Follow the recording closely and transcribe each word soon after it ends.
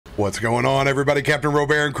What's going on, everybody? Captain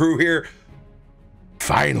Robert and crew here.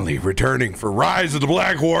 Finally returning for Rise of the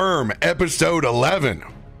Black Wyrm, episode 11.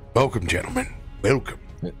 Welcome, gentlemen. Welcome.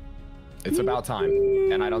 It's about time,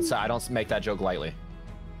 and I don't make that joke lightly.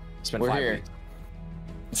 It's been 5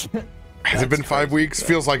 weeks. Has it been 5 weeks?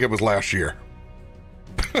 Feels like it was last year.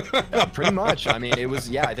 Yeah, pretty much. I mean, it was,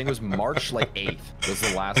 yeah, I think it was March like 8th was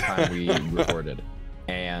the last time we recorded.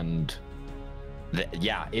 And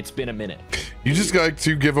yeah, it's been a minute. You just got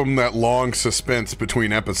to give them that long suspense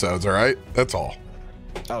between episodes, all right? That's all.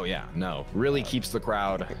 Oh yeah, no, really keeps the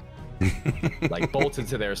crowd like bolted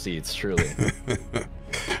to their seats, truly.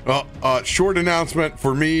 Well, short announcement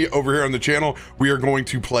for me over here on the channel. We are going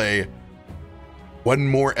to play one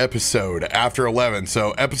more episode after 11.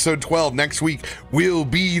 So episode 12 next week will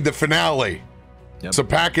be the finale. Yep. So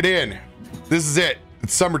pack it in. This is it.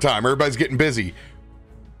 It's summertime. Everybody's getting busy.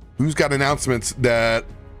 Who's got announcements that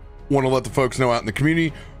want to let the folks know out in the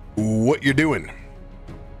community what you're doing?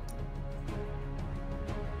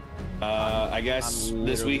 I guess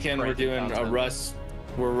this weekend we're doing a Rust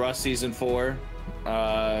season 4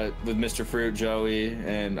 with Mr. Fruit, Joey,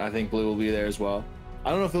 and I think Blue will be there as well.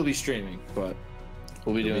 I don't know if he'll be streaming, but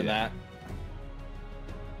we'll be doing that.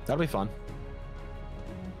 That'll be fun.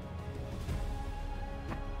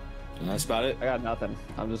 And that's about it. I got nothing.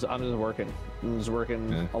 I'm just working. I'm just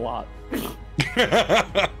working a lot.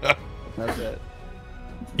 That's it.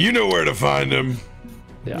 You know where to find him.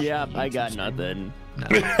 Yeah. Yep, I got nothing.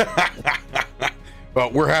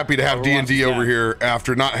 Well, we're happy to have D&D over here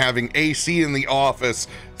after not having AC in the office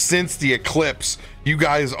since the eclipse. You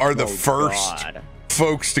guys are the first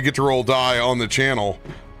folks to get to roll die on the channel.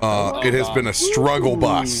 It has been a struggle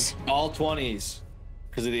bus. All 20s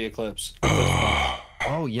because of the eclipse.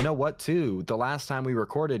 Oh, you know what, too? The last time we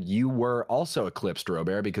recorded, you were also eclipsed,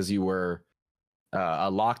 Robert, because you were a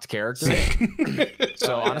locked character.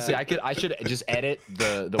 So honestly, I should just edit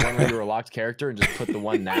the one where you were a locked character and just put the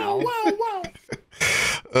one now.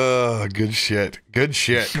 Good shit. Good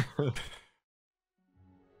shit. To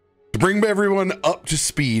bring everyone up to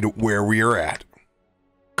speed where we are at.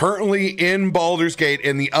 Currently in Baldur's Gate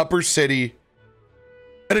in the upper city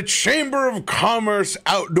at a Chamber of Commerce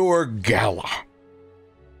outdoor gala.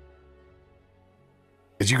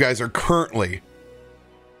 As you guys are currently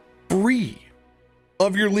free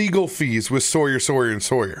of your legal fees with Sawyer, and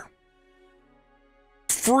Sawyer.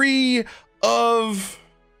 Free of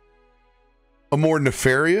a more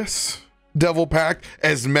nefarious devil pact,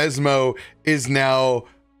 as Mezmo is now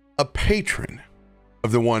a patron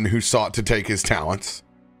of the one who sought to take his talents.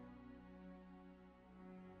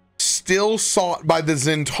 Still sought by the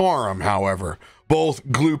Zentarum, however. Both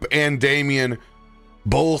Gloop and Damien,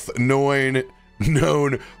 both known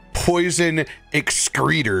poison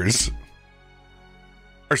excretors,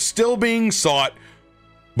 are still being sought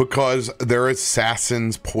because their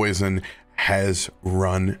assassin's poison has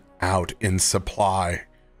run out in supply.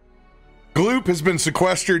 Gloop has been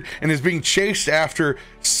sequestered and is being chased after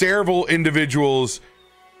several individuals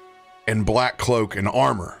in black cloak and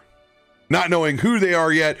armor. Not knowing who they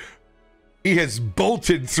are yet, he has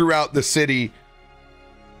bolted throughout the city.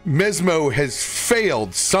 Mezmo has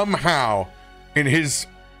failed somehow in his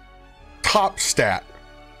top stat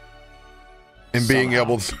in being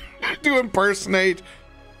able to impersonate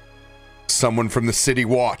someone from the city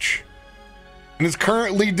watch, and is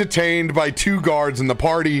currently detained by 2 guards in the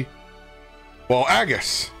party, while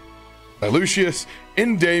Agus, Dylucious,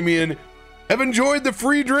 and Damien have enjoyed the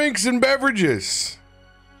free drinks and beverages.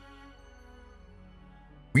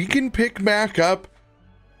 We can pick back up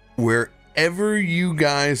wherever you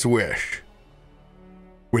guys wish,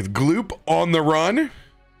 with Gloop on the run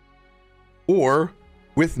or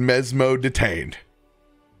with Mezmo detained.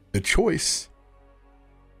 The choice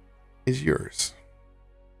is yours.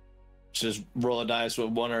 Just roll a dice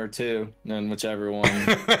with 1 or 2, and then whichever one.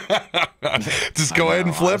 Just go ahead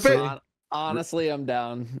and flip it. Honestly, I'm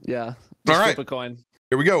down. Yeah. All right. Flip a coin.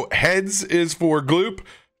 Here we go. Heads is for Gloop.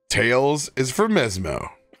 Tails is for Mezmo.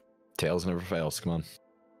 Tails never fails. Come on.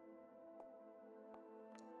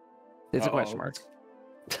 It's a question mark.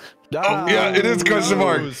 Oh, yeah, it is question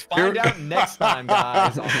mark. Find out next time,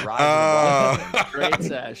 guys. On Rise. Great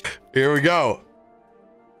sesh. Here we go.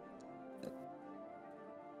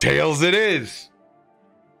 Tails it is.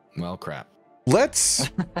 Well, crap. Let's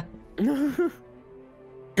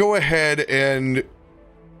go ahead and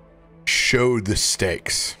show the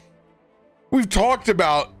stakes. We've talked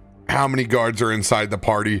about how many guards are inside the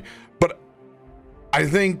party, but I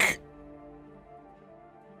think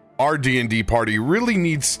our D&D party really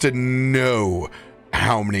needs to know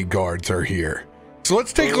how many guards are here. So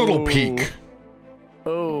let's take a little peek.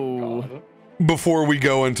 Oh. before we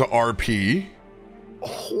go into RP.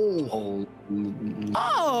 Oh,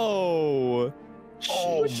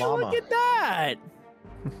 would you mama. look at that?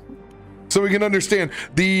 So we can understand,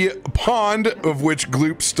 the pond of which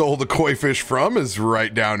Gloop stole the koi fish from is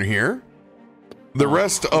right down here. The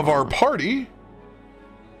rest of our party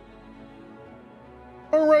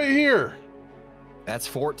are right here. That's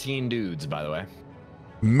 14 dudes, by the way.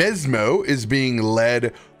 Mezmo is being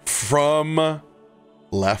led from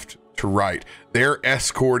left to right. They're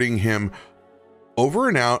escorting him over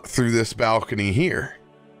and out through this balcony here.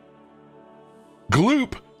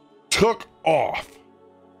 Gloop took off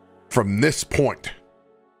from this point,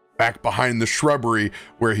 back behind the shrubbery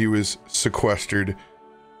where he was sequestered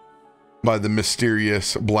by the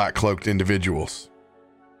mysterious black-cloaked individuals.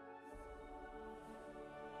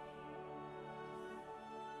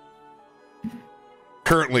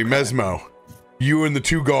 Currently, Mezmo, you and the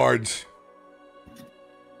two guards.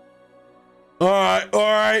 All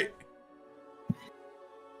right.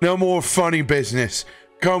 No more funny business.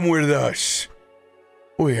 Come with us.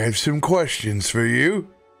 We have some questions for you.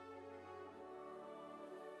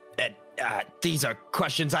 These are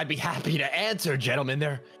questions I'd be happy to answer, gentlemen.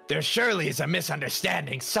 There surely is a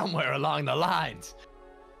misunderstanding somewhere along the lines.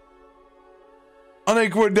 I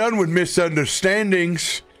think we're done with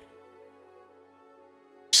misunderstandings,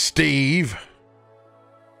 Steve.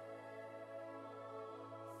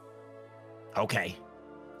 Okay,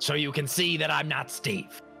 so you can see that I'm not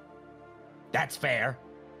Steve. That's fair.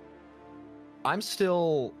 I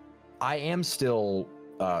am still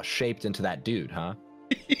shaped into that dude, huh?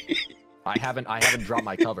 I haven't dropped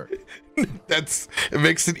my cover. It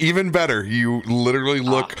makes it even better. You literally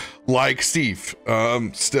look like Steve.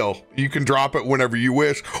 Still, you can drop it whenever you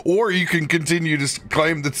wish, or you can continue to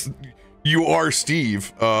claim that you are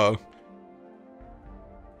Steve. I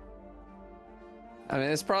mean,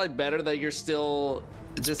 it's probably better that you're still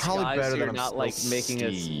disguised, so you're not like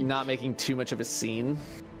not making too much of a scene.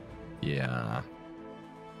 Yeah.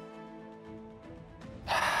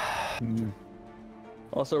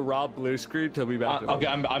 Also, Rob blue screen. He'll be back. Okay,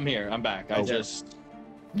 I'm here. I'm back. I just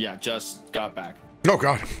got back. Oh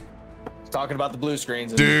God, Talking about the blue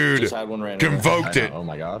screens. And dude, just had one convoked it. Oh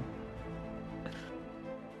my God.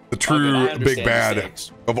 The true I big understand bad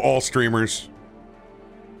mistakes. of all streamers.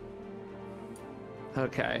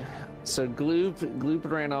 Okay, so Gloop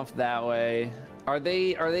ran off that way. Are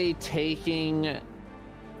they taking?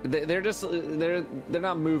 They're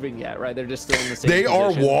not moving yet, right? They're just still in the same. They are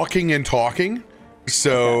position? walking and talking,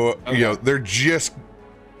 so Okay. you know they're just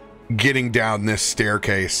getting down this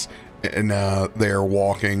staircase, and they are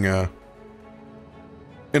walking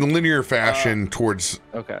in a linear fashion towards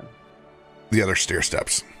Okay. the other stair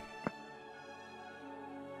steps.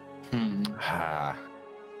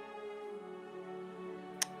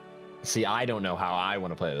 See, I don't know how I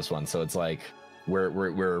want to play this one, so it's like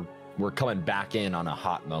we're coming back in on a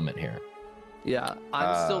hot moment here. Yeah,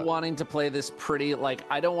 I'm still wanting to play this pretty. Like,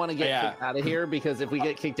 I don't want to get kicked out of here, because if we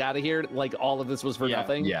get kicked out of here, like all of this was for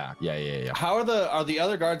nothing. Yeah. How are the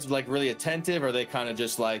other guards like really attentive? Or are they kind of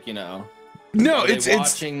just like, you know? No, are they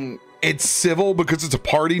watching? it's civil because it's a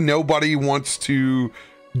party. Nobody wants to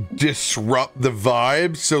disrupt the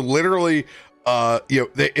vibe. So literally,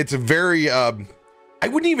 it's a very I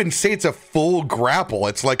wouldn't even say it's a full grapple.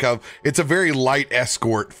 It's like it's a very light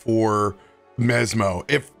escort for Mezmo.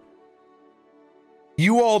 If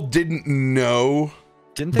you all didn't know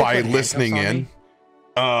by listening in,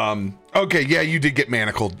 okay, yeah, you did get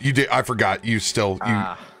manacled. You did. I forgot. You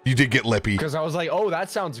did get lippy. Because I was like, oh, that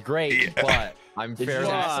sounds great, but I'm Did you fairly.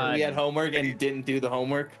 just ask if we had homework and you didn't do the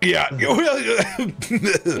homework? Yeah.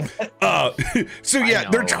 So yeah,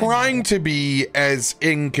 they're trying to be as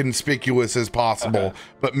inconspicuous as possible,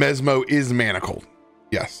 but Mezmo is manacled.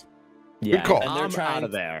 Yes. Yeah, Good call. And they're I'm trying- out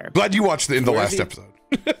of there. Glad you watched in the Where's last he? episode.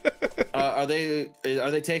 Are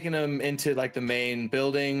they taking them into like the main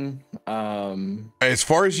building? As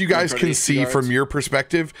far as you guys front of can these see guards? from your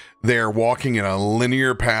perspective, they're walking in a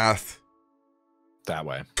linear path that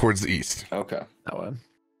way. towards the east. Okay. That one.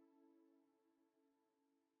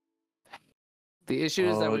 The issue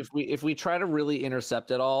is that if we try to really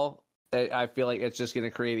intercept it all, I feel like it's just going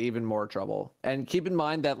to create even more trouble. And keep in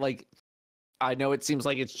mind that, like, I know it seems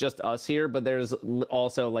like it's just us here, but there's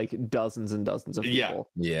also like dozens and dozens of people.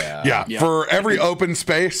 Yeah. For every open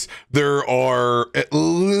space, there are at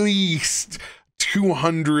least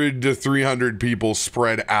 200 to 300 people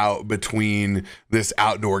spread out between this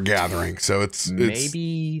outdoor gathering. So it's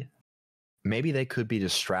Maybe they could be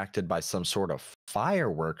distracted by some sort of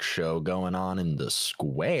fireworks show going on in the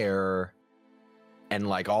square, and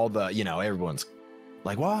like all the everyone's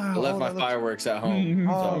Like, wow. I left my fireworks at home.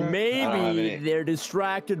 So I don't have Maybe any. they're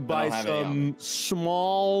distracted by have any on some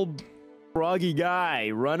small, froggy guy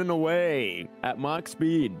running away at Mach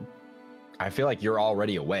speed. I feel like you're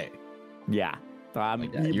already away. Yeah.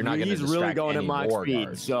 Like that. You're not gonna He's really distract going at any Mach more speed,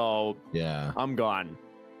 guards. so Yeah. I'm gone.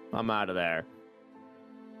 I'm out of there.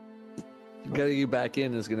 Getting you back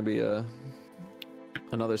in is going to be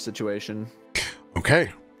another situation. Okay.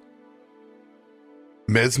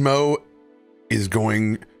 Mezmo is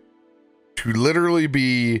going to literally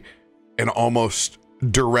be an almost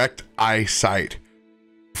direct eyesight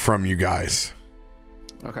from you guys.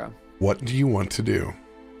 Okay. What do you want to do?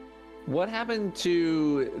 What happened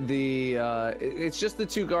to the? It's just the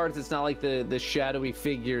two guards. It's not like the shadowy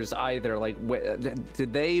figures either. Like,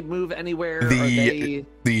 did they move anywhere? Are they...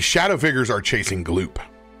 The shadow figures are chasing Gloop.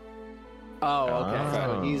 Oh, okay.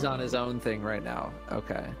 Oh. So he's on his own thing right now.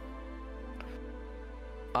 Okay.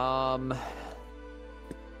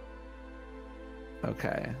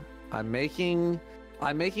 Okay. I'm making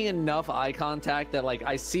enough eye contact that like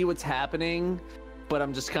I see what's happening, but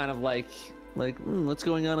I'm just kind of like what's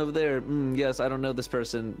going on over there? Yes, I don't know this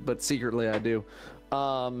person, but secretly I do.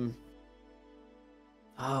 Oh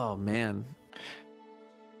man.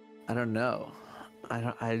 I don't know.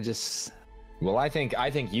 I just Well, I think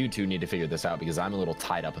you two need to figure this out because I'm a little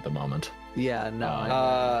tied up at the moment. yeah,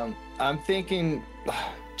 no. I'm thinking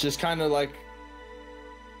just kind of like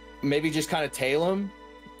maybe just kind of tail him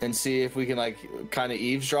and see if we can like kind of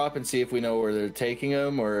eavesdrop and see if we know where they're taking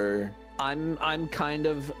him or I'm kind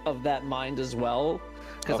of that mind as well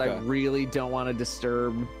because I Okay. really don't want to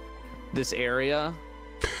disturb this area.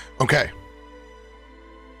 Okay.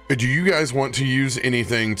 Do you guys want to use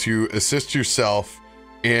anything to assist yourself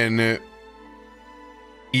in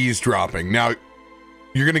eavesdropping? Now,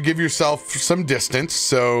 you're going to give yourself some distance,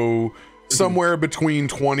 so somewhere between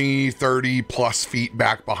 20, 30 plus feet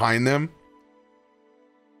back behind them.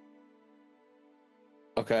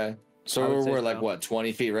 okay. I So would say we're like so. what,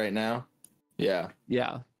 20 feet right now? Yeah.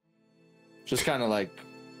 Yeah. Just kind of like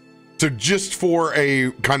So just for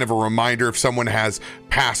a kind of a reminder, if someone has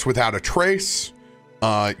passed without a trace,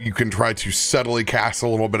 you can try to subtly cast a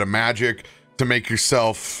little bit of magic to make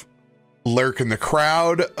yourself lurk in the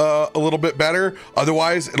crowd a little bit better.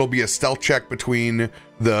 Otherwise, it'll be a stealth check between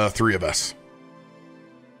the three of us.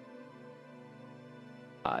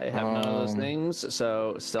 I have none of those things,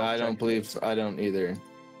 so stealth I don't check believe is- I don't either.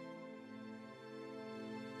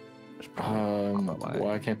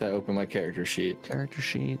 Why can't that open my character sheet? Character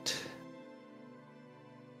sheet.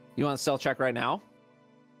 You want stealth check right now?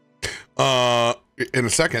 In a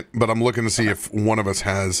second, but I'm looking to see if one of us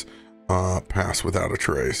has passed without a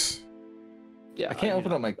trace. Yeah. I can't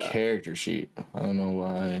open up my character sheet. I don't know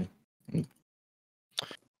why. I'm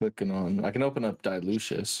clicking on. I can open up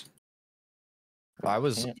Dylucious. I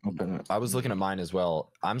was Can't open it. looking at mine as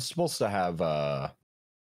well. I'm supposed to have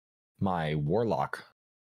my warlock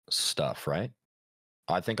stuff, right?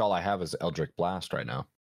 I think all I have is Eldritch Blast right now.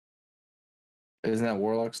 Isn't that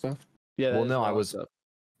warlock stuff? Yeah. Well, that is no, I warlock was- stuff.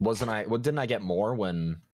 Didn't I get more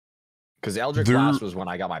when? Because Eldritch There- Blast was when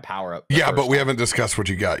I got my power up. the Yeah, but first we time. haven't discussed what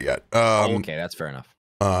you got yet. Oh, okay, that's fair enough.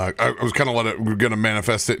 I was kind of we're going to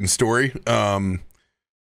manifest it in story.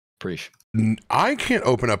 Preach. I can't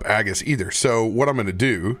open up Agus either. So what I'm going to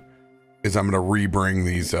do is I'm going to re-bring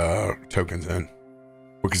these tokens in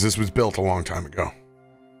because this was built a long time ago.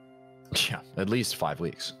 Yeah, at least 5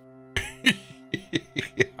 weeks.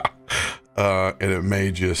 Yeah. And it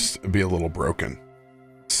may just be a little broken.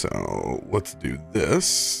 So let's do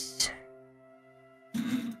this.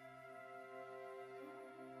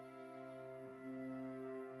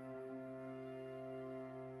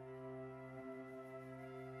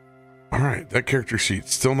 All right, that character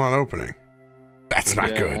sheet's still not opening. That's not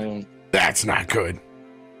Yeah, I good. don't- That's not good.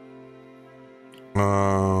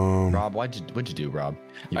 Rob, what'd you do, Rob?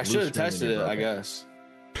 You I blue should have screened tested and it, you I broke guess.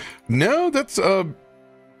 No, that's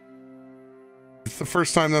it's the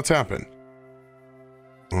first time that's happened.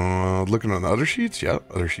 Looking on the other sheets, yeah,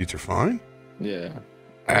 other sheets are fine. Yeah.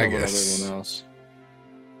 I don't know about guess everyone else.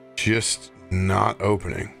 just not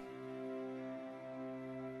opening.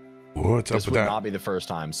 What's This up with would that? not be the first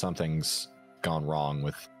time something's gone wrong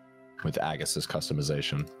with Agus's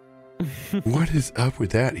customization. What is up with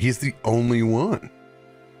that? He's the only one.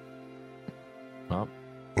 Well,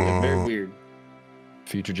 Yeah, very Uh, weird.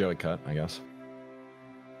 future Joey cut, I guess.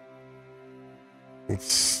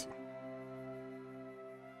 let's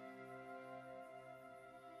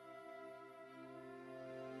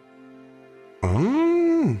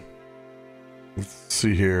let's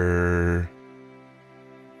see here.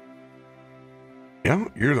 Yeah,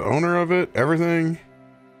 you're the owner of it, everything.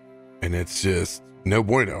 And it's just No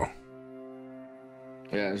bueno.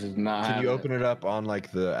 Yeah, it's just not. Can you open it up on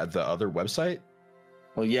like the other website?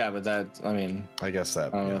 Well, yeah, but that, I mean, I guess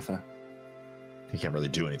that. I don't know if You can't really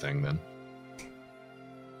do anything then.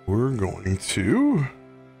 We're going to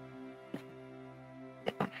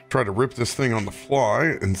try to rip this thing on the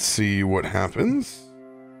fly and see what happens.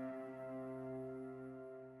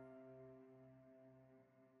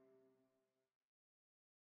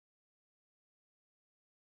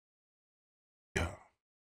 Yeah.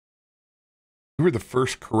 You were the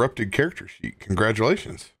first corrupted character sheet.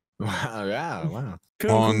 Congratulations. Wow, yeah, wow.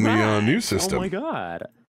 On the new system. Oh my god.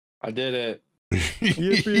 I did it.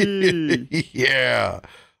 Yippee. Yeah.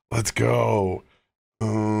 Let's go.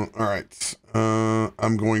 All right.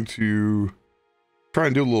 I'm going to try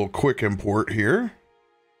and do a little quick import here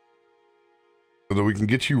so that we can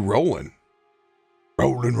get you rolling.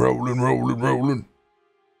 Rolling.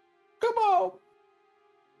 Come on.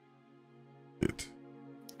 It.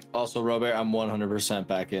 Also, Robert, I'm 100%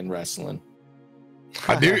 back in wrestling.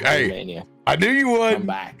 I knew. Hey, Mania. I knew you would. I'm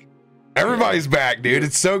back. Everybody's back, dude.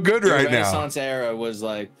 It's so good The right now. Renaissance era was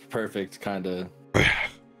like perfect, kind of.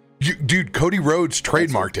 Dude, Cody Rhodes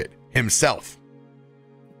trademarked it himself.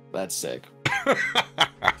 That's sick.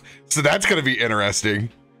 So that's going to be interesting.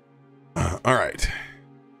 All right.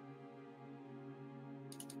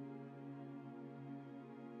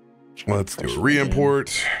 Let's do a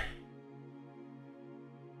re-import.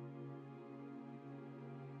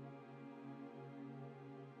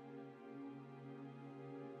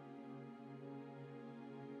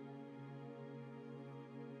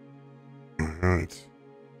 All right.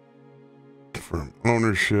 Confirm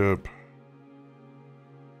ownership.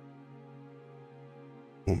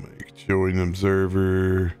 We'll make Joey an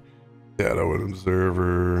observer, Datto an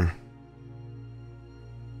observer,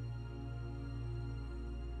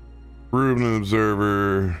 Ruben an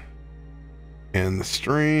observer, and the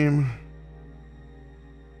stream.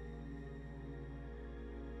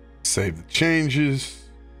 Save the changes.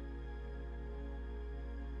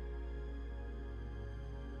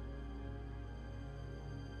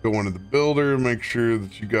 Go into the builder, make sure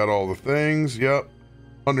that you got all the things. Yep.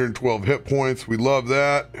 112 hit points. We love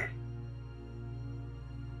that.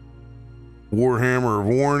 Warhammer of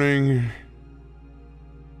Warning.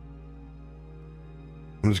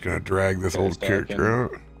 I'm just going to drag this Okay, old so I character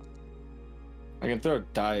out. I can throw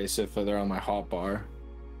dice if they're on my hotbar.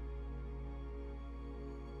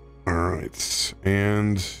 All right.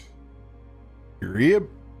 And Rib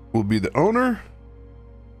will be the owner.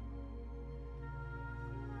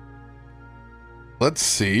 Let's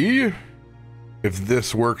see if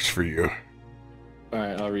this works for you. All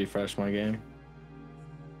right, I'll refresh my game.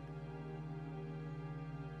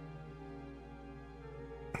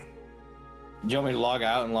 Do you want me to log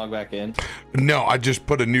out and log back in? No, I just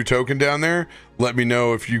put a new token down there. Let me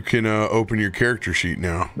know if you can open your character sheet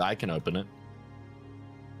now. I can open it.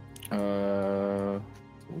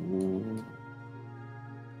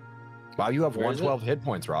 Wow, you have Where is 112 hit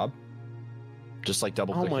points, Rob. Just like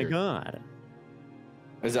double Oh click my here. god.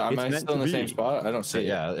 Is it? Am It's I meant still in to the same be. spot? I don't see it.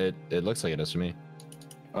 Yeah, it looks like it is to me.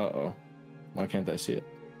 Uh-oh. Why can't I see it?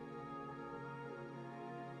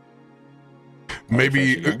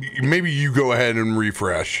 Maybe refresh again. maybe you go ahead and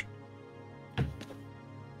refresh.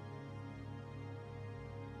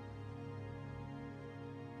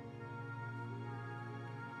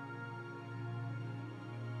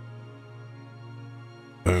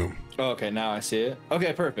 Boom. Oh, okay, now I see it.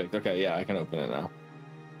 Okay, perfect. Okay, yeah, I can open it now.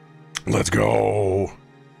 Let's go.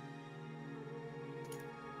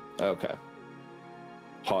 Okay.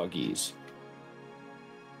 Hoggies.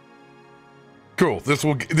 Cool. This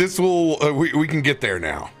will we can get there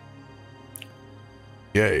now.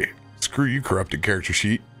 Yay. Screw you, corrupted character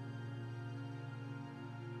sheet.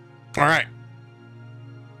 All right.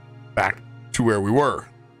 Back to where we were.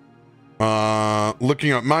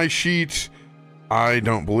 Looking at my sheet, I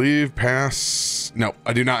don't believe pass. No,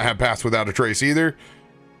 I do not have pass without a trace either.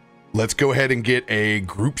 Let's go ahead and get a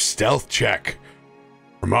group stealth check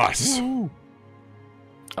from us.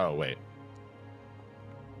 Oh, wait.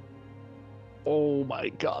 Oh my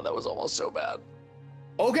god, that was almost so bad.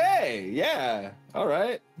 Okay, yeah. All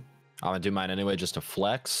right. I'm gonna do mine anyway just to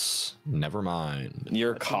flex. Never mind.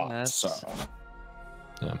 You're That's a caught. mess. So.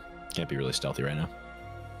 Yeah, can't be really stealthy right now.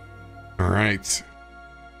 All right.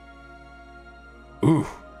 Ooh.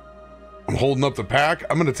 I'm holding up the pack.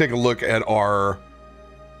 I'm going to take a look at our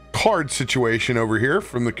card situation over here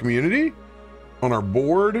from the community on our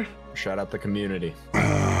board. Shout out the community.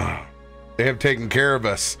 They have taken care of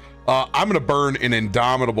us. I'm going to burn an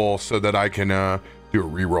Indomitable so that I can do a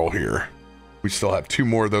reroll here. We still have 2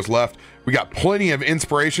 more of those left. We got plenty of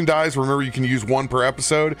inspiration dies. Remember, you can use one per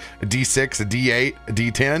episode, a D6, a D8, a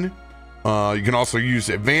D10. You can also use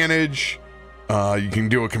advantage. You can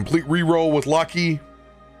do a complete reroll with lucky.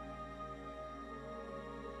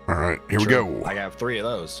 All right, here we go. I have 3 of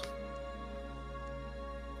those.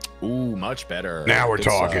 Ooh, much better. Now we're Good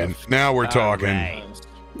talking. stuff. Now we're talking.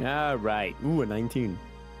 All right. Ooh, a 19.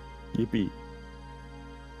 Yippee.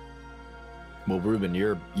 Well, Ruben,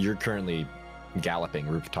 you're currently galloping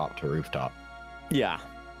rooftop to rooftop. Yeah.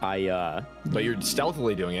 But you're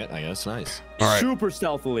stealthily doing it, I guess. Nice. All right. Super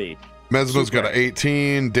stealthily. Mezmo's got an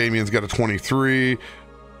 18. Damien's got a 23.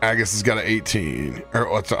 Agus has got an 18. I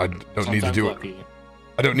don't need to do it.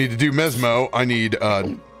 I don't need to do Mezmo. I need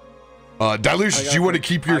Dylucious. You want to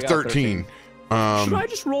keep your 13. Should I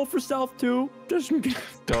just roll for stealth too? Just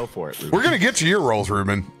Go for it, Ruben. We're gonna get to your rolls,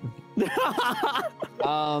 Ruben. We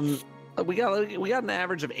got an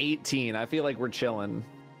average of 18. I feel like we're chilling.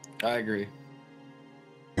 I agree.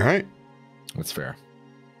 All right. That's fair.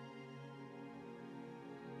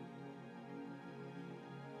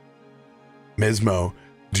 Mezmo,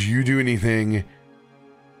 do you do anything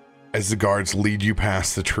as the guards lead you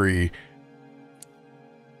past the tree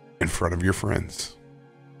in front of your friends?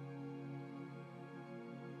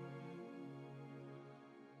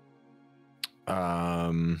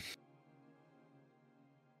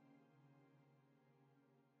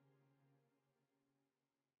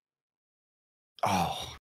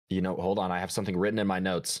 Oh, hold on. I have something written in my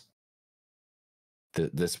notes.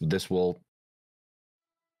 This will.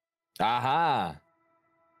 Aha.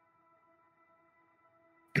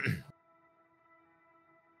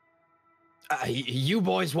 You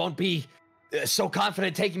boys won't be so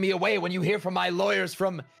confident taking me away when you hear from my lawyers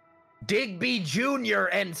from Digby Jr.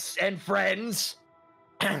 and friends.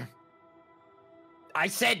 I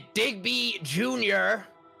said Digby Jr.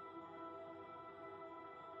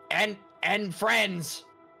 and friends.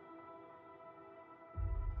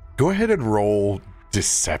 Go ahead and roll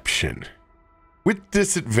deception with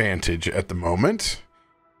disadvantage at the moment.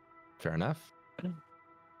 Fair enough.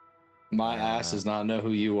 My ass does not know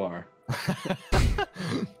who you are.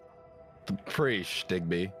 Preach,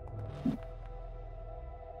 Digby.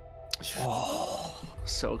 Oh,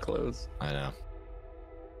 so close. I know.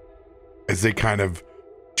 As they kind of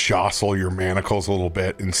jostle your manacles a little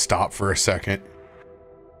bit and stop for a second.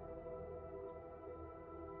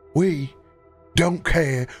 We don't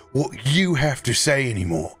care what you have to say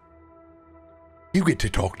anymore. You get to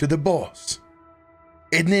talk to the boss.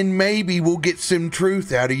 And then maybe we'll get some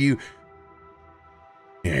truth out of you.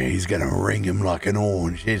 Yeah, he's gonna ring him like an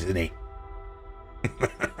orange, isn't he?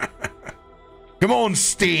 Come on,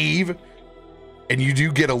 Steve. And you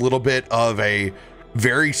do get a little bit of a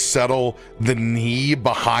very subtle, the knee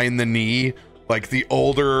behind the knee, like the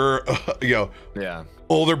older,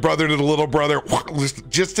 older brother to the little brother,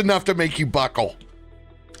 just enough to make you buckle.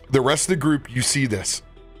 The rest of the group, you see this.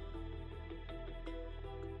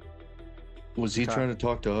 Was he trying to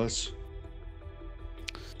talk to us?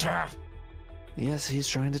 Yes, he's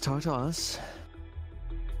trying to talk to us.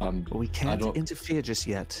 But we can't interfere just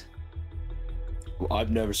yet. Well, I've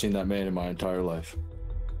never seen that man in my entire life.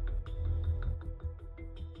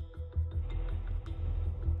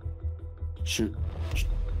 Should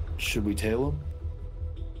we tail him?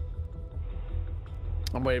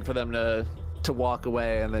 I'm waiting for them to walk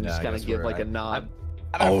away and then just kind of give like a nod.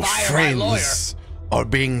 Our friends are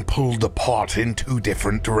being pulled apart in 2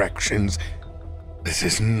 different directions. This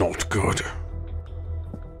is not good.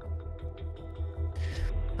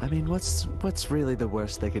 I mean, what's really the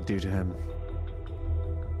worst they could do to him?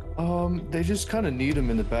 They just kind of need him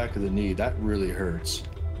in the back of the knee. That really hurts.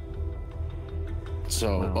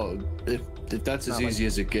 So, if that's as easy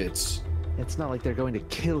as it gets. It's not like they're going to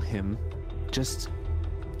kill him. Just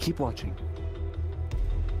keep watching.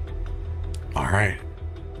 All right.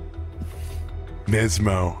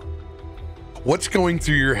 Mezmo, what's going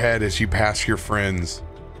through your head as you pass your friends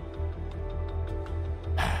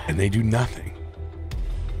and they do nothing?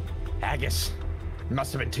 Agus,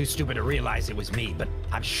 must have been too stupid to realize it was me, but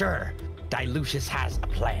I'm sure Dylucious has a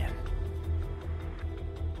plan.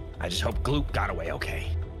 I just hope Gloop got away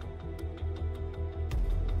okay.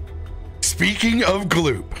 Speaking of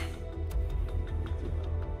Gloop,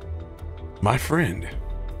 my friend,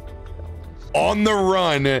 on the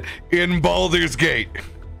run in Baldur's Gate,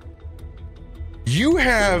 you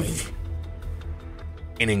have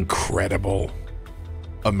an incredible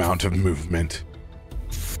amount of movement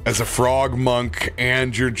as a frog monk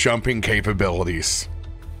and your jumping capabilities.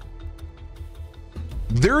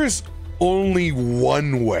 There is only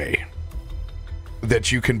one way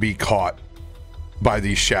that you can be caught by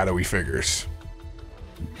these shadowy figures.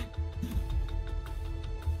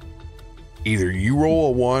 Either you roll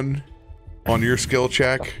a 1 on your skill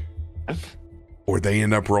check, or they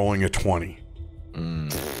end up rolling a 20.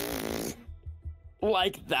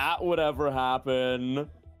 Like that would ever happen.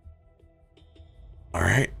 All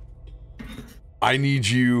right. I need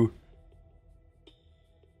you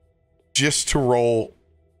just to roll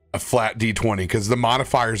a flat D20 because the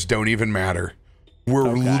modifiers don't even matter. We're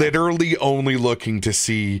literally only looking to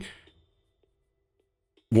see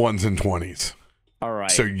 1s and 20s. All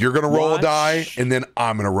right. So you're going to roll a die, and then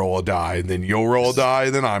I'm going to roll a die, and then you'll roll a die,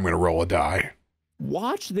 and then I'm going to roll a die.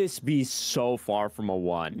 Watch this be so far from a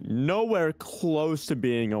 1. Nowhere close to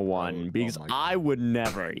being a 1, because I would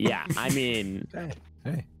never. Yeah, I mean...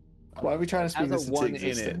 Hey. Why are we trying to speak this into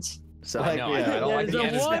existence? So I don't like the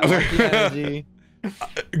energy.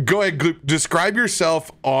 Go ahead, Gloop. Describe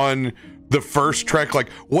yourself on the first trek. Like,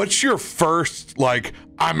 what's your first, like,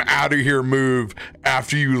 I'm out of here move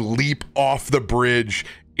after you leap off the bridge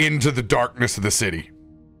into the darkness of the city?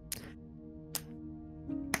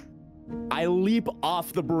 I leap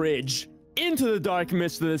off the bridge into the dark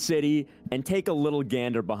mist of the city and take a little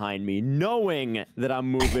gander behind me, knowing that I'm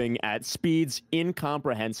moving at speeds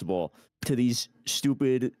incomprehensible to these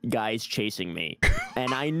stupid guys chasing me.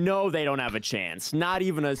 And I know they don't have a chance, not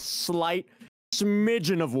even a slight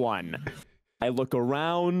smidgen of one. I look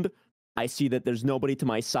around, I see that there's nobody to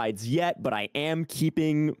my sides yet, but I am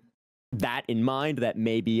keeping that in mind, that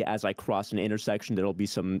maybe as I cross an intersection, there'll be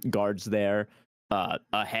some guards there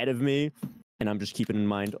ahead of me. And I'm just keeping in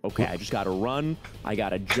mind, okay, I just gotta run, I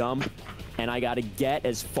gotta jump, and I gotta get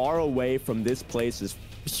as far away from this place as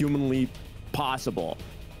humanly possible.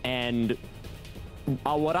 And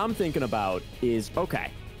what I'm thinking about is,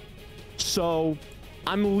 okay, so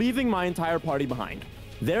I'm leaving my entire party behind.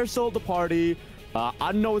 They're still at the party. I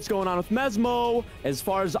don't know what's going on with Mezmo. As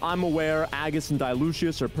far as I'm aware, Agus and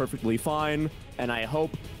Dylucious are perfectly fine, and I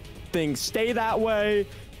hope things stay that way.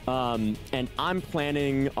 And I'm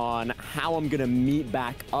planning on how I'm gonna meet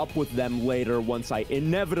back up with them later once I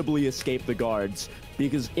inevitably escape the guards,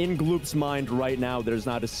 because in Gloop's mind right now, there's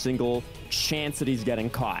not a single chance that he's getting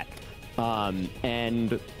caught.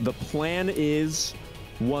 And the plan is,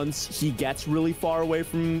 once he gets really far away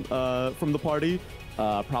from the party,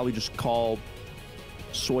 probably just call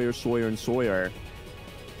Sawyer, and Sawyer,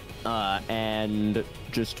 and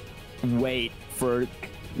just wait for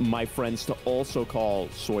my friends to also call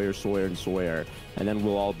Sawyer, and Sawyer, and then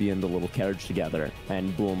we'll all be in the little carriage together,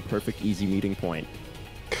 and boom, perfect, easy meeting point.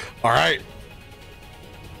 All right.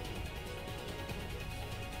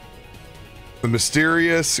 The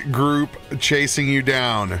mysterious group chasing you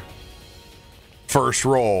down. First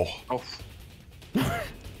roll. Oh.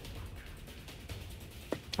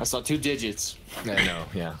 I saw 2 digits. I know,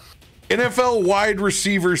 yeah. NFL wide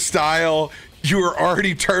receiver style, you are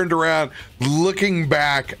already turned around, looking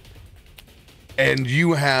back, and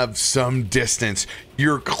you have some distance.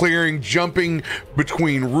 You're clearing, jumping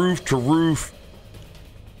between roof to roof,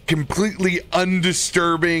 completely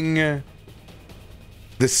undisturbing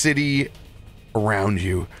the city around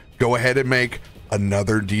you. Go ahead and make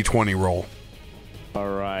another D20 roll. All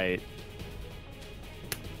right.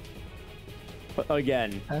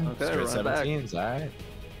 Again. Okay, Straight 17s, all right.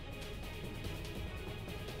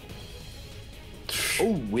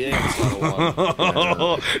 Oh, we ain't got a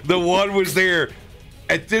 1. The 1 was there.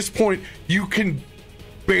 At this point, you can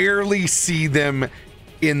barely see them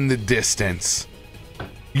in the distance.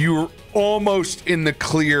 You're almost in the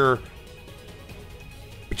clear,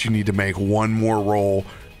 but you need to make one more roll.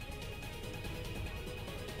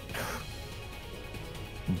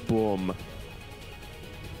 Boom.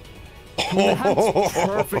 That's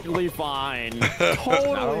perfectly fine.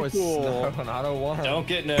 Totally cool. Not a 1. Don't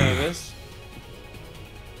get nervous.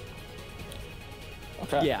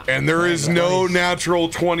 Okay. Yeah. And there is no natural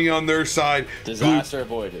 20 on their side. Disaster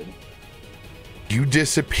avoided. You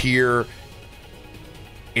disappear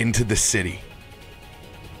into the city.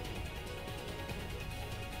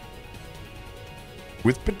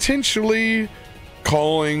 With potentially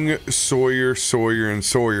calling Sawyer, and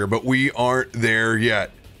Sawyer, but we aren't there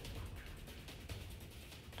yet.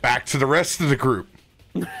 Back to the rest of the group.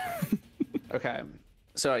 Okay,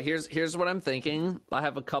 so here's what I'm thinking. I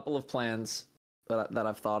have a couple of plans that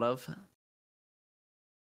I've thought of.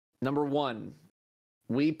 Number 1,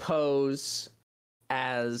 we pose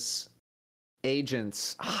as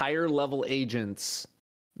agents, higher level agents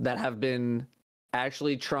that have been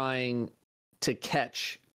actually trying to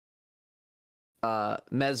catch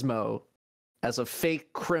Mezmo as a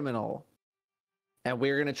fake criminal, and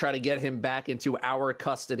we're going to try to get him back into our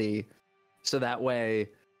custody so that way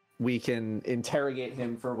we can interrogate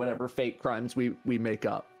him for whatever fake crimes we make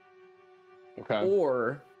up. Okay.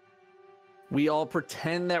 Or we all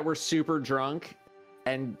pretend that we're super drunk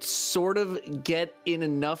and sort of get in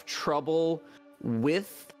enough trouble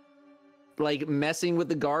with like messing with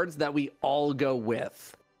the guards that we all go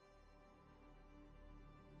with.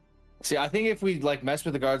 See, I think if we like mess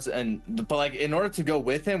with the guards but like in order to go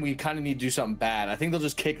with him, we kind of need to do something bad. I think they'll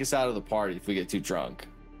just kick us out of the party if we get too drunk.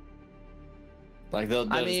 Like they'll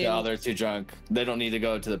just go, oh, they're too drunk. They don't need to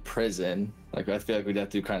go to the prison. Like I feel like we'd have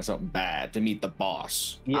to do kind of something bad to meet the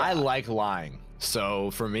boss. Yeah. I like lying. So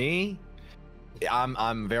for me,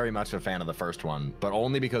 I'm very much a fan of the first one, but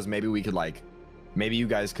only because maybe we could maybe you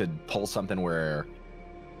guys could pull something where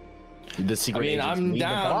the secret. I mean, I'm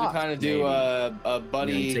down to kind of do a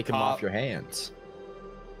buddy take him off your hands.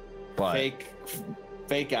 But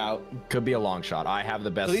fake out could be a long shot. I have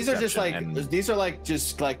the best. So these are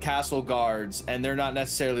just like castle guards, and they're not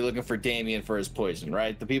necessarily looking for Damien for his poison,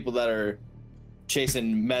 right? The people that are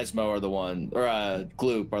chasing Mezmo are the ones, or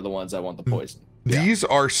Gloop are the ones that want the poison. These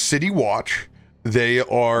are City Watch. They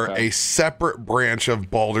are a separate branch of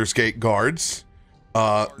Baldur's Gate guards.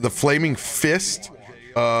 The Flaming Fist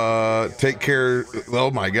take care.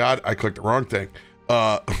 Oh my God, I clicked the wrong thing.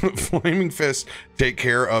 Flaming Fist take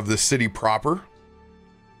care of the city proper.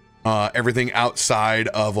 Everything outside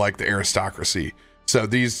of like the aristocracy. So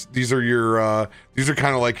these are your these are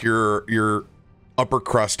kind of like your upper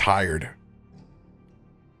crust hired.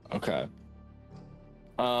 Okay.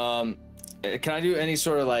 Can I do any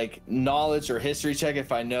sort of like knowledge or history check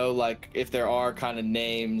if I know like if there are kind of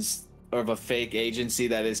names of a fake agency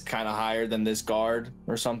that is kind of higher than this guard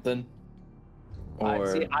or something?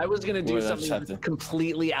 Or I was gonna do something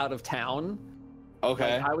completely out of town.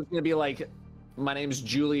 Okay. Like, I was gonna be like, my name's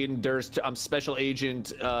Julian Durst. I'm special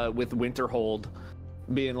agent with Winterhold.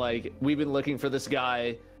 Being like, we've been looking for this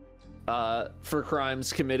guy for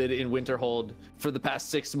crimes committed in Winterhold for the past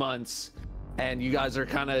 6 months. And you guys are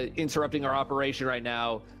kind of interrupting our operation right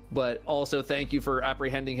now. But also, thank you for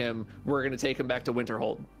apprehending him. We're going to take him back to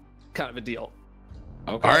Winterhold. Kind of a deal.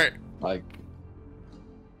 Okay. All right. Like,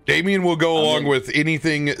 Damien will go along with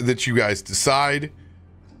anything that you guys decide.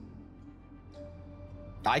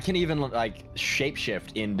 I can even like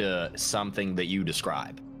shapeshift into something that you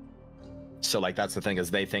describe. So like that's the thing,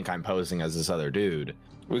 is they think I'm posing as this other dude.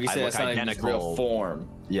 We can say that's not even his real form.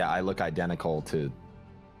 Yeah, I look identical to.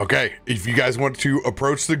 Okay, if you guys want to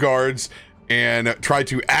approach the guards and try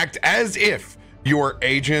to act as if you are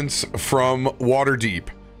agents from Waterdeep,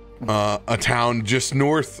 a town just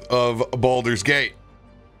north of Baldur's Gate,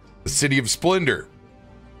 the city of Splendor.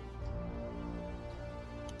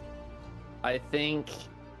 I think,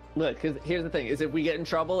 look, because here's the thing, is if we get in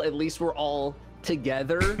trouble, at least we're all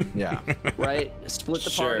together. Yeah. Right? Split the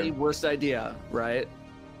party, worst idea, right?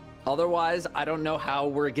 Otherwise, I don't know how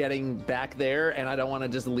we're getting back there, and I don't want to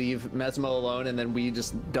just leave Mezmo alone, and then we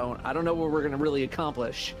just don't. I don't know what we're going to really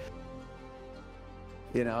accomplish.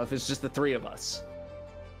 You know, if it's just the three of us.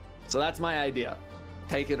 So that's my idea.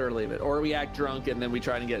 Take it or leave it. Or we act drunk, and then we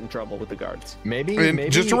try to get in trouble with the guards. Maybe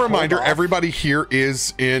just a reminder, everybody here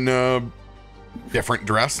is in different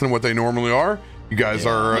dress than what they normally are. You guys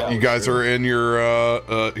are in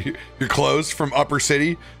your clothes from Upper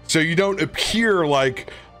City, so you don't appear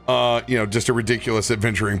like just a ridiculous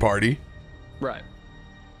adventuring party. Right.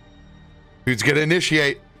 Who's gonna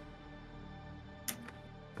initiate?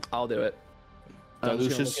 I'll do it. I'm just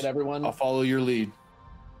gonna look at everyone. I'll follow your lead.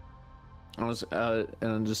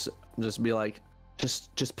 And just be like,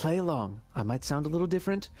 just play along. I might sound a little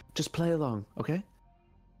different. Just play along, okay?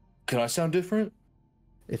 Can I sound different?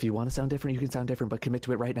 If you want to sound different, you can sound different, but commit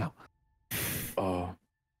to it right now. Oh.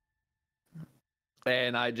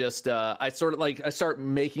 And I just I start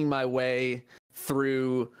making my way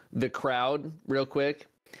through the crowd real quick,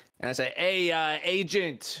 and I say, "Hey,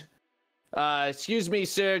 agent, excuse me,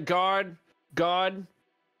 sir, guard,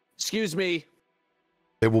 excuse me."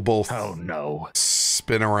 They will both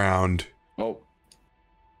spin around. Oh.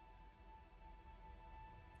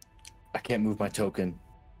 I can't move my token.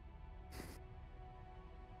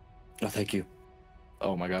 Oh, thank you.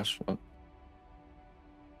 Oh my gosh.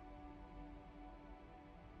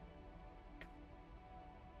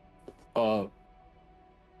 Oh.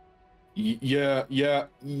 Yeah.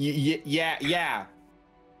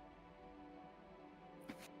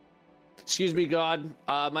 Excuse me, God.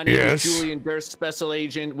 My name is Julian Durst, special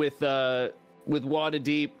agent with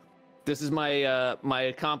Waterdeep. This is my my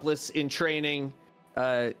accomplice in training,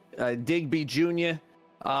 Digby Jr.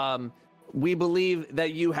 We believe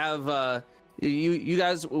that you have you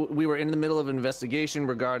guys, we were in the middle of an investigation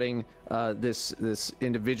regarding this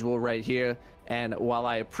individual right here. And while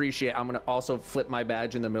I appreciate, I'm gonna also flip my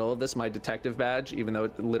badge in the middle of this, my detective badge, even though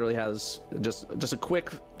it literally has just a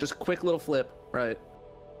quick little flip, right?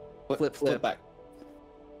 Flip back.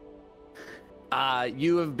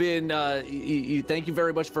 You have been thank you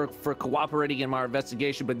very much for cooperating in our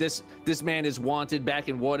investigation, but this man is wanted back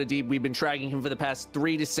in Waterdeep. We've been tracking him for the past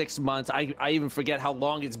 3 to 6 months. I even forget how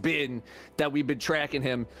long it's been that we've been tracking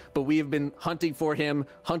him, but we have been hunting for him,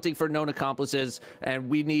 hunting for known accomplices, and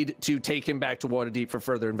we need to take him back to Waterdeep for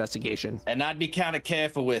further investigation. And I'd be kind of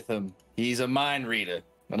careful with him. He's a mind reader.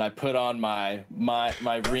 And I put on my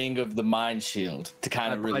ring of the mind shield to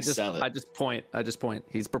kind of really sell it. I just point.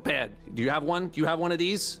 He's prepared. Do you have one? Do you have one of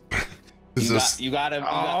these? You got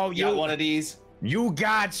one of these? You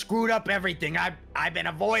guys screwed up everything. I've been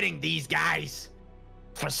avoiding these guys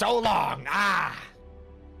for so long.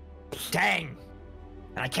 Dang.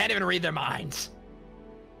 And I can't even read their minds.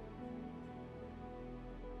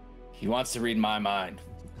 He wants to read my mind.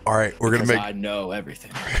 All right, I know everything.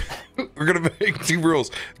 We're gonna make 2 rules.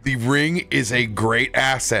 The ring is a great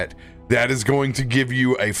asset that is going to give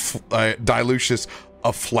you a Dylucious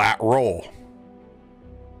a flat roll.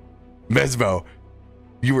 Mezmo,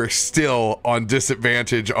 you are still on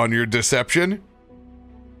disadvantage on your deception.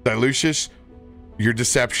 Dylucious, your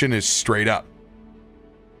deception is straight up.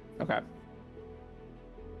 Okay.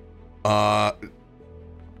 Uh,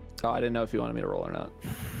 Oh, I didn't know if you wanted me to roll or not,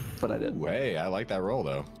 but I did. Way, I like that roll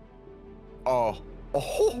though.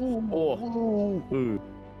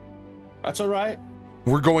 That's all right.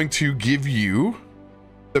 We're going to give you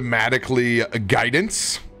thematically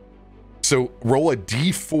guidance. So roll a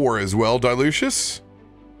d4 as well, Dylucious.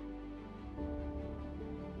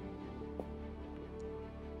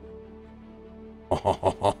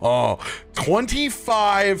 Oh,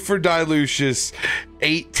 25 for Dylucious,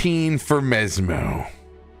 18 for Mezmo.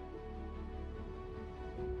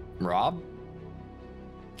 Rob?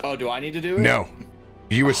 Oh, do I need to do it? No,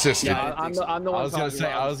 you assisted. Yeah, I'm the one. I was gonna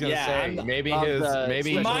say maybe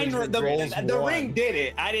the ring did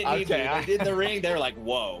it. I didn't need to. I did the ring. They're like,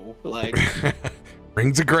 whoa, like.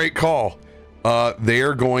 Ring's a great call. They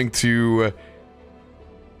are going to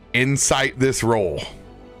insight this roll.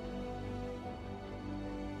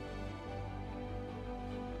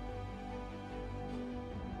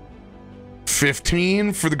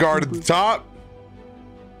 $15 for the guard at the top.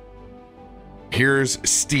 Here's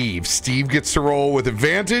Steve. Steve gets to roll with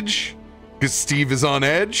advantage because Steve is on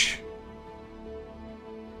edge.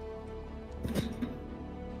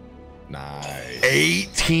 Nice.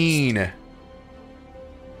 18.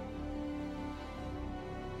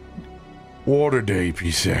 Waterdeep,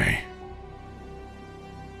 you say?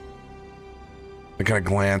 They kind of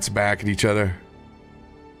glance back at each other.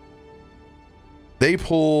 They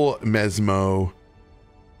pull Mezmo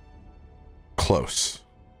close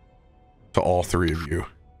to all three of you.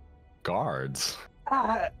 Guards.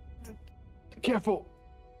 Careful.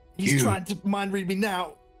 He's trying to mind read me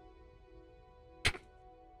now.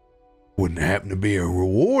 Wouldn't happen to be a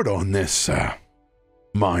reward on this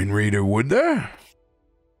mind reader, would there?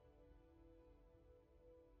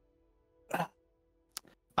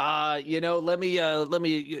 Let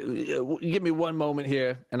me give me one moment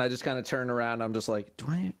here, and I just kind of turn around. I'm just like,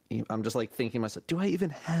 I'm just like thinking to myself, do I even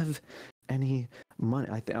have any money?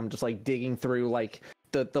 I'm just like digging through like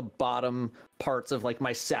the bottom parts of like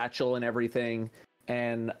my satchel and everything,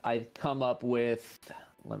 and I come up with,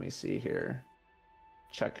 let me see here,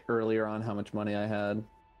 check earlier on how much money I had.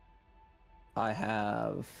 I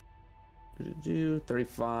have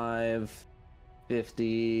 35,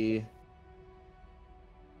 50.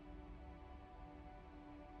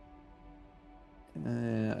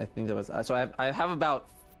 I think that was so. I have about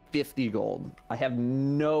 50 gold. I have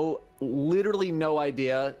literally no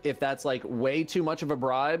idea if that's like way too much of a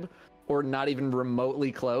bribe or not even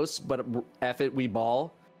remotely close. But F it, we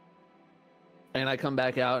ball. And I come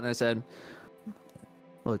back out and I said,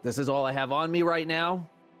 "Look, this is all I have on me right now,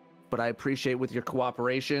 but I appreciate with your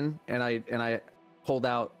cooperation." And I hold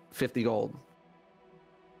out 50 gold.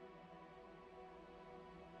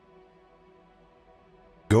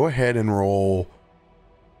 Go ahead and roll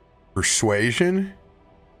persuasion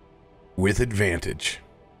with advantage.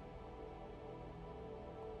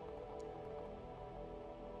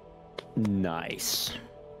 Nice.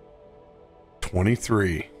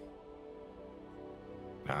 23.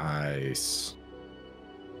 Nice.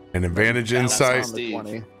 An advantage insight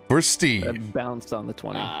for Steve. It bounced on the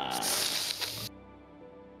 20.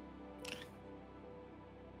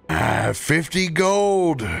 50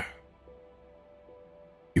 gold.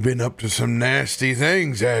 You've been up to some nasty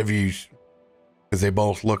things, have you, as they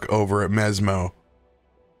both look over at Mezmo.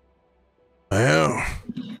 Well,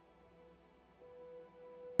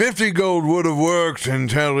 50 gold would have worked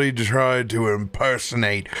until he tried to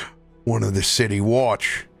impersonate one of the city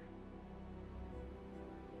watch.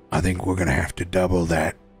 I think we're gonna have to double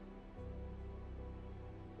that.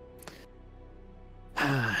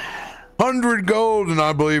 100 gold, and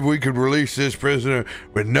I believe we could release this prisoner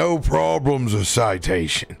with no problems or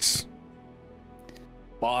citations.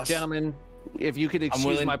 Boss. Gentlemen, if you could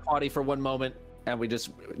excuse my party for one moment and we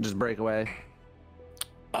just break away.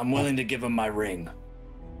 I'm willing to give him my ring.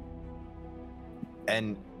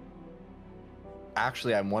 And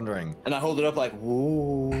actually, I'm wondering. And I hold it up like,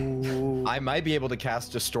 whoa. I might be able to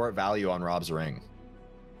cast Distort Value on Rob's ring.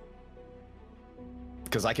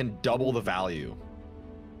 Because I can double the value.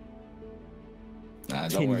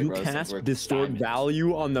 Can you cast Distort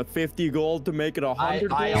Value on the 50 gold to make it 100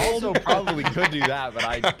 gold? I also probably could do that, but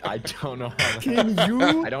I don't know how that, Can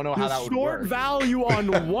you I don't know how that would work. Distort Value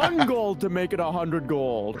on 1 gold to make it 100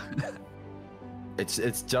 gold?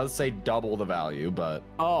 It does say double the value, but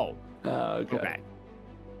Okay.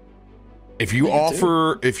 If you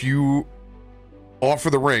offer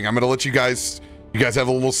the ring, I'm gonna let you guys have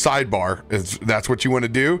a little sidebar. If that's what you want to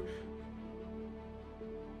do.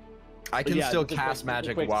 I can still cast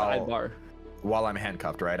magic sidebar. while I'm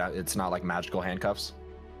handcuffed, right? It's not like magical handcuffs.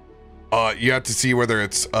 You have to see whether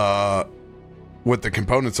it's what the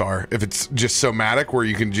components are. If it's just somatic, where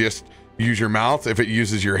you can just use your mouth. If it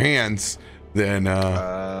uses your hands, then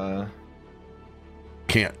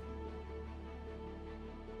can't.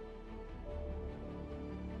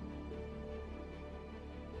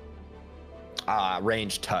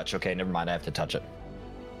 Range touch. Okay, never mind. I have to touch it.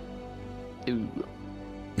 Ooh.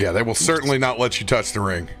 Yeah, they will certainly not let you touch the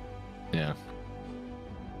ring. Yeah.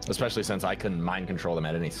 Especially since I can mind control them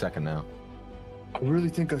at any second now. I really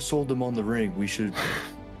think I sold them on the ring. We should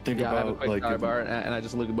think I have a about quick like sidebar, and I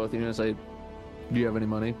just look at both of you and say, "Do you have any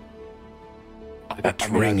money?" That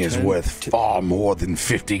ring is worth far more than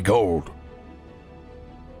 50 gold.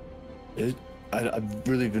 I've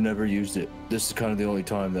really never used it. This is kind of the only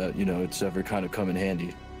time that, you know, it's ever kind of come in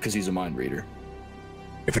handy because he's a mind reader.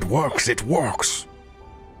 If it works, it works.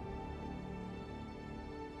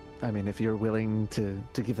 I mean, if you're willing to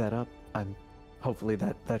give that up, hopefully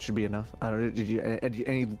that should be enough. I don't know. Did you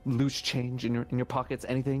any loose change in your pockets?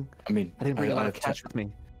 Anything? I mean, I didn't bring a lot of cash with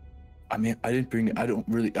me. I mean, I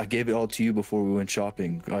gave it all to you before we went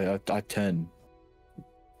shopping. I 10.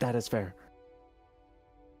 That is fair.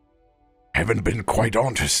 Haven't been quite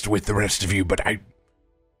honest with the rest of you, but I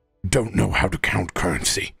don't know how to count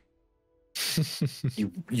currency.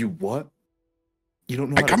 You what? You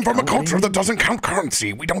don't know. I come from a culture that doesn't count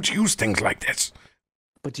currency. We don't use things like this.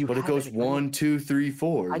 But it goes 1, 2, 3,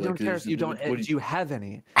 4. I don't care if you don't. Do you have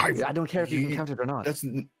any? I don't care if you can count it or not. It's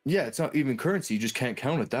not even currency. You just can't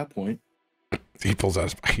count at that point. He pulls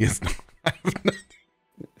out his.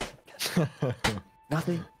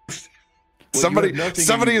 Nothing.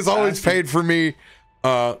 Somebody has always paid for me.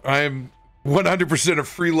 I am 100% a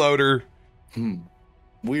freeloader.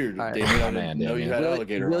 Weird. Right.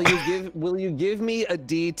 Will you give me a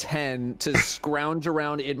D10 to scrounge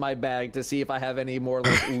around in my bag to see if I have any more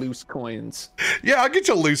like loose coins? Yeah, I'll get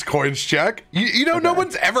you a loose coins check. You know, no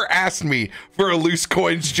one's ever asked me for a loose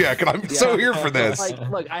coins check, and I'm so here for this. Like,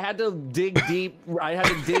 look, I had to dig deep. I had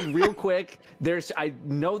to dig real quick. I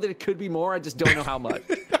know that it could be more. I just don't know how much.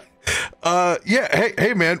 Yeah.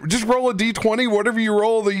 Hey, man, just roll a D20. Whatever you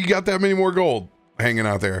roll, that you got that many more gold hanging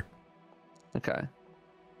out there.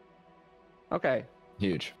 Okay.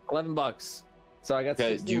 Huge. $11. So I got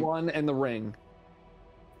 61 and the ring.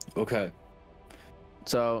 Okay.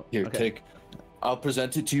 So here, take. I'll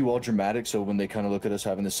present it to you all dramatic, so when they kind of look at us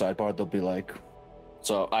having this sidebar, they'll be like.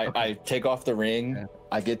 So I take off the ring. Okay.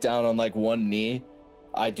 I get down on like one knee.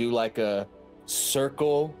 I do like a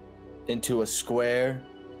circle into a square,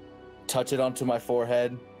 touch it onto my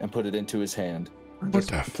forehead, and put it into his hand.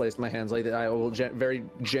 Place my hands like that. I will very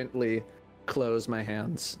gently close my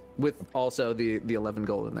hands with also the 11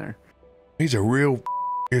 gold in there. He's a real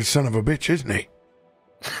son of a bitch, isn't he?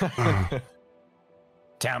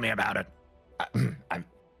 Tell me about it.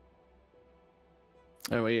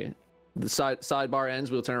 Anyway, the sidebar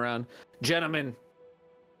ends. We'll turn around. Gentlemen,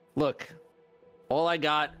 look, all I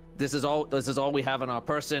got. This is all we have on our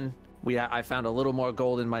person. I found a little more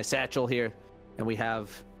gold in my satchel here, and we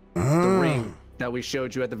have the ring that we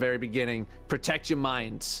showed you at the very beginning. Protect your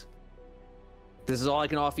minds. This is all I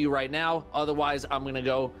can offer you right now. Otherwise, I'm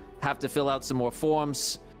gonna have to fill out some more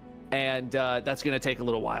forms, and that's gonna take a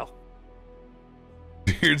little while.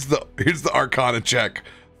 Here's the Arcana check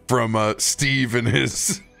from Steve and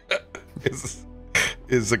his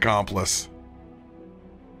his accomplice.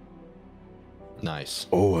 Nice.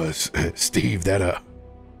 Oh, Steve,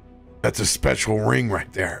 that's a special ring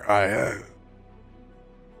right there.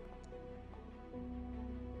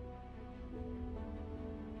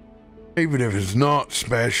 Even if it's not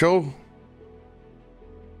special,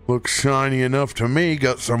 looks shiny enough to me,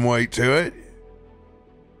 got some weight to it.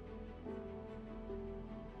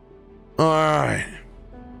 All right.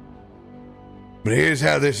 But here's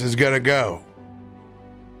how this is gonna go.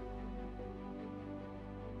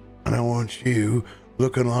 I don't want you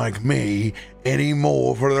looking like me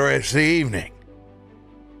anymore for the rest of the evening.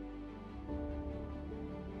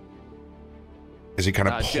 As he kind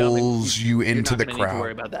of pulls you into the crowd. Need to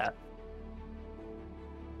worry about that.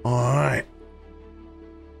 All right.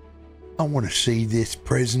 I want to see this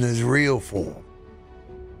prisoner's real form.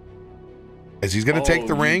 As he's going to take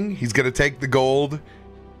the ring, he's going to take the gold,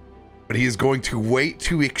 but he is going to wait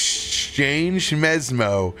to exchange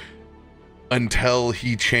Mezmo until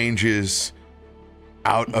he changes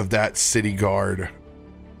out of that city guard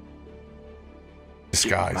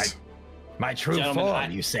disguise. My true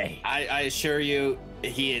form, you say? I assure you,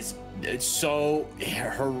 he is so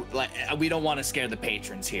we don't want to scare the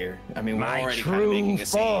patrons here. I mean, we're already kind of making a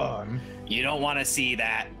scene. You don't want to see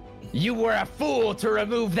that. You were a fool to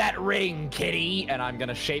remove that ring, kitty. And I'm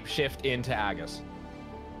gonna shapeshift into Agus.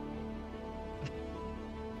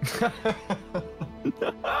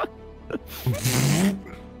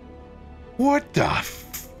 What the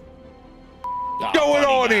going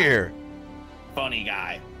on here? Funny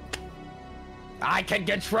guy. I can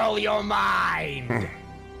control your mind.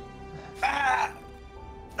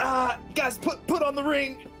 Guys, put on the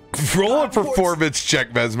ring. Roll a performance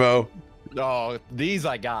check, Mezmo. Oh, these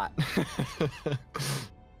I got.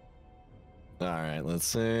 All right, let's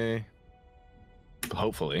see.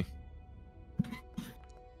 Hopefully.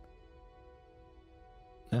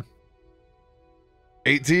 Yeah.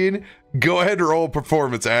 18. Go ahead and roll a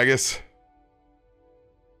performance, Agus.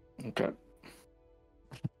 Okay.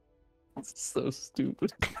 So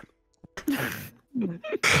stupid.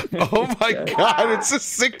 Oh my god, it's a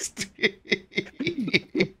 16.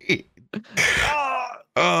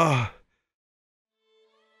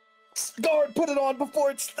 Guard, put it on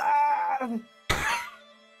before it's time.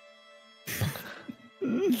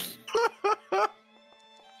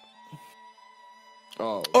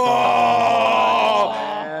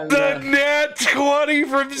 The net 20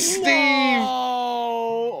 from Steve.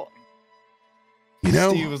 No. You know,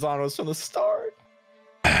 Steve was on us from the start.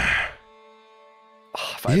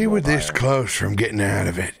 You were this close from getting out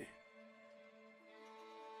of it.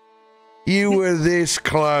 You were this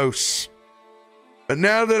close. But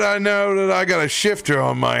now that I know that I got a shifter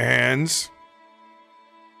on my hands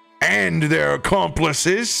and their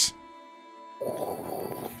accomplices,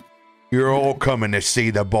 you're all coming to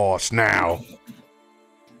see the boss now.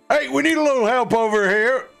 Hey, we need a little help over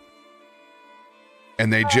here.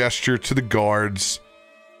 And they gesture to the guards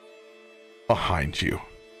behind you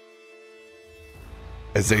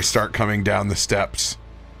as they start coming down the steps.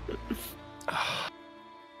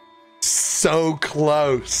 So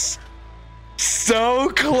close. So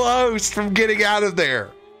close from getting out of there.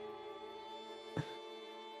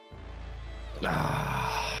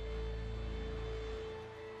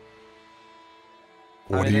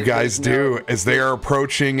 What do you guys do as they are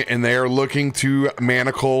approaching and they are looking to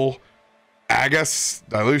manacle Agus,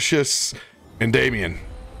 Dylucious, and Damien?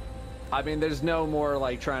 I mean, there's no more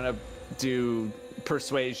like trying to do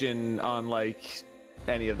persuasion on like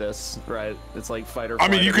any of this, right? It's like fight or flight.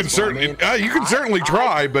 I mean, you can certainly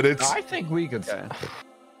try, but it's. I think we could. Okay.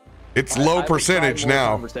 It's low percentage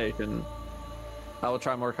now. Conversation. I will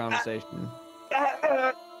try more conversation.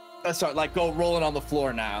 Let's start like go rolling on the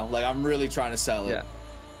floor now. Like I'm really trying to sell it.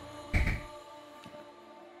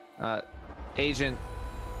 Yeah. Agent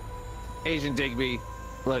Digby,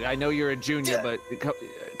 look, I know you're a junior, but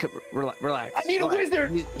relax. I need a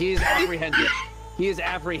wizard. He is apprehended. He is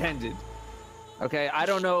apprehended. Okay, I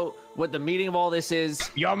don't know what the meaning of all this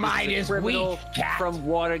is. Your mind is weak, cat. From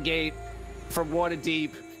Watergate, from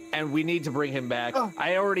Waterdeep, and we need to bring him back.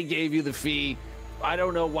 I already gave you the fee. I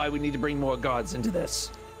don't know why we need to bring more guards into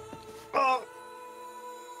this.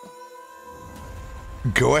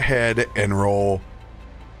 Go ahead and roll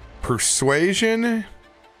persuasion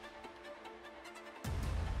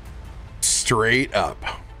straight up.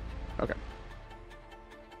 Okay.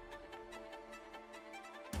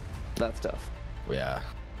 That's tough. Yeah.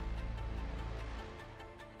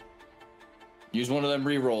 Use one of them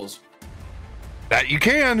re-rolls. That you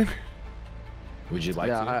can. Would you like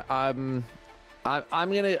to? I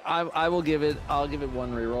will give it. I'll give it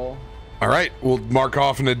one reroll. All right, we'll mark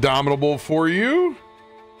off an Indomitable for you.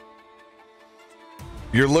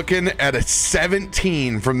 You're looking at a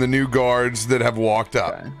 17 from the new guards that have walked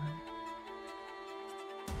up.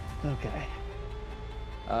 Okay.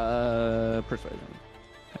 Persuasion.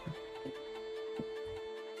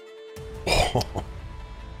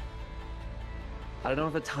 I don't know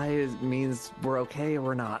if a tie means we're okay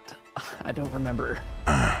or not. I don't remember.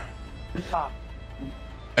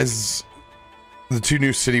 As the two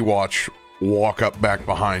new City Watch walk up back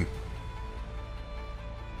behind.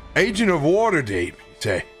 Agent of Waterdeep, you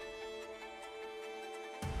say?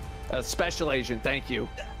 A special agent, thank you.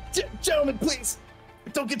 Gentlemen, please,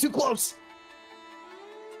 don't get too close.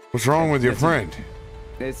 What's wrong with your friend?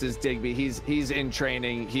 This is Digby. He's in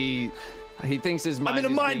training. He thinks his mind. I'm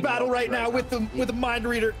in a mind battle right now with a mind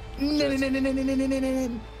reader.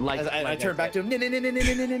 Like I turn back to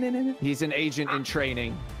him. He's an agent in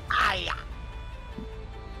training.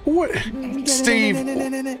 What?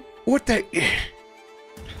 Steve, what the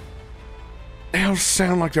hell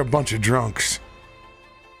sound like they're a bunch of drunks?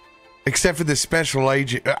 Except for the special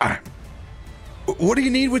agent. What do you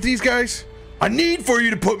need with these guys? I need for you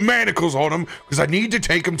to put manacles on them because I need to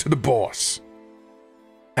take them to the boss.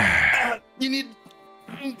 You need...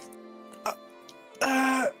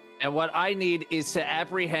 And what I need is to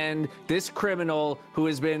apprehend this criminal who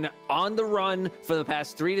has been on the run for the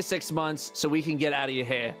past 3 to 6 months so we can get out of your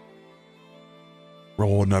hair.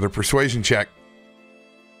 Roll another persuasion check.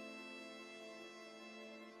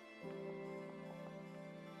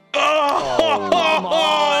 Oh,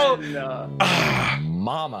 come on.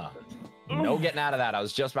 Mama. No getting out of that. I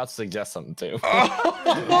was just about to suggest something too.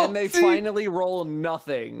 And they finally roll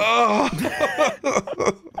nothing.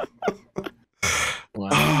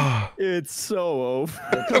 Wow. It's so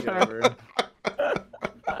over.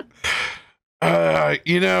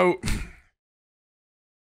 You know,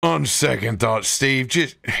 on second thought, Steve,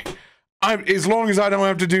 just as long as I don't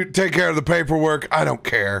have to take care of the paperwork, I don't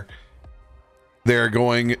care. They're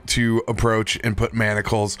going to approach and put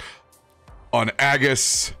manacles on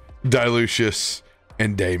Agus, Dylucious,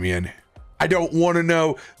 and Damien. I don't want to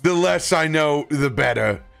know. The less I know, the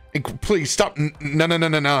better. And please stop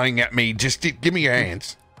no-ing at me. Just give me your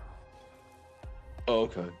hands. Oh,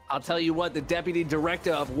 okay. I'll tell you what, the deputy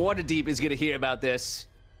director of Waterdeep is going to hear about this.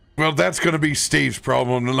 Well, that's going to be Steve's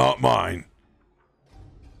problem, not mine.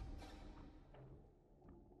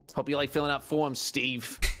 Hope you like filling out forms,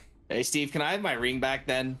 Steve. Hey, Steve, can I have my ring back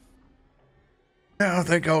then? I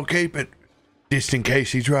think I'll keep it, just in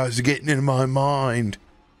case he tries to get into my mind.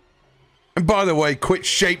 And by the way, quit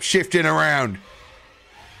shape-shifting around.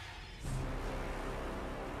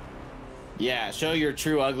 Yeah, show your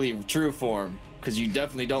true ugly true form, because you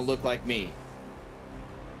definitely don't look like me.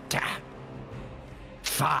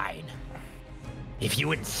 Fine. If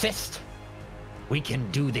you insist, we can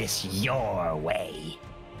do this your way.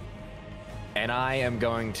 And I am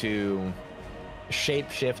going to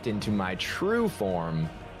shapeshift into my true form,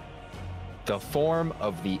 the form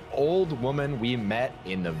of the old woman we met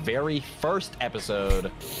in the very first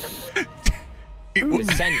episode.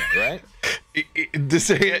 Senya, right?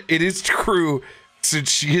 It is true,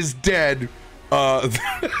 since she is dead,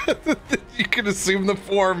 you can assume the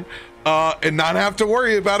form and not have to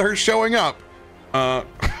worry about her showing up.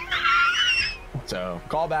 So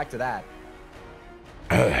call back to that.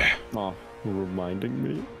 Oh, reminding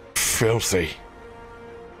me. Filthy.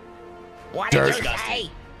 What did you say?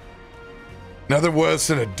 Nothing worse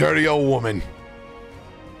than a dirty old woman.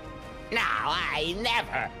 No, I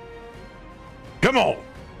never. Come on!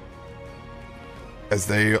 As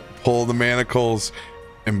they pull the manacles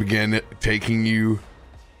and begin taking you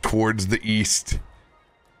towards the east.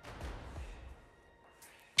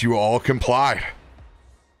 You all comply.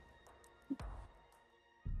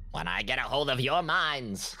 When I get a hold of your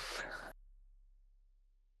minds.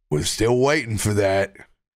 We're still waiting for that.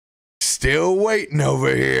 Still waiting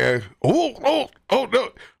over here. Oh, no.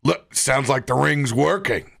 Look, sounds like the ring's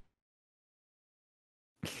working.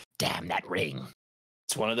 Damn that ring.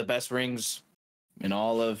 It's one of the best rings in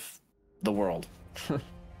all of the world.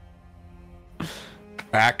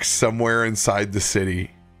 Back somewhere inside the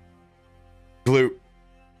city. Gloop,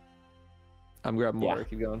 I'm grabbing water.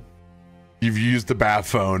 Keep going. you've used the bath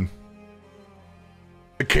phone.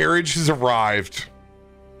 The carriage has arrived.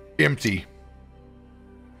 Empty.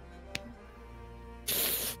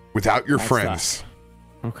 Without your That's friends.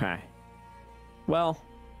 Okay. Well,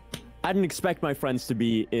 I didn't expect my friends to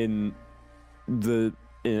be in the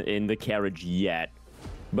carriage yet,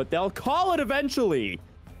 but they'll call it eventually.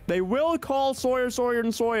 They will call Sawyer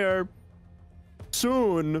and Sawyer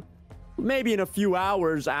soon, maybe in a few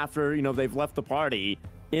hours after, they've left the party.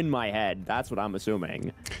 In my head, that's what I'm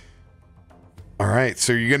assuming. All right,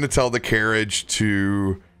 so you're going to tell the carriage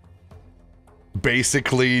to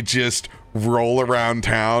basically just roll around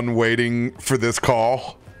town waiting for this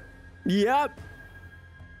call? Yep.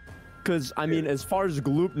 Because, I mean, as far as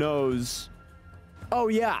Gloop knows, oh,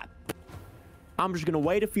 yeah, I'm just going to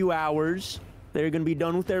wait a few hours. They're going to be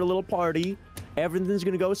done with their little party. Everything's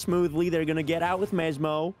going to go smoothly. They're going to get out with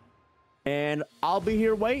Mezmo. And I'll be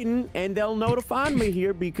here waiting, and they'll know to find me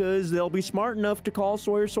here because they'll be smart enough to call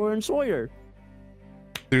Sawyer, Sawyer, and Sawyer.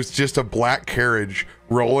 There's just a black carriage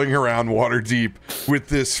rolling around Waterdeep with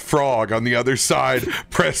this frog on the other side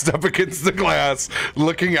pressed up against the glass,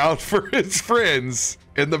 looking out for his friends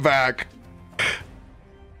in the back.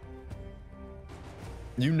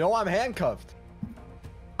 You know I'm handcuffed.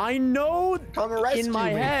 I know Come rescue in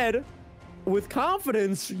my me. head, with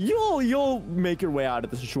confidence, you'll make your way out of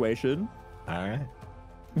the situation. All right.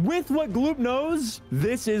 With what Gloop knows,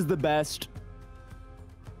 this is the best.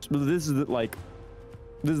 This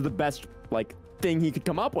is the best thing he could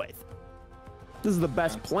come up with. This is the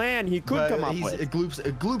best plan he could come up with.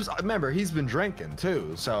 Gloop's, remember, he's been drinking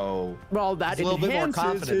too, so. Well, that he's a little bit more enhances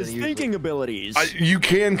confident his than usual. thinking abilities. You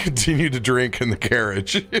can continue to drink in the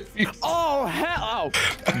carriage if you. Oh hell!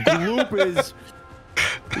 Gloop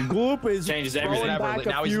is Changes throwing everything. back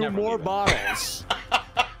Now a he's few never more leaving. bottles.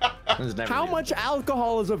 How much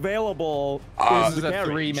alcohol is available? This in is the a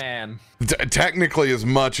carriage? 3-man. Technically, as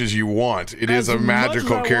much as you want. It is a As much as I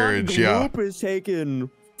magical want, carriage, yeah. Gloop is taking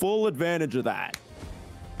full advantage of that.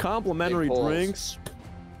 Complimentary Big pulls. drinks.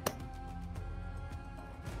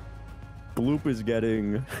 Gloop is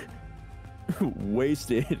getting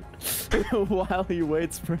wasted while he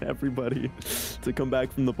waits for everybody to come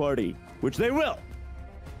back from the party, which they will.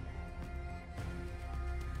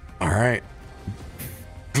 All right.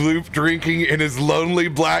 Gloop drinking in his lonely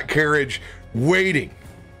black carriage, waiting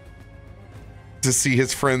to see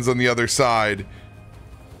his friends on the other side.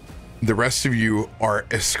 The rest of you are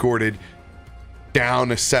escorted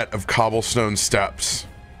down a set of cobblestone steps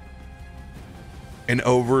and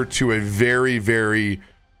over to a very, very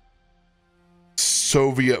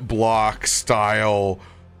Soviet bloc style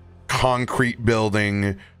concrete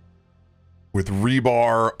building with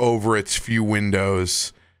rebar over its few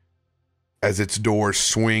windows as its door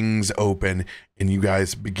swings open and you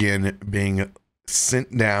guys begin being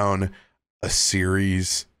sent down a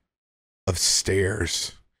series of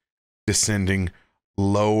stairs, descending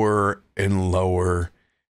lower and lower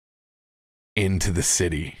into the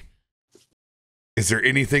city. Is there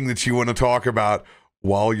anything that you want to talk about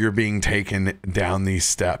while you're being taken down these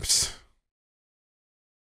steps?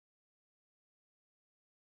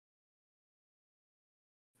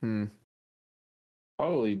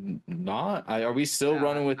 Probably not. Are we still Yeah,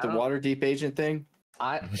 running with I the don't- Waterdeep agent thing?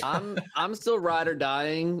 I'm still ride or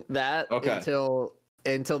dying that Okay.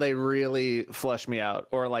 until they really flush me out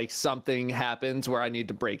or like something happens where I need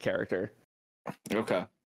to break character. Okay.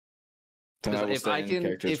 Then I will If I stay in can,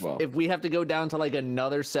 character as well. if we have to go down to like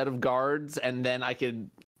another set of guards and then I could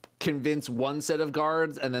convince one set of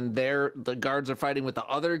guards and then the guards are fighting with the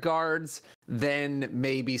other guards, then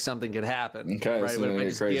maybe something could happen. Okay, right? so But then if I you're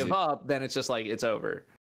just crazy. give up, then it's just like it's over.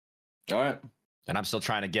 All right. And I'm still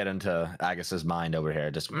trying to get into Agus's mind over here.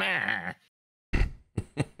 Just meh.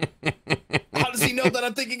 How does he know that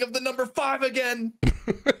I'm thinking of the number 5 again?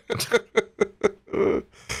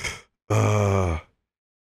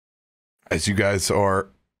 As you guys are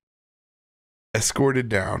escorted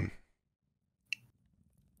down,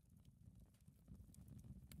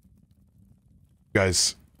 you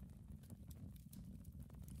guys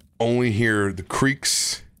only hear the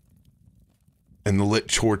creaks and the lit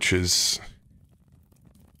torches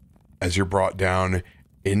as you're brought down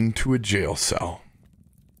into a jail cell.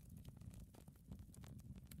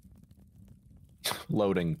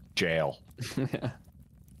 Loading jail.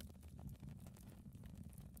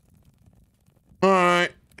 All right.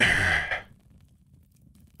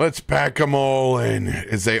 Let's pack them all in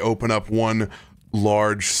as they open up one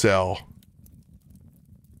large cell.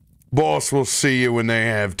 Boss will see you when they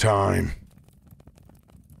have time.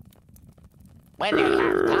 When you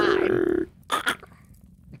have time,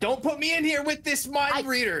 Don't put me in here with this mind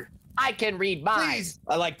reader. I can read minds. Please.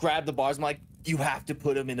 I like grab the bars. I'm like, you have to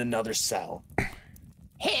put him in another cell.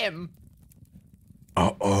 Him.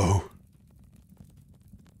 Uh-oh.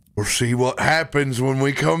 We'll see what happens when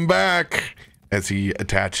we come back. As he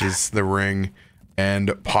attaches the ring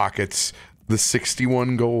and pockets the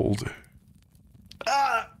 61 gold.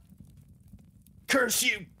 Curse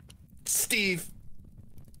you, Steve.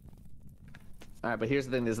 All right, but here's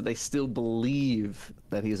the thing: is that they still believe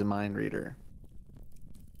that he's a mind reader.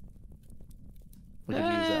 We could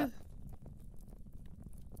use that.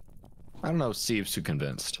 I don't know if Steve's too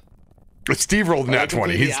convinced. Steve rolled nat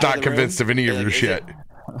 20. He's not convinced of any of your shit.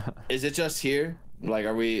 Is it just here? Like,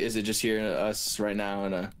 is it just here us right now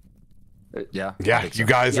in a... Yeah. Yeah, you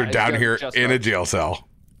guys are down here in a jail cell.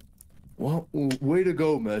 Well, way to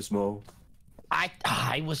go, Mezmo.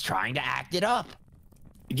 I was trying to act it up.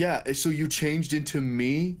 Yeah, so you changed into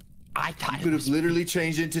me? I thought you could have literally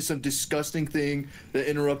changed into some disgusting thing that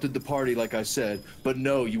interrupted the party, like I said. But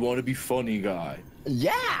no, you want to be funny guy.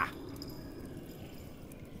 Yeah.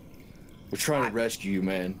 We're trying to rescue you,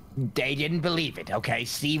 man. They didn't believe it, okay?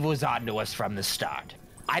 Steve was on to us from the start.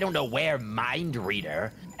 I don't know where Mind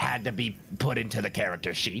Reader had to be put into the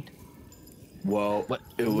character sheet. Well,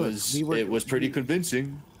 it was pretty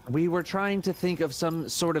convincing. We were trying to think of some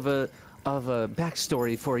sort of a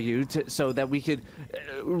backstory for you so that we could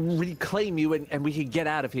reclaim you and we could get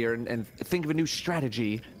out of here and think of a new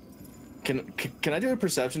strategy. Can I do a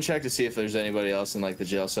perception check to see if there's anybody else in like the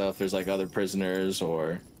jail cell, if there's like other prisoners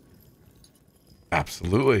or...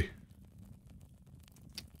 Absolutely.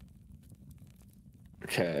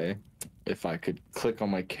 Okay. If I could click on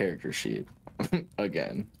my character sheet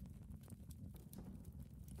again.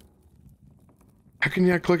 How can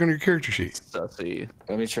you not click on your character sheet? Sussy.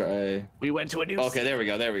 Let me try. We went to a new... Okay, there we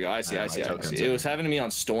go. I see. It was having me on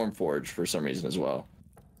Stormforge for some reason as well.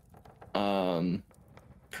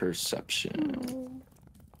 Perception.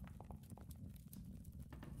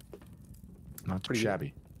 Not too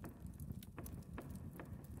shabby.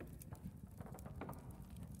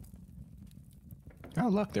 Oh,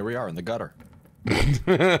 look, there we are in the gutter.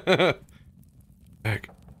 Heck,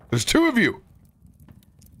 there's two of you.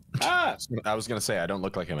 Ah! I was gonna say I don't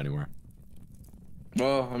look like him anymore.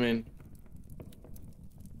 Well, I mean,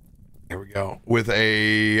 there we go with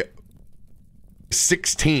a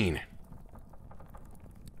 16.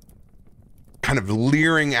 Kind of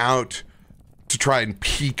leering out to try and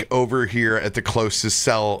peek over here at the closest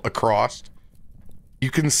cell across.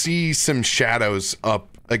 You can see some shadows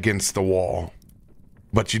up against the wall,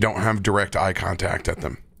 but you don't have direct eye contact at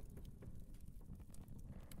them.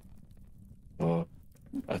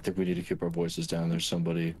 I think we need to keep our voices down. There's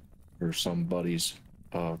somebody or somebody's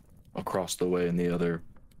across the way in the other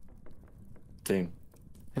thing.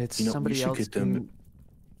 It's somebody else.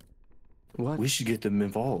 What? We should get them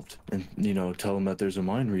involved and, tell them that there's a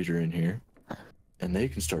mind reader in here and they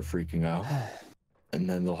can start freaking out and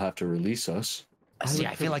then they'll have to release us. See,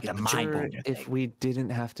 I feel like the mind reader if thing. we didn't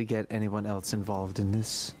have to get anyone else involved in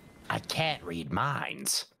this. I can't read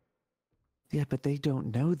minds. Yeah, but they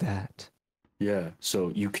don't know that. Yeah,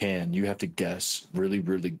 so you have to guess really,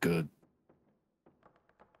 really good.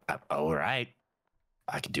 All right.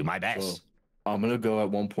 I can do my best. So, I'm going to go at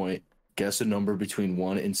one point, guess a number between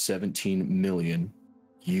 1 and 17 million.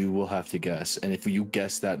 You will have to guess. And if you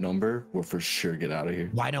guess that number, we'll for sure get out of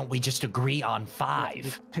here. Why don't we just agree on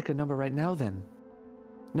 5? Pick a number right now, then.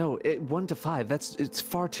 No, 1 to 5. It's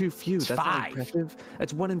far too few. It's That's 5. not impressive.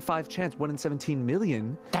 That's 1 in 5 chance. 1 in 17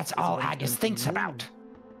 million. That's all Agus thinks about.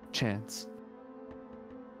 Chance.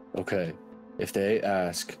 Okay. If they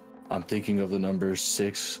ask, I'm thinking of the number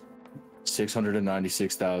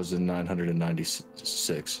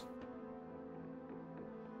 696,996.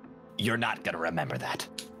 You're not gonna remember that.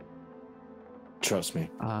 Trust me.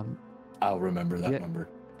 I'll remember that number.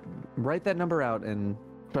 Write that number out and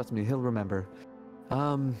trust me, he'll remember.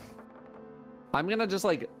 I'm gonna just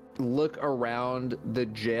look around the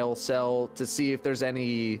jail cell to see if there's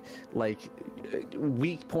any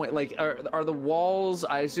weak point. Are the walls?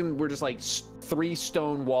 I assume we're just 3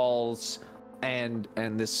 stone walls and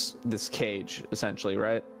this cage essentially,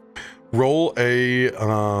 right? Roll a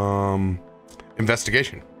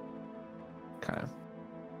investigation. Okay.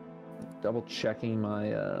 Double checking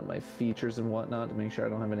my features and whatnot to make sure I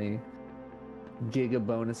don't have any giga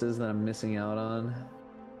bonuses that I'm missing out on.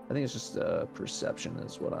 I think it's just perception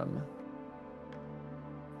is what I'm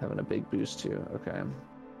having a big boost to. Okay.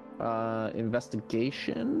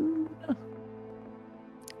 Investigation.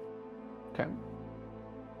 Okay.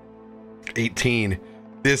 18.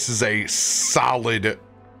 This is a solid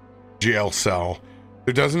jail cell.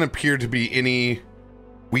 There doesn't appear to be any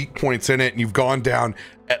weak points in it, and you've gone down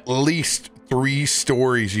at least 3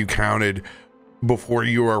 stories you counted before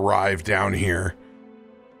you arrived down here.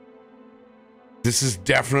 This is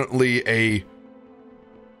definitely a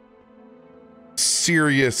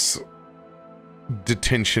serious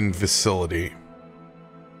detention facility.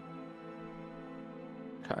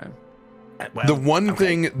 Okay. Well, The one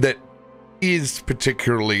thing that is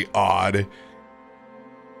particularly odd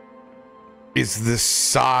is the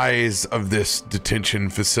size of this detention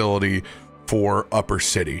facility for Upper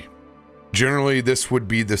City. Generally, this would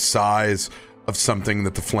be the size of something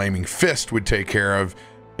that the Flaming Fist would take care of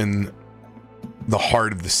in the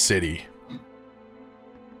heart of the city.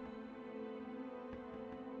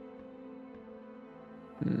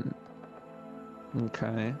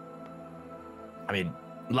 Okay. I mean,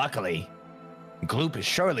 luckily, Gloop is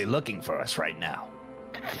surely looking for us right now.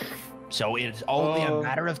 So it's only a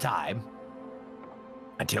matter of time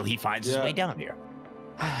until he finds his way down here.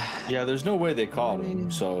 Yeah, there's no way they caught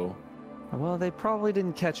him, so... Well, they probably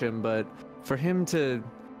didn't catch him, but for him to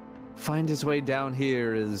find his way down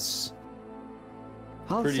here is...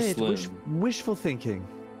 I'll Pretty say it's slim. wishful thinking.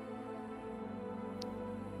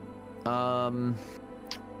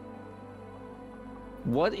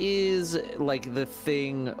 What is, like, the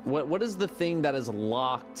thing... What is the thing that is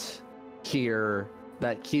locked here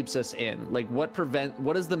that keeps us in? Like,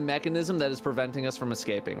 what is the mechanism that is preventing us from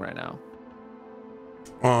escaping right now?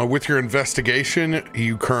 With your investigation,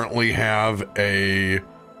 you currently have a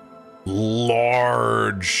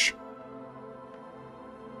large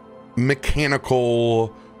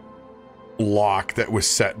mechanical lock that was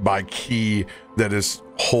set by key that is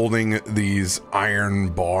holding these iron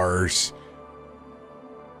bars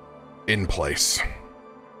in place.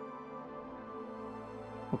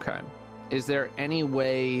 Okay. Is there any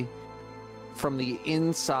way from the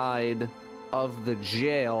inside of the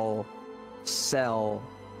jail cell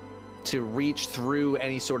to reach through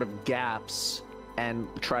any sort of gaps and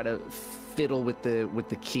try to fiddle with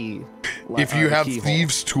the key? If you have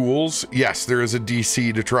thieves' tools, yes, there is a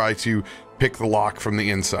DC to try to pick the lock from the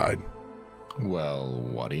inside. Well,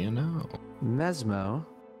 what do you know? Mezmo,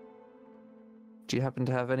 do you happen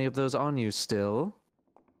to have any of those on you still?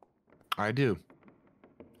 I do.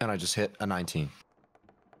 And I just hit a 19.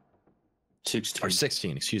 16. Or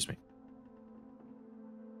 16, excuse me.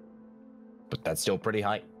 But that's still pretty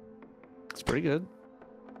high. It's pretty good.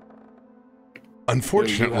 You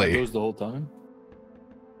Unfortunately, had those the whole time?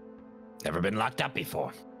 Never been locked up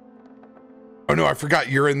before. oh no, I forgot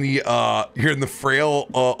you're in the frail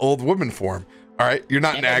old woman form. All right, you're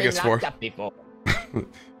not in Never been Agus form. locked up before.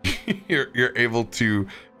 You're able to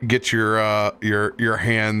get your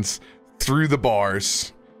hands through the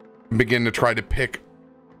bars and begin to try to pick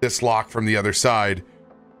this lock from the other side.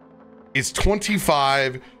 Is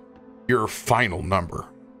 25 your final number?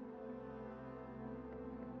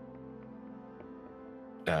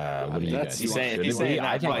 What do you guys He's saying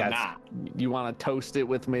I that, think but that's, not. you want to toast it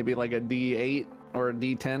with maybe like a D8 or a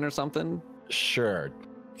D10 or something? Sure.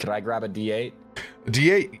 Could I grab a D8?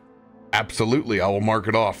 D8, absolutely. I will mark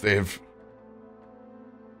it off. They have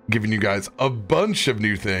given you guys a bunch of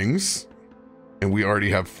new things, and we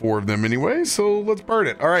already have 4 of them anyway, so let's burn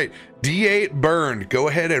it. All right, D8 burned. Go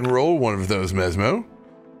ahead and roll one of those, Mezmo.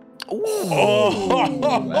 Oh,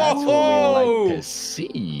 that's what we like to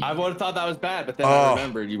see. I would have thought that was bad, but then I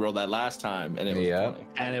remembered you rolled that last time, and it was funny.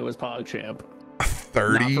 And it was PogChamp.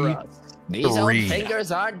 30. Not for us. These old Three.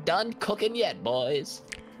 fingers aren't done cooking yet, boys.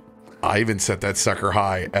 I even set that sucker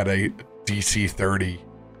high at a DC 30.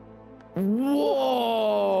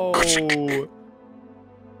 Whoa!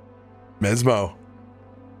 Mezmo,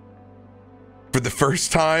 for the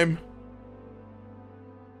first time,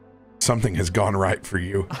 something has gone right for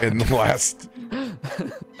you in the last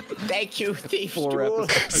Thank you, Thief 4 Stool.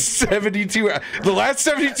 episodes. 72. The last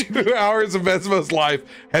 72 hours of Mezmo's life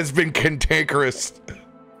has been cantankerous.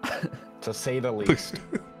 To say the least.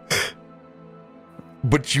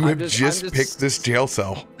 But you I'm have just- just I'm just- picked this jail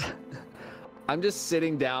cell. I'm just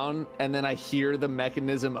sitting down and then I hear the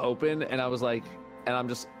mechanism open and I was like, and I'm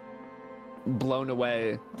just blown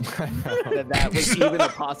away that was even a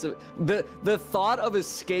possible. The thought of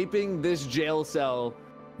escaping this jail cell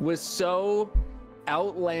was so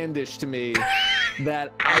outlandish to me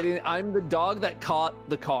that I'm the dog that caught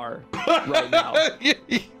the car right now.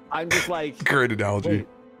 I'm just like, Great analogy. wait,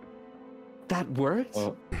 that worked?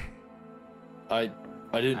 Well, I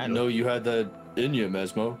didn't know you had that in you,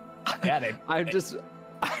 Mezmo. Yeah, they, I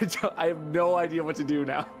have no idea what to do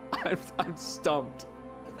now. I'm stumped.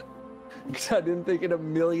 Because I didn't think in a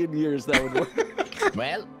million years that would work.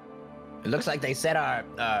 well, it looks like they set our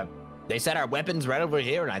weapons right over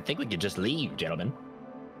here, and I think we could just leave, gentlemen.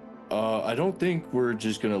 I don't think we're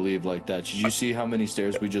just gonna leave like that. Did you see how many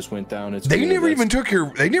stairs we just went down? It's They weird. never That's-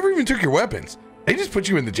 even took your weapons. They just put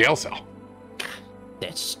you in the jail cell.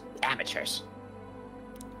 It's amateurs.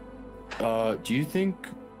 Do you think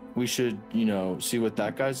we should, see what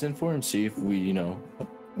that guy's in for and see if we,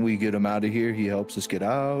 we get him out of here, he helps us get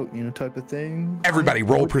out, type of thing? Everybody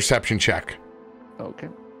roll perception check. Okay.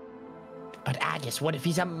 But Agus, what if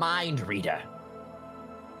he's a mind reader?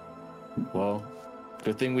 Well,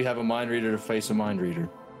 good thing we have a mind reader to face a mind reader.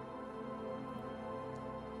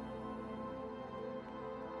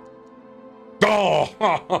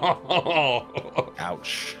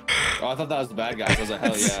 Ouch. Oh, I thought that was the bad guys. I was like,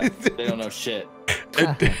 hell yeah, they don't know shit.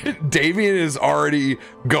 Damien has already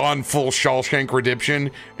gone full Shawshank Redemption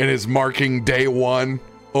and is marking day 1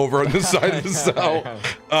 over on the side of the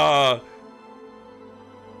cell.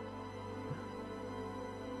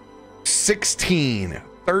 16,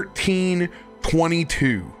 13,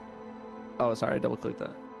 22. Oh, sorry, I double clicked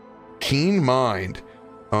that. Keen mind.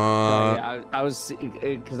 Yeah, I was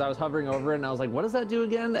because I was hovering over it and I was like, what does that do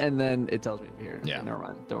again? And then it tells me here. Yeah. Never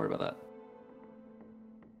mind. Don't worry about that.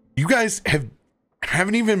 You guys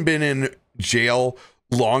haven't even been in jail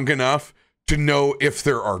long enough to know if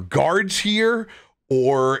there are guards here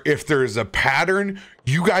or if there's a pattern.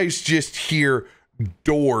 You guys just hear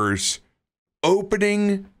doors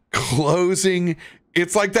opening, closing.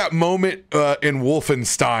 It's like that moment in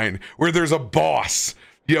Wolfenstein where there's a boss,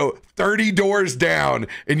 30 doors down,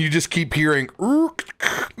 and you just keep hearing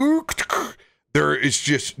there is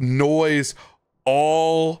just noise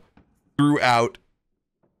all throughout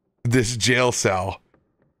this jail cell.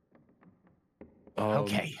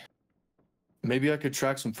 Okay. Maybe I could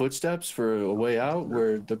track some footsteps for a way out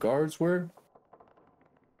where the guards were.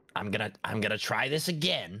 I'm gonna try this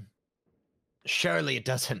again. Surely it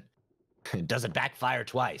doesn't backfire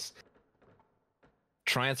twice.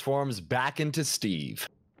 Transforms back into Steve.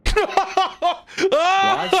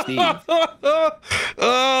 Why Steve?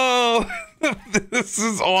 Oh, this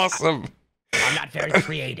is awesome. I'm not very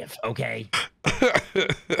creative, okay?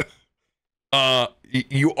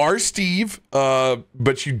 You are Steve,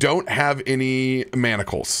 but you don't have any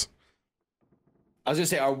manacles. I was gonna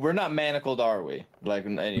say, we're not manacled, are we? Like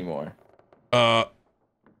anymore? No,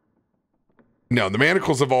 the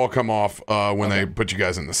manacles have all come off when they put you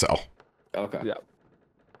guys in the cell. Okay. Yeah.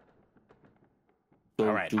 So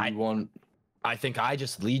All right, do we want? I think I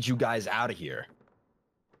just lead you guys out of here.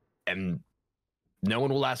 And no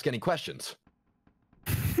one will ask any questions.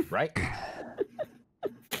 Right?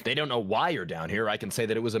 They don't know why you're down here. I can say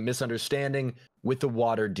that it was a misunderstanding with the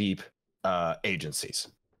Waterdeep agencies.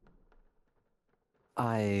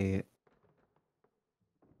 Yeah.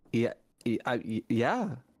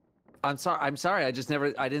 I'm sorry. I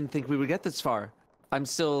didn't think we would get this far. I'm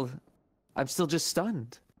still just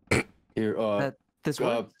stunned. Here, This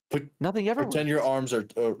worked. Nothing ever pretend your arms are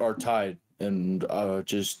tied and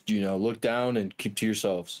just look down and keep to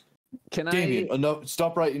yourselves. Can Damien, enough.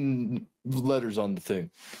 Stop writing letters on the thing.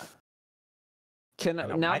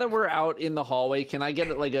 Now that we're out in the hallway, can I get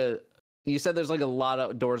you said there's like a lot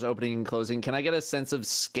of doors opening and closing. Can I get a sense of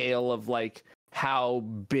scale of like how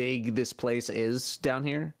big this place is down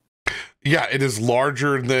here? Yeah, it is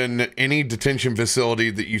larger than any detention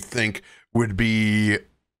facility that you think would be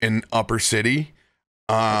in Upper City.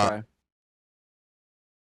 Okay.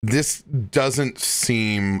 This doesn't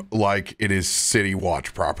seem like it is City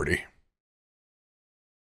Watch property.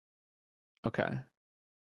 Okay.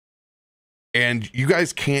 And you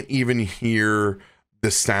guys can't even hear the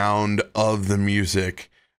sound of the music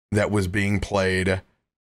that was being played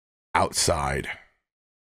outside.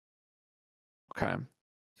 Okay.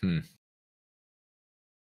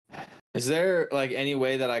 Is there like any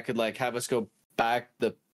way that I could like have us go back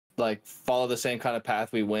follow the same kind of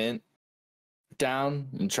path we went down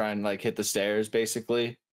and try and like hit the stairs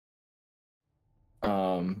basically? I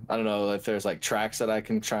don't know if there's like tracks that I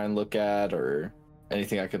can try and look at or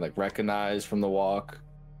anything I can like recognize from the walk.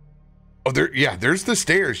 Oh, there's the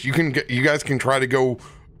stairs. You guys can try to go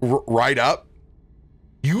right up.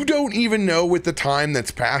 You don't even know with the time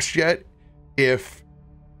that's passed yet if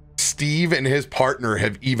Steve and his partner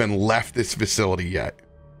have even left this facility yet.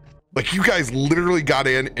 Like, you guys literally got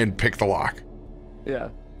in and picked the lock. Yeah.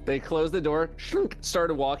 They closed the door,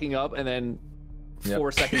 started walking up, and then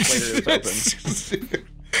 4 seconds later it was open.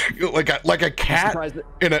 like a cat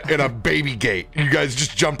in a baby gate. You guys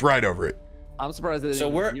just jumped right over it. I'm surprised they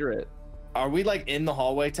didn't even hear it. Are we like in the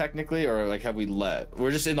hallway technically, or like have we let?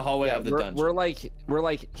 We're just in the hallway of the dungeon. We're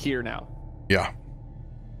like here now. Yeah.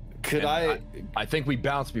 Could I think we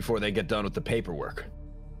bounce before they get done with the paperwork.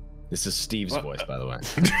 This is Steve's voice, by the way.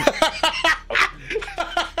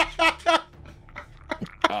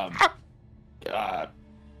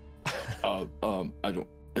 I don't.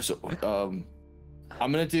 So,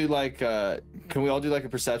 I'm gonna do like. Can we all do like a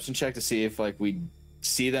perception check to see if like we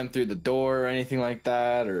see them through the door or anything like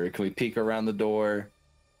that, or can we peek around the door?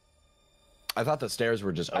 I thought the stairs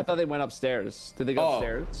were just open. I thought they went upstairs. Did they go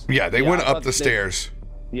upstairs? Yeah, they went up the stairs.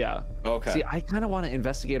 Yeah. Okay. See, I kind of want to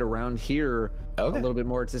investigate around here a little bit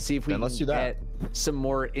more to see if we can get some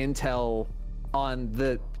more intel on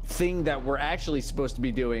the thing that we're actually supposed to be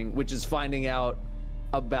doing, which is finding out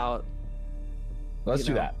about. Let's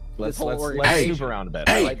do that. Let's organization. snoop around a bit.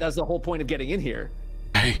 Hey. Right, that's the whole point of getting in here.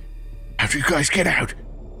 Hey, after you guys get out.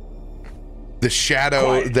 The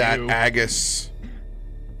shadow Quiet, that you. Agus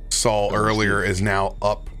saw earlier is now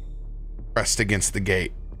up, pressed against the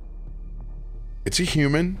gate. It's a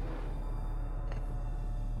human.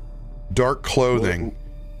 Dark clothing.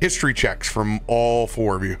 History checks from all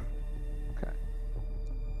four of you. Okay.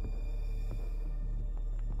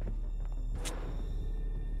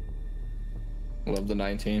 Love the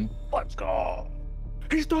 19. Let's go.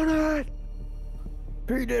 He's done it.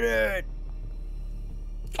 He did it.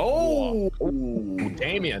 Oh,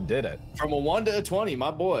 Damien did it. from a 1 to a 20,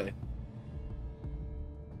 my boy.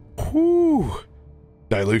 Whew.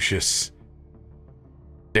 Dylucious.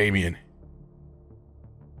 Damien.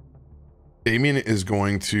 Damien is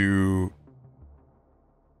going to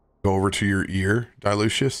go over to your ear,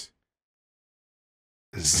 Dylucious.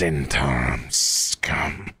 Zentarm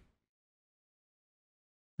scum.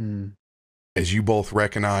 As you both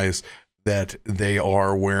recognize that they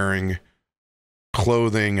are wearing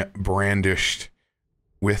clothing brandished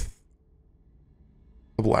with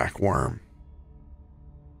the black worm.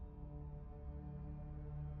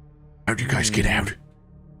 How'd you guys get out?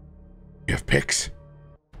 You have picks?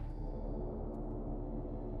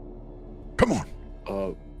 Come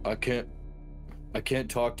on. I can't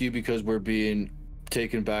talk to you because we're being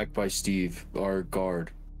taken back by Steve, our guard.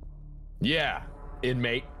 Yeah,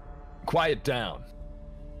 inmate. Quiet down.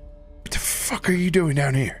 What the fuck are you doing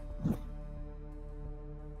down here?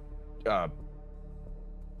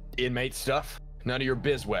 Inmate stuff? None of your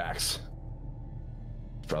bizwax.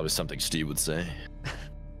 Probably something Steve would say.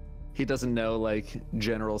 He doesn't know like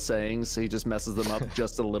general sayings, so he just messes them up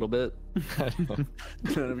just a little bit. None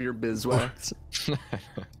of your bizwax.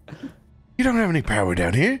 You don't have any power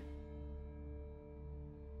down here.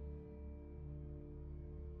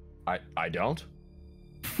 I don't?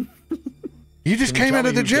 You just Can you came tell out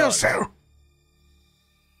of me the who jail does? cell.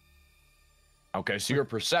 Okay, so you're a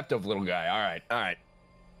perceptive little guy. All right.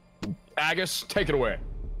 Agus, take it away.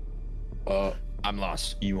 I'm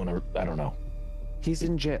lost. You wanna, I don't know. He's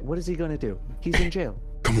in jail. What is he going to do? He's in jail.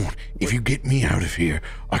 Come on, if you get me out of here,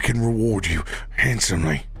 I can reward you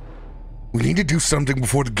handsomely. We need to do something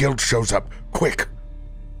before the guild shows up. Quick.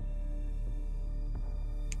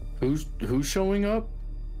 Who's showing up?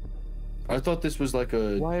 I thought this was like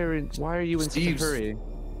a Why are you in such a Steve's- hurry?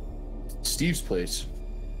 Steve's place.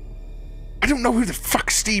 I don't know who the fuck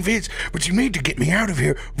Steve is, but you need to get me out of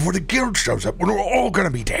here before the guild shows up when we're all gonna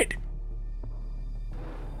be dead.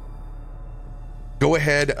 Go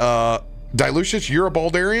ahead, Dylucious, you're a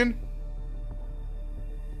Baldarian?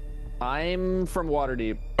 I'm from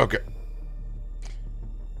Waterdeep. Okay.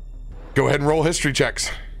 Go ahead and roll history checks.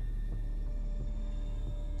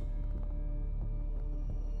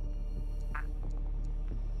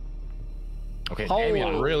 Okay, Oh.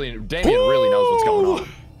 Damien really knows what's going on.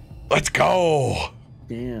 Let's go.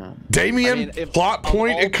 Damn. Damien, I mean, if plot of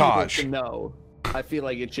point all at people Kosh. to know, I feel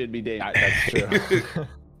like it should be Damien. That's true.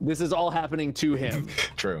 This is all happening to him.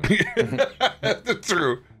 True.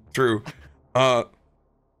 True. The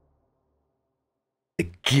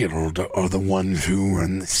guild are the ones who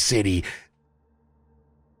run the city.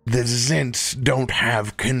 The Zents don't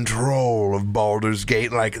have control of Baldur's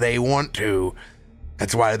Gate like they want to.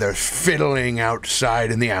 That's why they're fiddling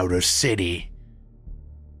outside in the outer city.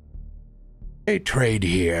 They trade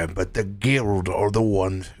here, but the guild are the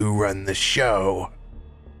ones who run the show.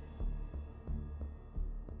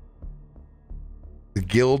 The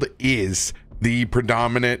guild is the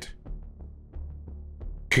predominant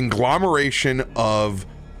conglomeration of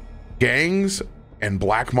gangs and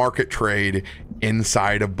black market trade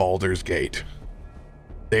inside of Baldur's Gate.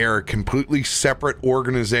 They are a completely separate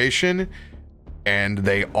organization, and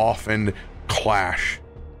they often clash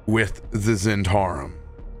with the Zentarum.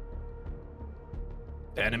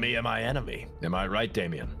 Enemy of my enemy. Am I right,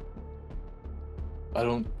 Damien? I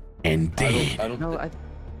don't. Indeed. I don't.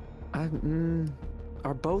 No,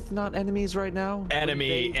 are both not enemies right now?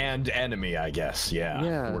 Enemy and enemy, I guess. Yeah.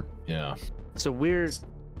 Yeah. Yeah. So weird.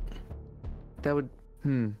 That would.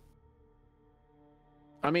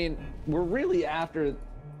 I mean, we're really after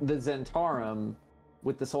the Zentarum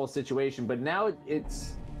with this whole situation, but now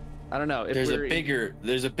it's. I don't know. If There's a we're- bigger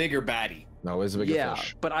baddie. No, it's a bigger Yeah,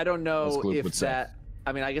 fish. but I don't As know Gloop if would say. that.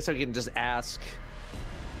 I mean, I guess I can just ask.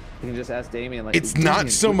 You can just ask Damien. Like, It's not Damien,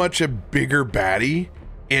 so much a bigger baddie.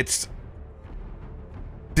 It's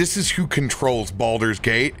this is who controls Baldur's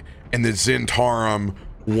Gate, and the Zentarum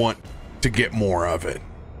want to get more of it.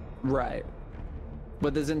 Right.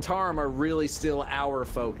 But the Zentarum are really still our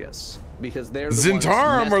focus because they're the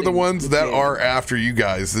Zentarum are the nesting ones with that Damien. are after you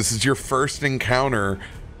guys. This is your first encounter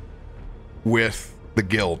with the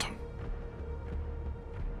guild.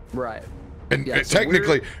 Right. And Yeah, so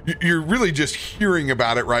technically, you're really just hearing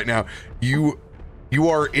about it right now. You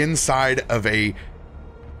are inside of a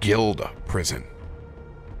guild prison.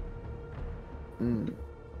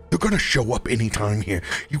 They're gonna show up anytime here.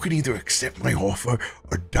 You can either accept my offer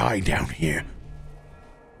or die down here.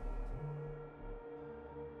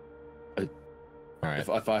 All right.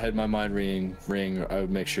 If I had my mind ring, I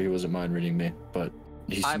would make sure he wasn't mind reading me. But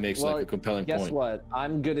he makes like a compelling point. Guess what?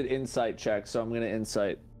 I'm good at insight checks, so I'm gonna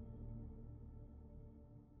insight.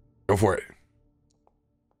 Go for it.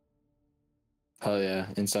 Hell yeah,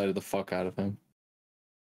 incited the fuck out of him.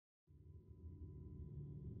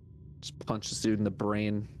 Just punch this dude in the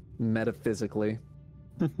brain, metaphysically.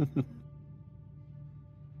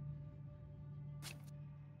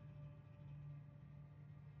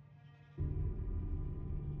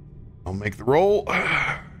 I'll make the roll.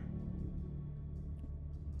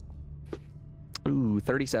 Ooh,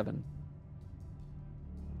 37.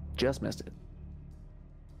 Just missed it.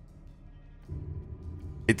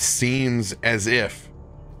 It seems as if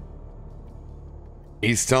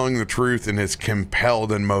he's telling the truth and is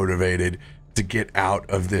compelled and motivated to get out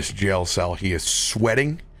of this jail cell. He is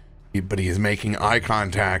sweating, but he is making eye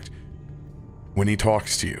contact when he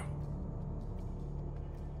talks to you.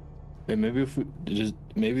 Yeah, maybe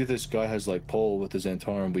maybe this guy has like pull with his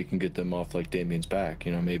Zentarum, we can get them off like Damien's back.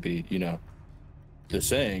 You know, maybe, you know, the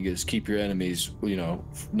saying is keep your enemies, you know,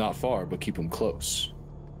 not far, but keep them close.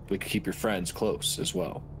 We can keep your friends close as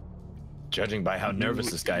well. Judging by how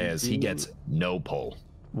nervous this guy is, he gets no pull.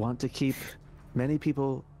 Want to keep many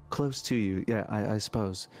people close to you. Yeah, I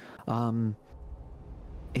suppose.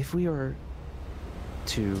 If we are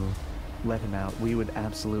to let him out, we would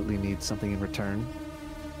absolutely need something in return.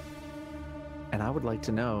 And I would like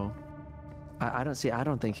to know, I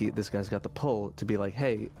don't think this guy's got the pull to be like,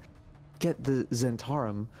 hey, get the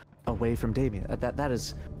Zentarum away from Damien. That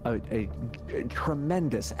is a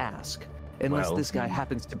tremendous ask. Unless this guy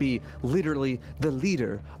happens to be literally the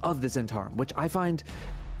leader of the Zentarum, which I find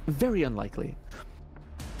very unlikely.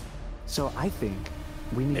 So I think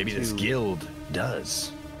we need Maybe this guild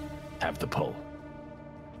does have the pull.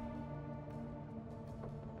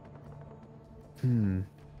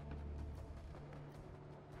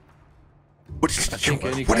 What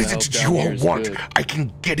is it you all want? I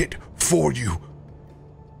can get it for you.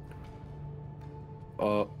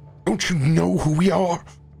 Don't you know who we are?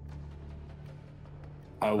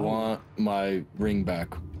 I want my ring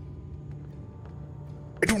back.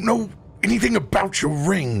 I don't know anything about your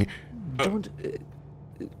ring. Don't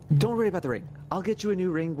worry about the ring. I'll get you a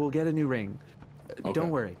new ring. We'll get a new ring. Okay.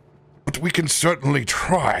 Don't worry. But we can certainly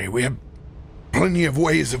try. We have plenty of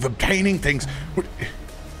ways of obtaining things.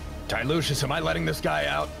 Dylucious, am I letting this guy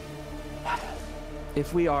out?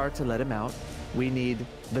 If we are to let him out, we need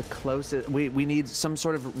the closest. We need some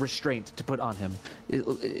sort of restraint to put on him.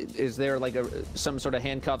 Is there like some sort of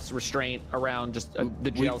handcuffs restraint around just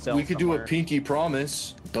the jail cell? We could do a pinky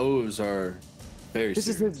promise. Those are very This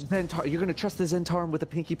serious. is the Zentarum. You're gonna trust the Zentarum with a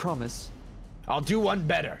pinky promise? I'll do one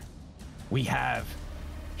better. We have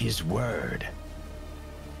his word.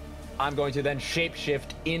 I'm going to then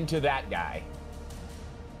shapeshift into that guy.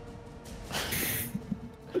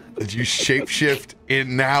 Did you shapeshift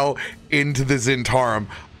into the Zentarum?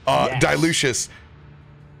 Yes. Dylucious,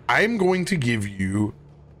 I'm going to give you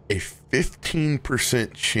a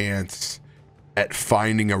 15% chance at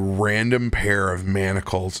finding a random pair of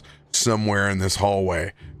manacles somewhere in this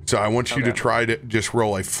hallway. So I want you to try to just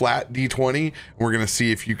roll a flat D20, and we're going to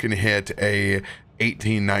see if you can hit a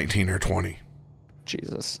 18, 19, or 20.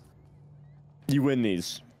 Jesus. You win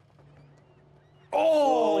these.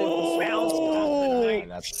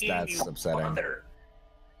 That's upsetting.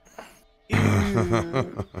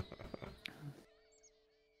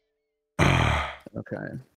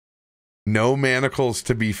 Okay. No manacles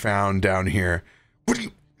to be found down here. What do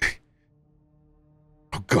you...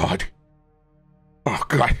 Oh, God. Oh,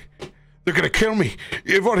 God. They're going to kill me.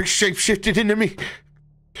 You've already shapeshifted into me.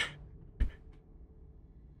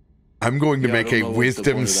 I'm going to make a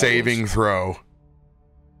wisdom saving throw.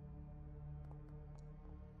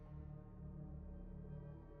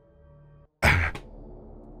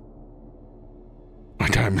 My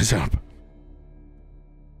time is up.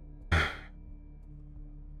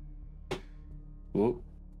 Whoa.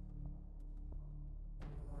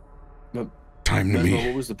 Time to me.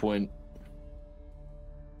 What was the point?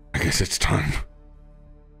 I guess it's time.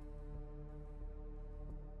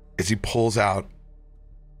 As he pulls out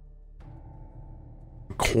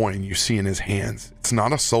a coin you see in his hands. It's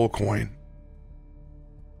not a soul coin.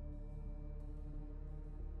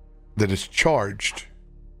 That is charged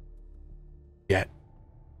yet,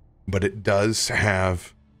 but it does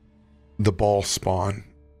have the ball spawn.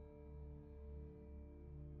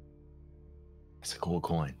 It's a cool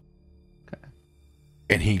coin.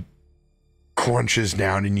 And he crunches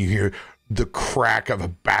down, and you hear the crack of a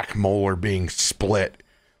back molar being split.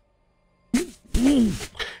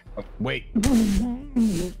 Wait.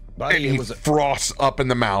 And Buddy, he froths up in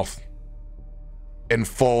the mouth and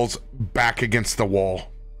falls back against the wall.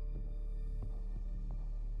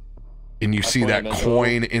 And you see that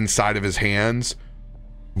coin inside of his hands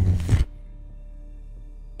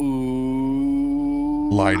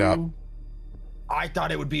light up. I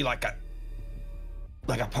thought it would be like a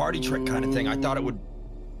party trick kind of thing. I thought it would.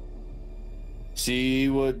 See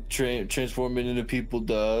what transforming into people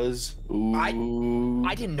does. Ooh.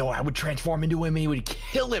 I didn't know I would transform into him and he would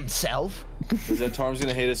kill himself. Is that Tarm's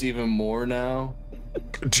gonna hate us even more now?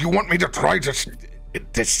 Do you want me to try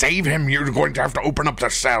to save him? You're going to have to open up the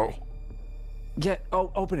cell. Yeah.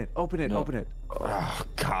 Oh, open it. Open it. No. Open it. Oh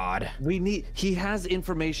God. He has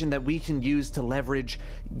information that we can use to leverage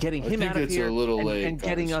getting him out of here and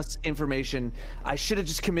getting us information. I should have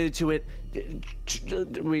just committed to it.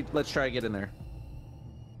 Let's try to get in there.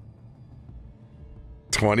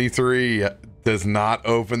 23 does not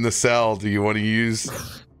open the cell. Do you want to use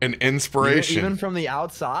an inspiration? Even from the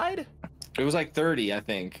outside? It was like 30, I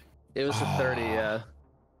think. It was a 30, yeah.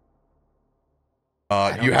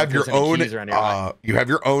 You have your own. You have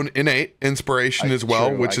your own innate inspiration as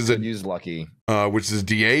well, which is use lucky, which is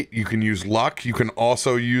D8. You can use luck. You can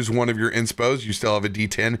also use one of your inspos. You still have a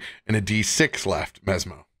D10 and a D6 left,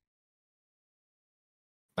 Mezmo.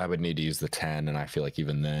 I would need to use the 10, and I feel like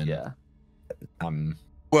even then, yeah.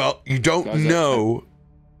 Well, you don't know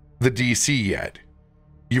the DC yet.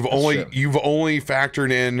 You've only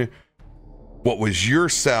factored in what was your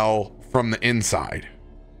cell from the inside.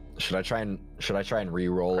 Should I try and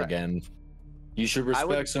re-roll again? You should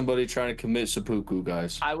respect somebody trying to commit seppuku,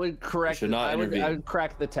 guys. I would correct. I would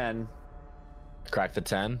crack the 10. Crack the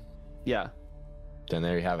 10? Yeah. Then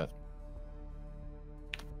there you have it.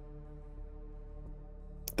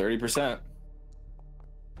 30%.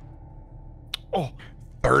 Oh,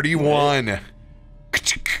 31.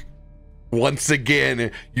 Once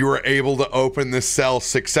again, you are able to open the cell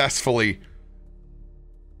successfully.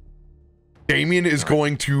 Damien is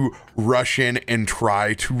going to rush in and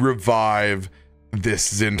try to revive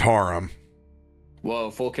this Zentarum.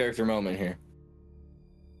 Whoa, full character moment here.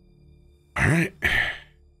 All right.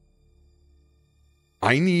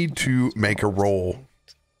 I need to make a roll.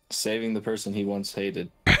 Saving the person he once hated.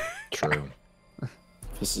 True.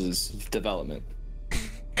 This is development.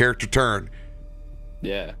 Character turn.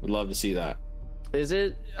 Yeah, would love to see that. Is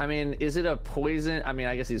it a poison? I mean,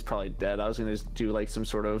 I guess he's probably dead. I was going to do like some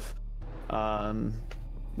sort of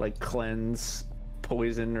like cleanse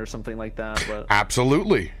poison or something like that, but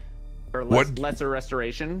absolutely. Or lesser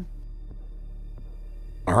restoration.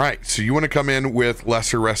 All right, so you want to come in with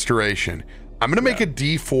lesser restoration. I'm going to make a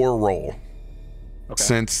D4 roll. Okay.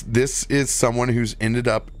 Since this is someone who's ended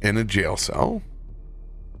up in a jail cell,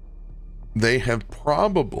 they have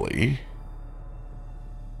probably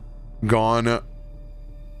gone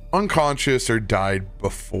unconscious or died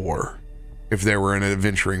before if they were in an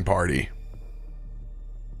adventuring party.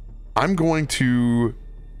 I'm just going to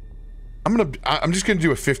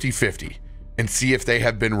do a 50-50 and see if they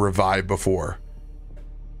have been revived before.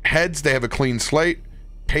 Heads, they have a clean slate.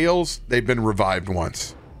 Tails, they've been revived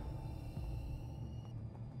once.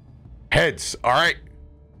 Heads, all right.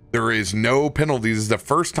 There is no penalty. This is the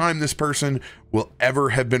first time this person will ever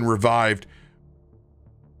have been revived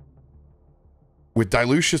with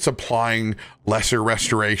Dylucious applying lesser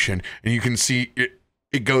restoration. And you can see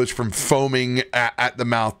it goes from foaming at the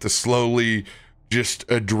mouth to slowly just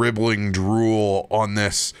a dribbling drool on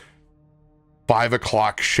this 5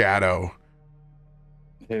 o'clock shadow.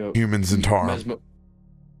 Hey, Humans and Zentarum.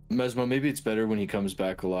 Mezmo, maybe it's better when he comes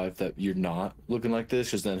back alive that you're not looking like this,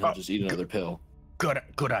 because then he'll just eat another pill. Good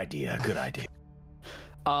idea. Good idea.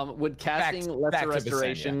 Would casting lesser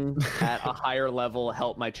restoration at a higher level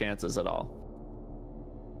help my chances at all?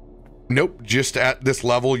 Nope. Just at this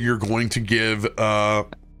level, you're going to give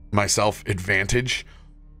myself advantage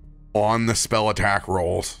on the spell attack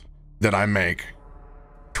rolls that I make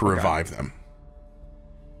to revive them.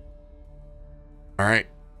 All right.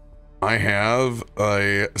 I have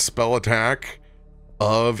a spell attack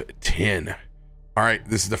of 10. All right,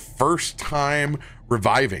 this is the first time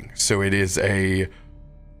reviving. So it is a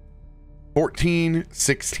 14,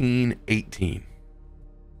 16, 18.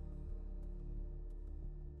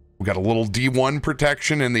 We got a little D1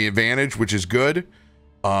 protection and the advantage, which is good.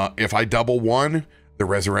 If I double one, the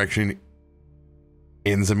resurrection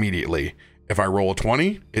ends immediately. If I roll a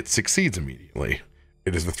 20, it succeeds immediately.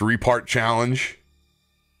 It is a 3-part challenge.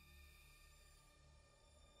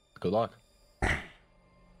 Good luck. Here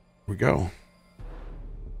we go.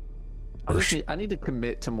 I need to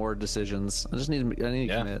commit to more decisions. I need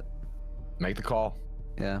to commit. Make the call.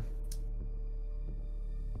 Yeah.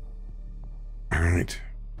 All right.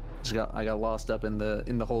 I got lost up in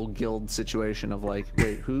the whole guild situation of like,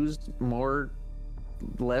 wait, who's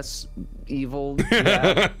less evil?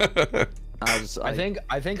 Yeah. I think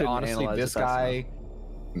honestly this guy,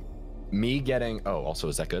 me getting. Oh, also,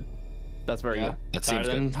 is that good? That's very good. That seems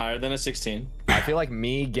good. Higher than a 16. I feel like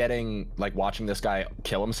me getting watching this guy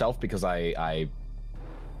kill himself because I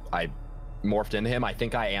morphed into him. I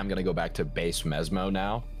think I am gonna go back to base Mezmo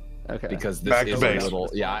now. Okay. Because this is a little,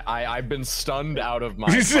 I've been stunned out of my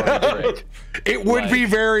trick. It would be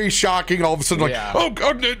very shocking all of a sudden, like, oh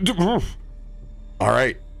God. All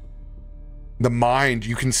right. The mind,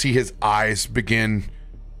 you can see his eyes begin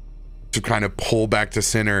to kind of pull back to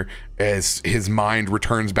center as his mind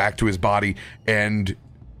returns back to his body, and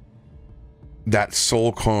that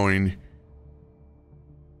soul coin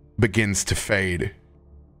begins to fade.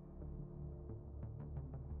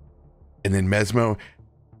 And then Mezmo,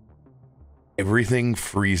 everything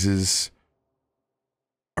freezes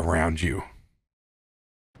around you.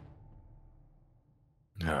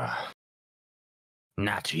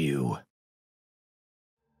 Not you.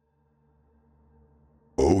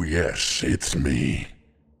 Oh yes, it's me.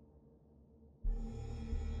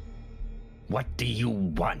 What do you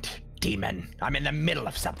want, demon? I'm in the middle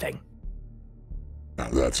of something. Now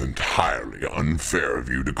that's entirely unfair of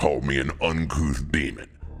you to call me an uncouth demon.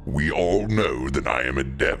 We all know that I am a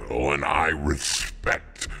devil, and I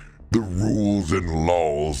respect the rules and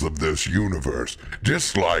laws of this universe,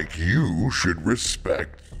 just like you should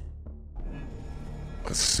respect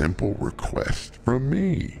a simple request from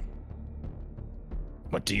me.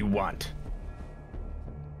 What do you want?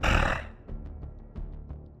 The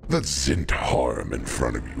Zhentarim in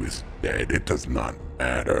front of you is dead. It does not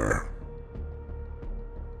matter.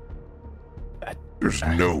 There's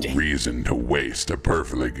no reason to waste a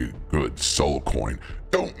perfectly good soul coin.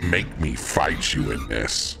 Don't make me fight you in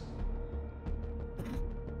this.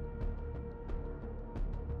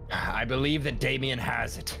 I believe that Damien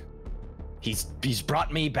has it. He's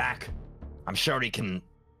brought me back. I'm sure he can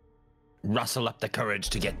rustle up the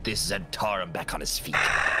courage to get this Zhentarim back on his feet.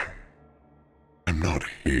 I'm not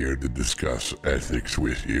here to discuss ethics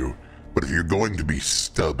with you, but if you're going to be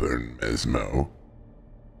stubborn, Mezmo,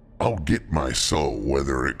 I'll get my soul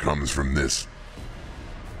whether it comes from this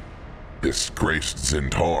disgraced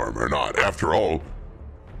Zhentarim or not. After all,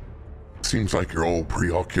 seems like you're all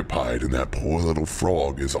preoccupied and that poor little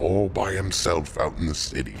frog is all by himself out in the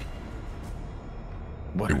city.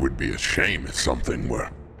 It would be a shame if something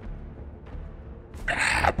were to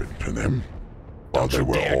happen to them while they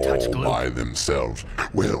were all by themselves.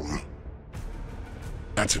 Well,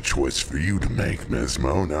 that's a choice for you to make,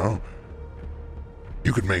 Mezmo. Now,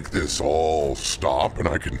 you could make this all stop and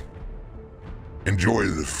I can enjoy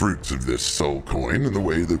the fruits of this soul coin in the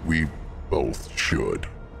way that we both should.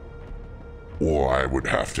 Or I would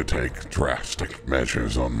have to take drastic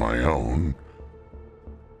measures on my own.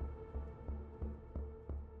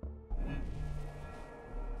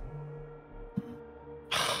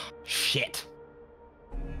 Shit.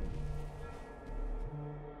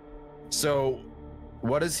 So,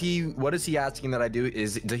 what is he asking that I do?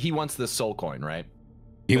 He wants the soul coin, right?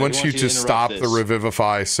 He wants you to stop the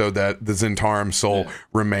revivify so that the Zhentarim soul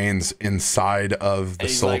remains inside of the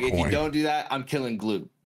soul like, coin. If you don't do that, I'm killing Gloop.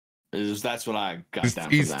 That's what I got down.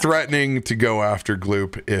 He's threatening to go after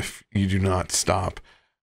Gloop if you do not stop.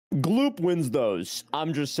 Gloop wins those.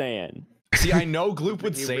 I'm just saying. See, I know Gloop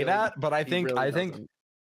would say that, but I think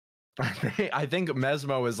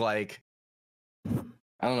Mezmo is like,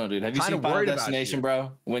 I don't know, dude. Have you seen Final Destination,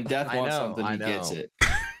 bro? When Death wants something, he gets it.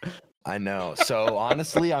 I know. So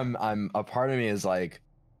honestly, I'm a part of me is like,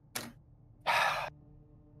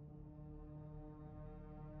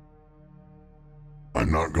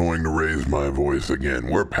 I'm not going to raise my voice again.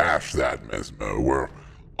 We're past that, Mezmo. Where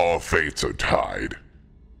all fates are tied.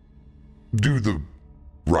 Do the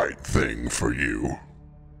right thing for you.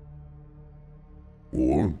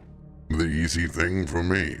 Or the easy thing for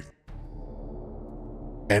me.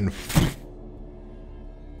 And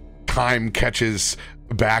time catches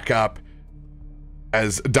back up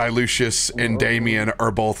as Dylucious and Damien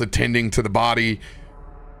are both attending to the body.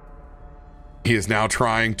 He is now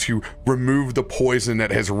trying to remove the poison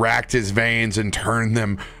that has racked his veins and turned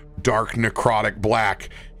them dark necrotic black.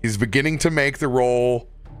 He's beginning to make the roll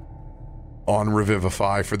on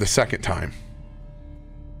Revivify for the second time.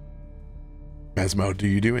 Mezmo, do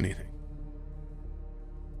you do anything?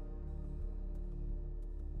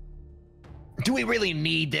 Do we really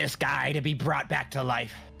need this guy to be brought back to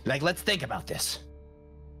life? Like, let's think about this.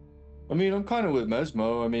 I mean, I'm kind of with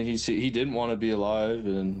Mezmo. I mean, he didn't want to be alive,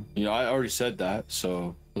 and you know, I already said that.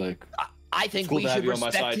 So, like, I think cool we to have should you on my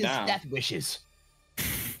respect side his now. death wishes.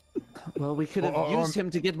 Well, we could have used him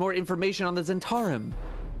to get more information on the Zentarum.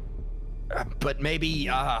 But maybe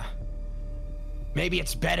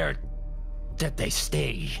it's better that they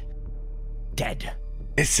stay dead.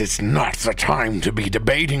 This is not the time to be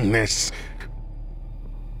debating this.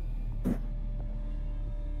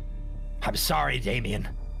 I'm sorry, Damien,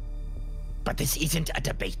 but this isn't a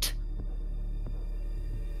debate.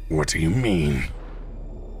 What do you mean?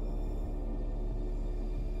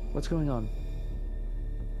 What's going on?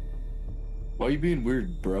 Why are you being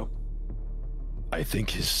weird, bro? I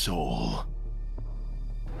think his soul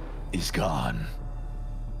is gone.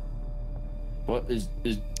 What is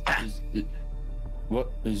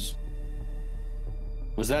what is?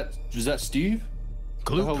 Was that Steve?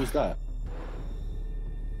 What the hell was that?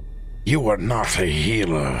 You are not a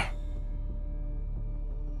healer.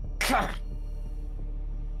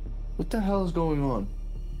 What the hell is going on?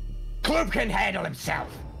 Gloop can handle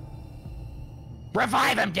himself.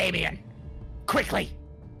 Revive him, Damien. Quickly.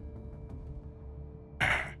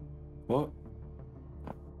 What?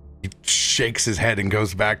 He shakes his head and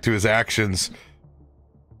goes back to his actions.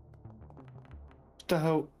 What the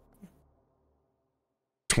hell?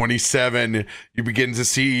 27, you begin to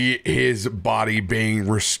see his body being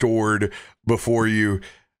restored before you.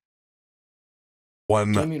 I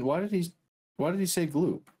mean, why did he say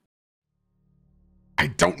Gloop? I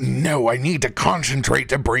don't know. I need to concentrate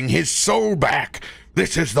to bring his soul back.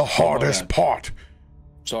 This is the hardest part.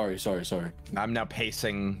 Sorry. I'm now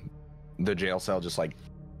pacing the jail cell, just like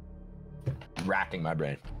racking my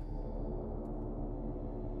brain.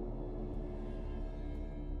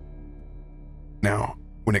 Now,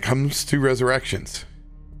 when it comes to resurrections,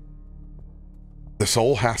 the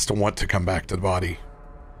soul has to want to come back to the body.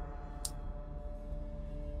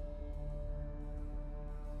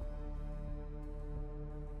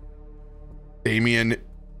 Damien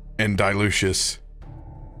and Dylucious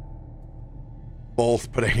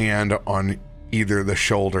both put a hand on either the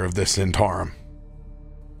shoulder of this Zentarum.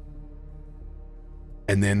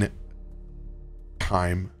 And then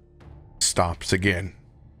time stops again.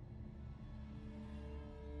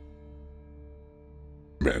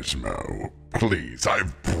 Mezmo, please,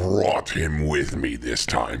 I've brought him with me this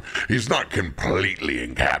time. He's not completely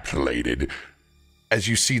encapsulated. As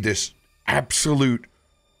you see this absolute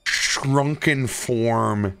shrunken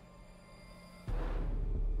form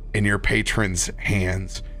in your patron's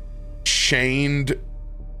hands, chained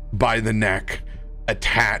by the neck,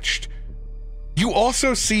 attached. You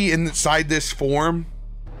also see inside this form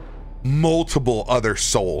multiple other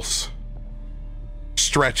souls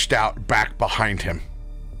stretched out back behind him,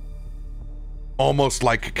 almost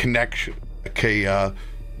like a connection, like a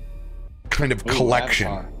kind of collection.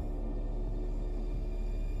 Avatar.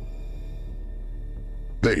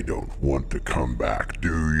 They don't want to come back, do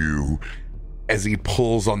you? As he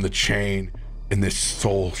pulls on the chain and this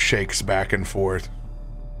soul shakes back and forth.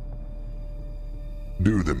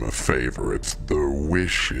 Do them a favor, it's their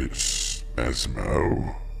wishes,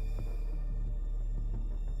 Mezmo.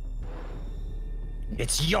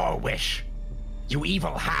 It's your wish. You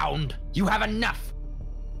evil hound. You have enough.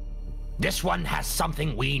 This one has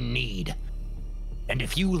something we need. And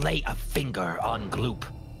if you lay a finger on Gloop,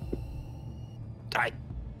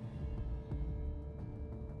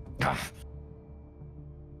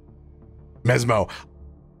 Mezmo,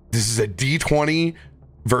 this is a D20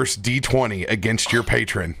 versus D20 against your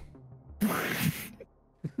patron.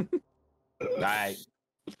 Right.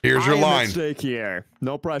 Here's your line. Mistake here.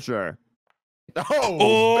 No pressure.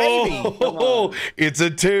 Oh, it's a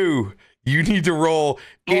 2. You need to roll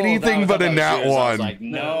anything but a nat 1. I was like,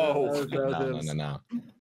 no. No.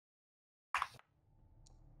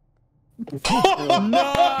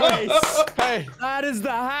 Nice! Hey, That is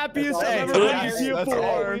the happiest Hey, I've ever that's- seen you that's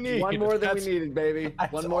all for. we need. One more than That's- we needed, baby.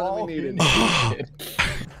 One more than we needed.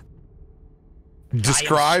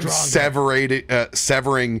 Describe stronger.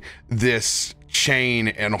 severing this chain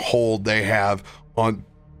and hold they have on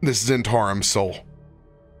this Zentarum soul.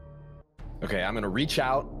 Okay, I'm gonna reach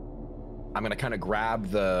out. I'm gonna kind of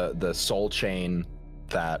grab the soul chain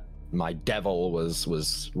that my devil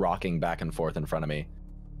was rocking back and forth in front of me.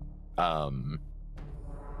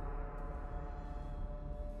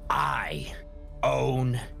 I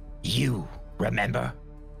own you, remember?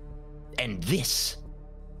 And this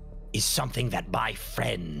is something that my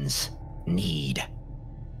friends need.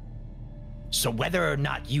 So whether or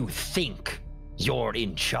not you think you're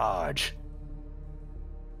in charge,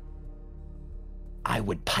 I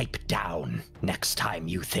would pipe down next time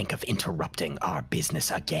you think of interrupting our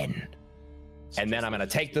business again. And then I'm gonna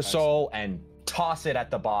take the soul and toss it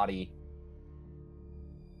at the body.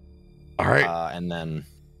 All right. And then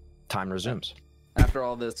time resumes. After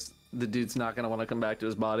all this, the dude's not gonna want to come back to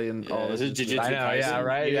his body and all this. I know, yeah,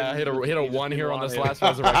 right. Yeah, hit a 1 here on this last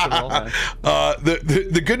resurrection roll.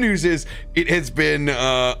 The good news is it has been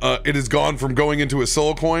it has gone from going into a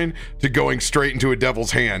soul coin to going straight into a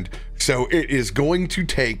devil's hand. So it is going to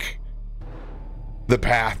take the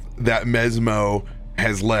path that Mezmo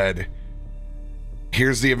has led.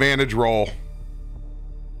 Here's the advantage roll.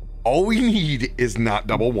 All we need is not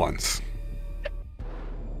double ones.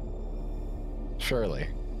 Surely.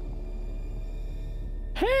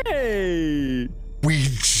 Hey! We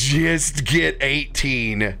just get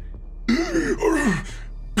 18.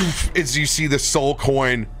 As you see the soul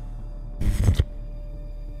coin.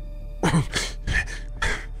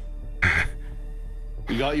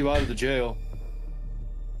 We got you out of the jail.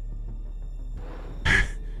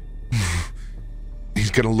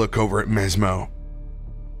 He's gonna look over at Mezmo.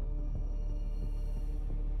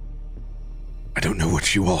 I don't know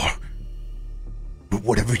what you are, but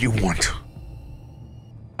whatever you want,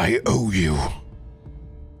 I owe you.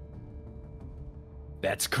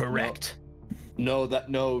 That's correct.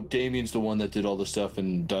 No, Damien's the one that did all the stuff,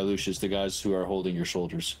 and Dylucious, the guys who are holding your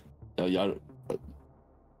shoulders. He's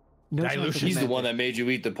the one that made you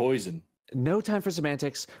eat the poison. No time for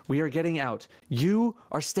semantics. We are getting out. You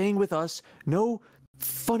are staying with us. No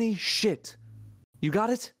funny shit. You got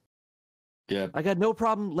it? Yeah. I got no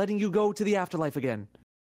problem letting you go to the afterlife again.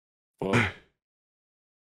 Well,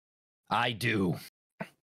 I do.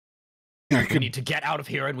 I We need to get out of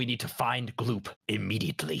here and we need to find Gloop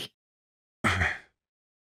immediately. I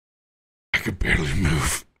could barely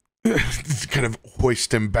move. Just kind of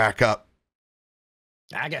hoist him back up.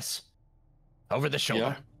 Agus, over the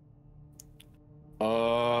shoulder.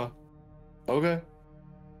 Yeah. Okay.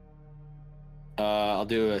 I'll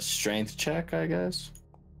do a strength check, I guess.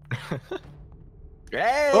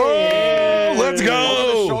 Hey! Oh, let's go!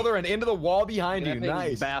 Over the shoulder and into the wall behind you.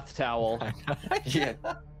 Nice. Bath towel. Yeah.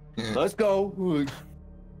 Let's go.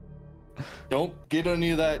 Don't get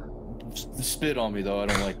any of that spit on me, though. I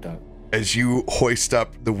don't like that. As you hoist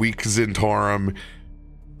up the weak Zentarum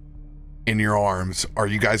in your arms, are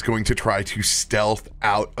you guys going to try to stealth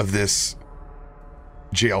out of this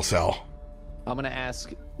jail cell? I'm gonna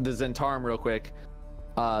ask the Zentarum real quick.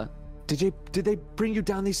 Did they bring you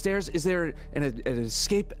down these stairs? Is there an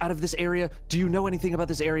escape out of this area? Do you know anything about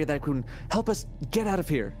this area that can help us get out of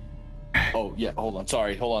here? Oh, yeah, hold on.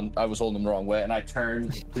 Sorry, hold on. I was holding him the wrong way, and I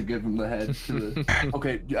turned to give him the head to the...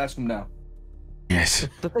 Okay, you ask him now. Yes.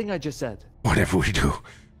 The thing I just said. Whatever we do,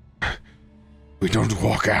 we don't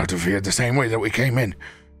walk out of here the same way that we came in.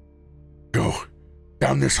 Go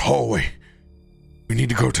down this hallway. We need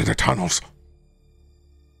to go to the tunnels.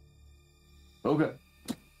 Okay.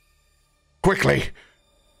 Quickly!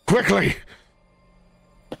 Quickly!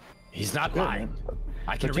 He's not lying.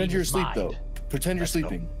 I can Pretend read you're his asleep, mind. though. Pretend you're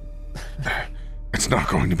sleeping. It's not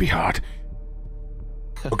going to be hard.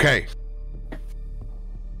 Okay.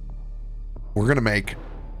 We're gonna make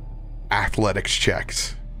athletics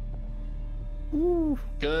checks.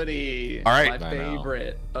 Goody. All right. My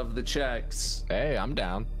favorite of the checks. Hey, I'm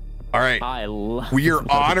down. All right. I love We are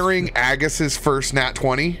honoring Agus's first nat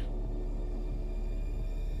 20.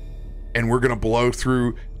 And we're gonna blow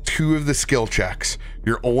through 2 of the skill checks.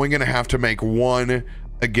 You're only gonna have to make 1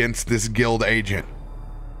 against this guild agent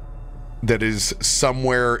that is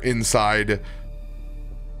somewhere inside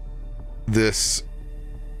this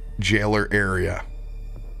jailer area.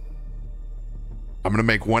 I'm gonna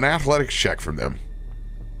make 1 athletics check from them.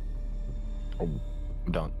 Oh,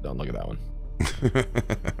 don't look at that one.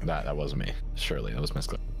 that wasn't me. Surely that was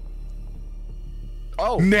misclick.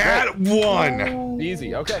 Oh, nat 1.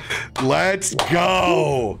 Easy. Okay. Let's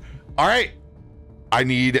go. All right. I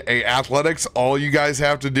need a athletics. All you guys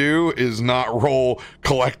have to do is not roll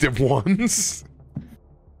collective ones.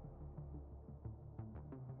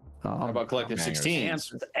 How about collective 16?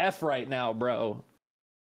 Answer's F right now, bro.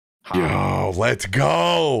 Yo, let's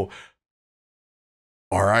go.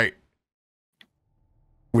 All right.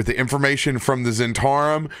 With the information from the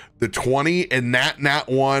Zentarum, the 20, and that nat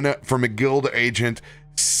 1 from a guild agent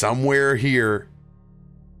somewhere here,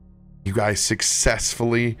 you guys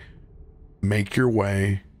successfully make your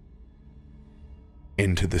way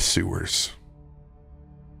into the sewers.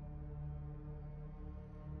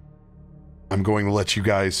 I'm going to let you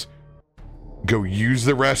guys go use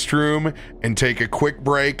the restroom and take a quick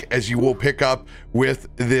break, as you will pick up with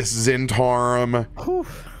this Zentarum.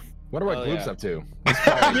 What are our groups up to?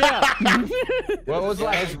 Yeah. What was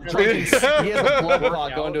like? He has a blood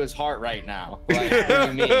clot going to his heart right now. Like, what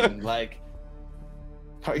do you mean? Like,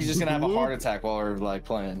 he's just gonna have a heart attack while we're like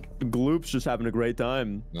playing. Gloop's just having a great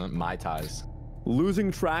time. My ties.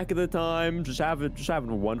 Losing track of the time, just having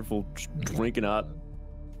a wonderful drinking up.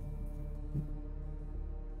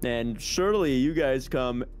 And surely you guys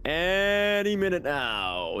come any minute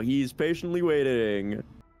now. He's patiently waiting.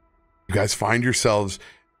 You guys find yourselves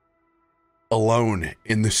alone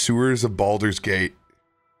in the sewers of Baldur's Gate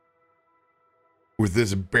with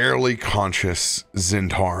this barely conscious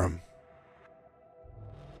Zentarum.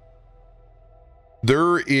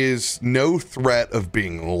 There is no threat of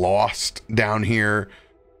being lost down here.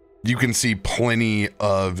 You can see plenty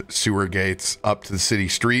of sewer gates up to the city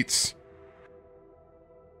streets.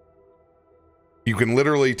 You can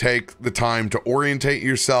literally take the time to orientate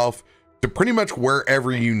yourself to pretty much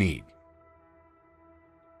wherever you need.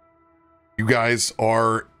 You guys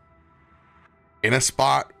are in a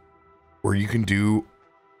spot where you can do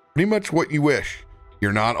pretty much what you wish.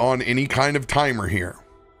 You're not on any kind of timer here.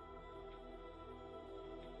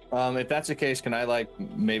 If that's the case, can I like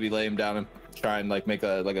maybe lay him down and try and like make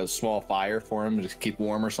a small fire for him to just keep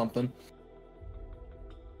warm or something?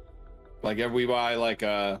 Like we buy like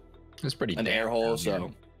it's pretty an air hole,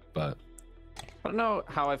 so. But I don't know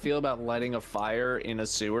how I feel about lighting a fire in a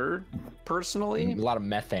sewer, personally. a lot of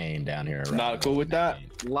methane down here. Right? Not cool with that.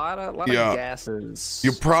 A lot of gases.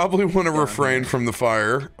 You probably want to refrain from the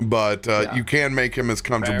fire, but you can make him as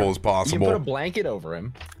comfortable as You possible. can put a blanket over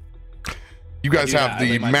him. You guys have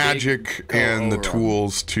the my magic big and the over him.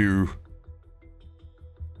 tools to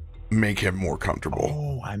make him more comfortable.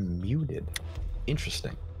 Oh, I'm muted.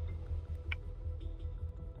 Interesting.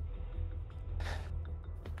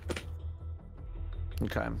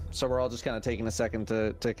 Okay, so we're all just kind of taking a second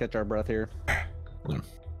to catch our breath here.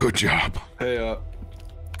 Good job. Hey,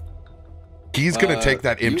 He's going to take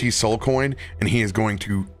that empty soul coin and he is going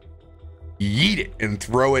to yeet it and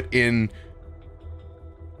throw it in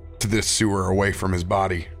to this sewer away from his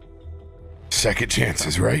body. Second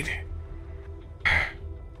chances, right?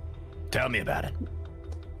 Tell me about it.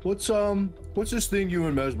 what's this thing you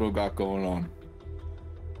and Mezmo got going on?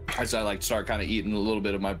 As I like start kind of eating a little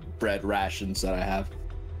bit of my bread rations that I have.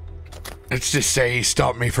 Let's just say he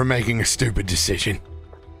stopped me from making a stupid decision.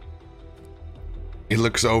 He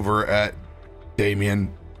looks over at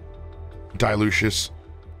Damien, Dylucious.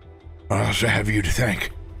 I also have you to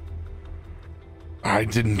thank. I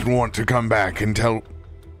didn't want to come back until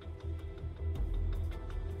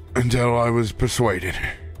I was persuaded.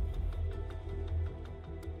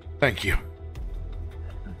 Thank you.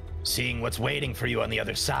 Seeing what's waiting for you on the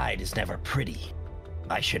other side is never pretty.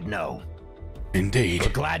 I should know. Indeed. We're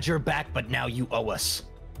glad you're back, but now you owe us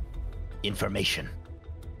information.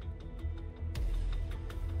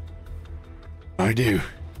 I do.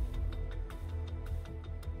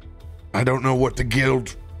 I don't know what the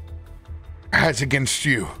guild has against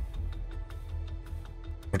you,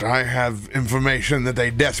 but I have information that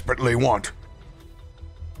they desperately want.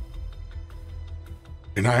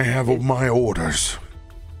 And I have my orders.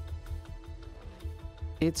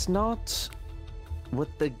 It's not what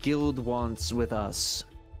the guild wants with us.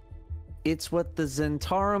 It's what the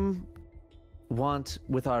Zentarum want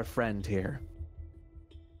with our friend here.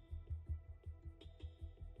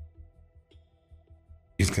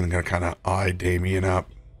 He's gonna kind of eye Damien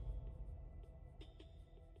up.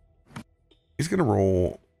 He's gonna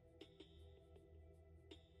roll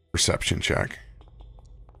perception check.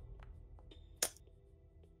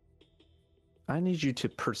 I need you to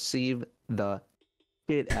perceive the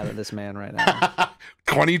shit out of this man right now.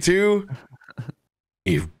 22?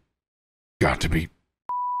 You've got to be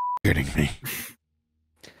kidding me.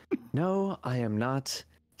 No, I am not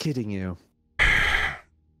kidding you.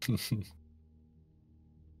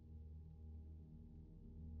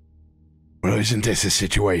 Well, isn't this a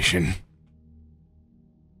situation?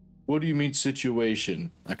 What do you mean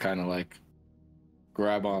situation? I kind of like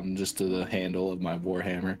grab on just to the handle of my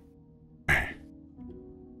warhammer.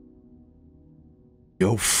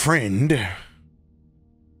 Your friend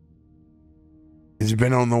has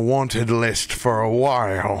been on the wanted list for a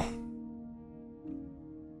while.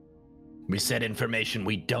 We said information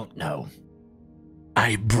we don't know.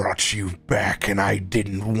 I brought you back and I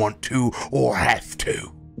didn't want to or have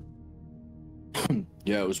to.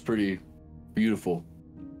 Yeah, it was pretty beautiful.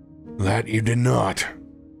 That you did not.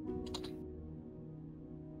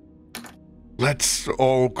 Let's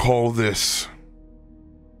all call this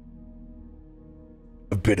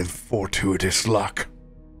a bit of fortuitous luck.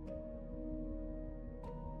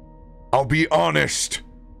 I'll be honest,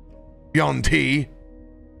 Yonti.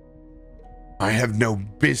 I have no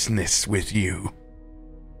business with you.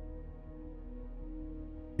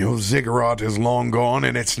 Your ziggurat is long gone,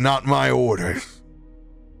 and it's not my orders.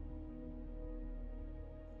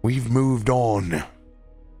 We've moved on.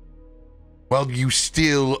 Well, you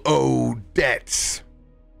still owe debts.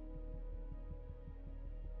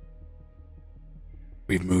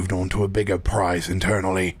 We've moved on to a bigger prize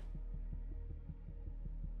internally.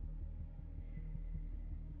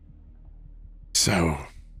 So,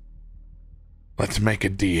 let's make a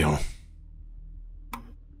deal.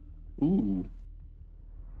 Ooh.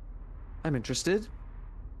 I'm interested.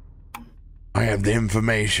 I have the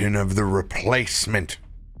information of the replacement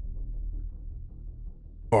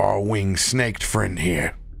for our winged snaked friend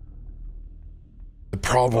here. The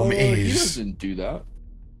problem is... He doesn't do that.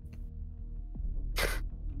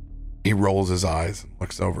 He rolls his eyes and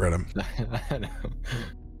looks over at him. I know.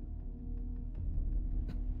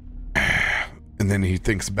 And then he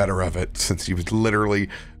thinks better of it, since he was literally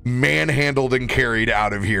manhandled and carried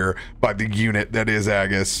out of here by the unit that is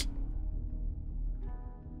Agus.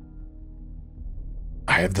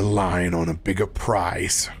 I have the line on a bigger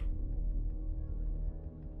prize.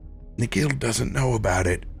 The guild doesn't know about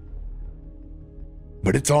it,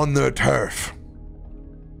 but it's on their turf.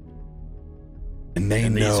 And they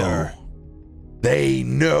know. They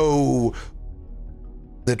know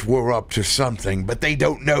that we're up to something, but they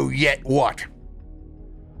don't know yet what.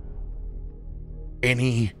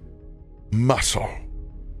 Any muscle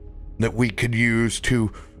that we could use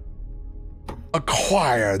to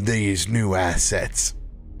acquire these new assets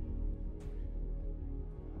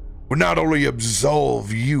would not only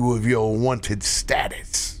absolve you of your wanted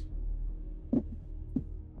status,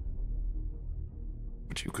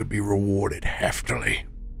 but you could be rewarded heftily.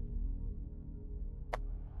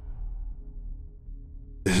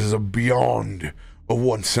 This is a beyond a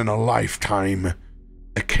once-in-a-lifetime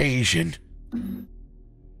occasion.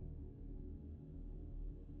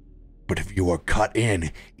 But if you are cut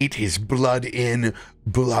in, it is blood in,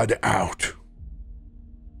 blood out.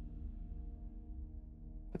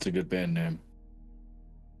 That's a good band name.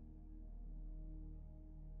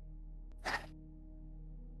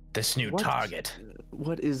 This new target.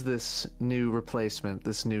 What is this new replacement,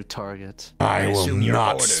 this new target? I will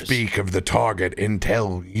not speak of the target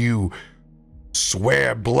until you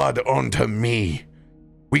swear blood unto me.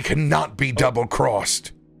 We cannot be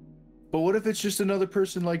double-crossed. But what if it's just another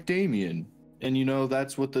person like Damien? And you know,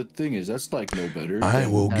 that's what the thing is. That's like no better. I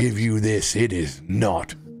will give you this. It is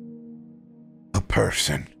not a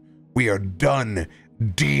person. We are done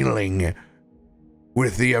dealing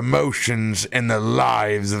with the emotions and the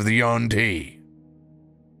lives of the Yonti.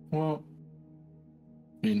 Well,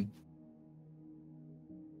 I mean,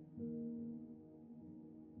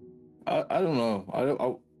 I don't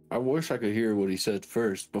know. I wish I could hear what he said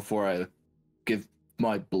first before I give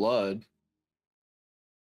my blood.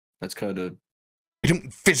 That's kind of... I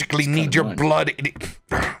don't physically need your blood.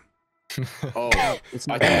 I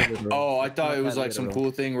thought it was like some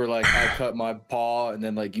cool thing where like I cut my paw and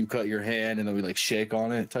then like you cut your hand and then we like shake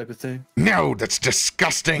on it type of thing. No, that's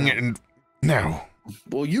disgusting and no.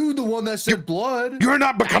 Well, you the one that said blood. You're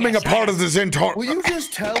not becoming a part of the Zentar. Will you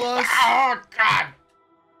just tell us? Oh God!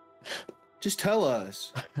 Just tell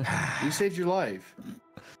us. You saved your life.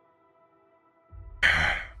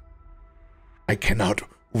 I cannot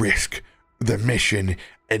risk the mission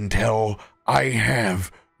until I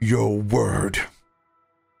have your word.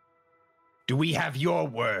 Do we have your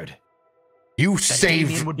word? You that saved.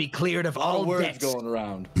 Damien would be cleared of all words debts. going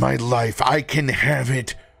around. My life. I can have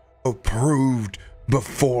it approved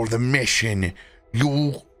before the mission.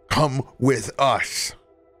 You'll come with us.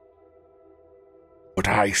 But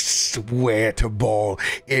I swear to Ball,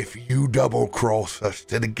 if you double-cross us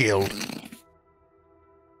to the guild.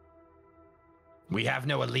 We have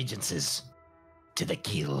no allegiances to the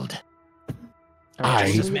guild.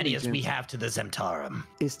 Just as many as we have to the Zemtarum.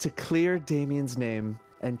 Is to clear Damien's name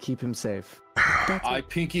and keep him safe. I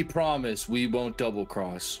pinky promise we won't double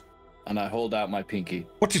cross. And I hold out my pinky.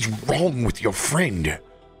 What is wrong with your friend?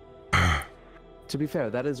 To be fair,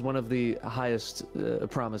 that is one of the highest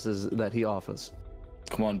promises that he offers.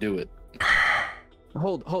 Come on, do it.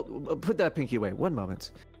 Hold, put that pinky away. One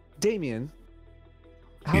moment. Damien,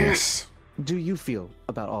 how yes. do you feel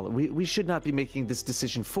about all of it? We should not be making this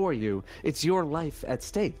decision for you. It's your life at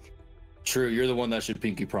stake. True, you're the one that should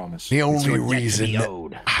pinky promise. The only reason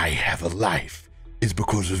that I have a life is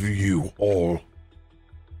because of you all.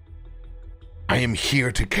 I am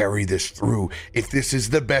here to carry this through. If this is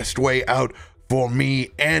the best way out for me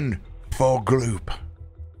and for Gloop.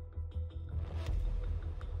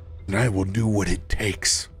 And I will do what it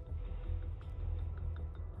takes.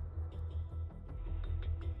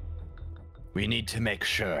 We need to make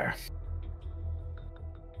sure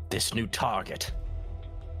this new target,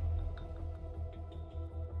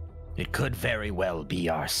 it could very well be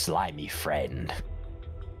our slimy friend.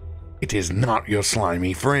 It is not your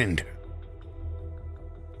slimy friend.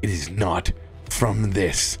 It is not from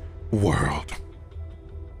this world.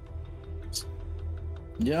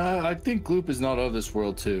 Yeah, I think Gloop is not of this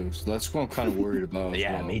world too, so that's what I'm kind of worried about.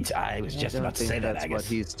 Yeah, me too. I was just about to say that. That's what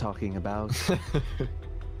he's talking about.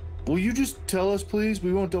 Will you just tell us, please?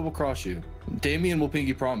 We won't double cross you. Damien will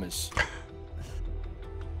pinky promise.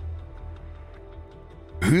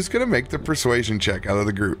 Who's gonna make the persuasion check out of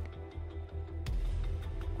the group?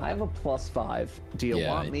 I have a +5. Do you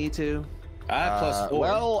want me to? I have +4.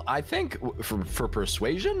 Well, I think for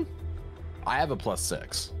persuasion, I have a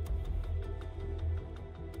 +6.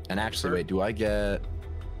 And actually, wait, do I get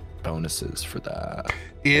bonuses for that?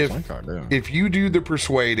 If you do the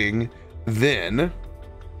persuading, then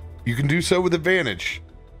you can do so with advantage.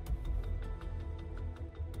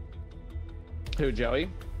 Who, Joey?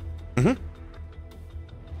 Mm-hmm.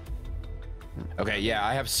 Okay, yeah,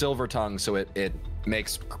 I have silver tongue, so it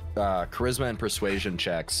makes charisma and persuasion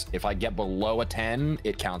checks. If I get below a 10,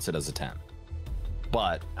 it counts it as a 10.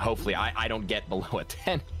 But hopefully I don't get below a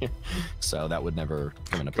 10 here. So that would never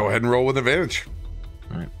come into play. Go ahead and roll with advantage.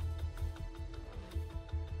 All right.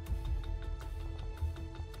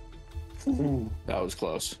 Ooh, that was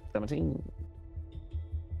close. 17.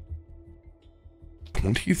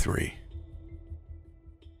 23.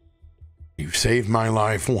 You've saved my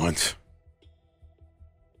life once.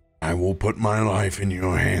 I will put my life in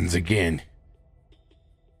your hands again.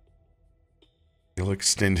 He'll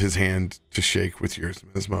extend his hand to shake with yours,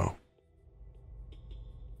 Mezmo.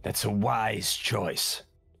 That's a wise choice.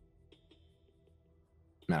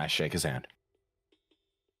 And I shake his hand.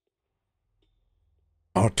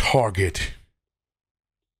 Our target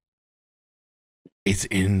is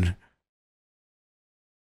in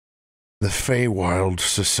the Feywild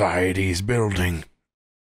Society's building.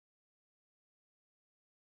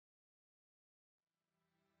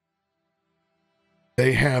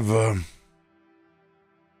 They have a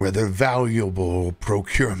rather valuable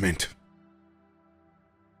procurement.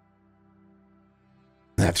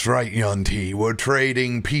 That's right, Yunti. We're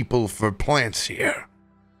trading people for plants here.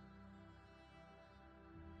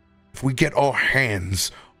 If we get our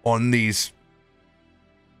hands on these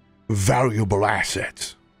valuable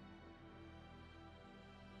assets,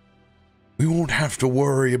 we won't have to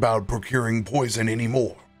worry about procuring poison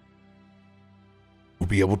anymore. We'll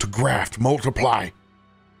be able to graft, multiply.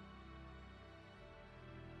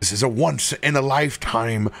 This is a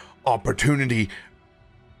once-in-a-lifetime opportunity.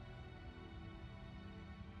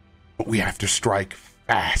 But we have to strike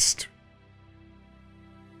fast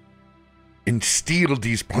and steal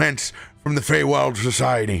these plants from the Feywild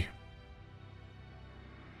Society.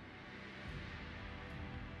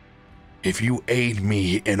 If you aid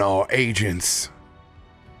me and our agents,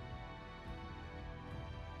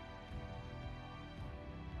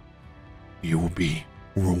 you will be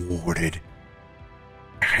rewarded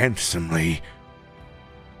handsomely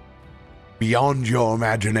beyond your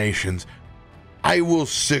imaginations. I will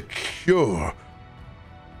secure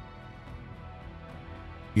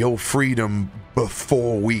your freedom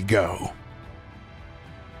before we go,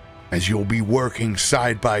 as you'll be working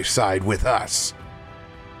side by side with us.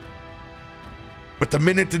 But the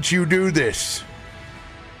minute that you do this,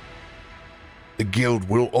 the guild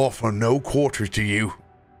will offer no quarter to you.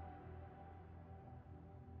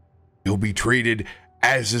 You'll be treated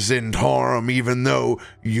as a Zentarum, even though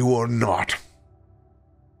you are not.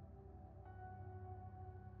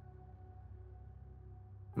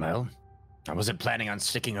 Well, I wasn't planning on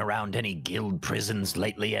sticking around any guild prisons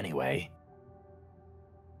lately anyway.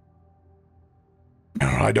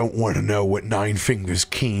 I don't want to know what Nine Fingers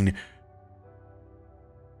Keen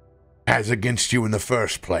has against you in the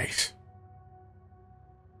first place.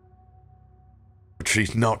 But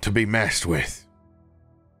she's not to be messed with.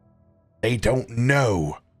 They don't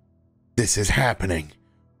know this is happening.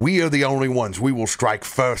 We are the only ones. We will strike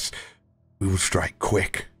first. We will strike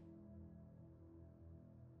quick.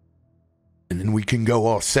 And then we can go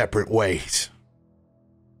our separate ways.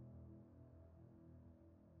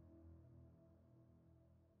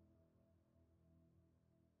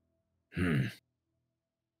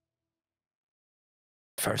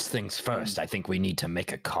 First things first, I think we need to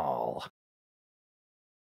make a call.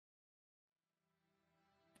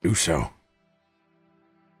 Do so.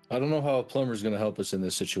 I don't know how a plumber's going to help us in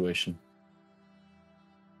this situation.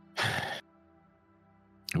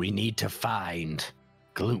 We need to find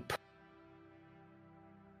Gloop.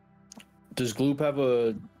 Does Gloop have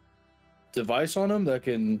a device on him that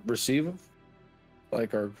can receive,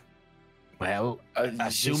 like, our? Well,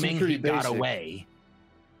 assuming he got away,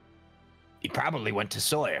 he probably went to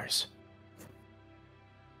Sawyer's.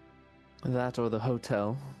 That or the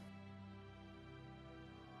hotel.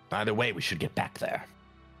 Either way, we should get back there.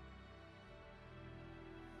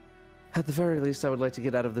 At the very least, I would like to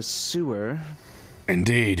get out of the sewer.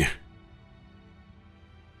 Indeed.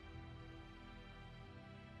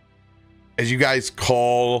 As you guys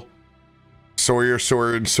call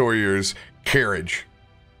Sawyer's carriage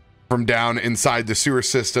from down inside the sewer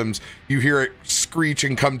systems, you hear it screech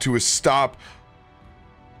and come to a stop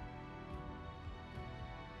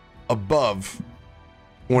above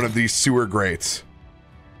one of these sewer grates.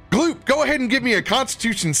 Gloop, go ahead and give me a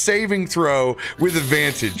Constitution saving throw with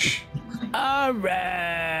advantage. All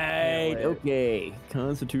right. Okay.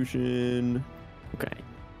 Constitution. Okay.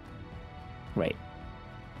 Wait.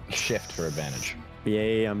 Shift for advantage.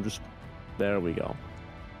 Yeah, I'm just. There we go.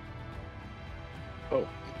 Oh.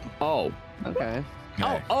 Oh. Okay.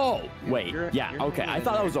 Oh. Wait. Yeah. Okay. I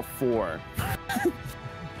thought that was a 4.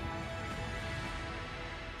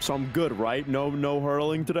 So I'm good, right? No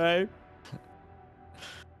hurling today.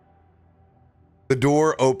 The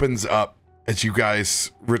door opens up as you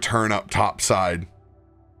guys return up top side.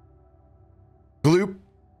 Gloop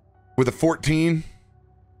with a 14.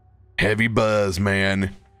 Heavy buzz,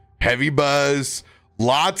 man. Heavy buzz.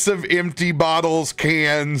 Lots of empty bottles,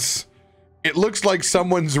 cans. It looks like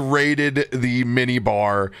someone's raided the mini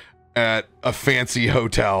bar at a fancy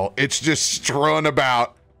hotel. It's just strewn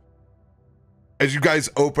about. As you guys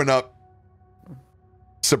open up,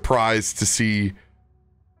 surprised to see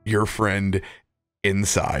your friend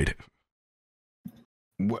inside.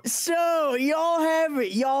 So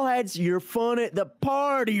y'all had your fun at the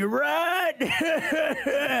party, right?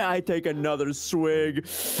 I take another swig.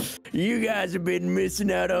 You guys have been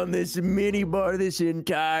missing out on this mini bar this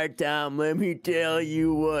entire time. Let me tell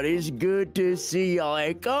you what, it's good to see y'all.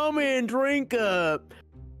 Hey, come in, drink up.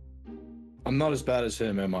 I'm not as bad as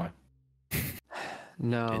him, am I?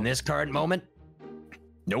 No. In this current moment?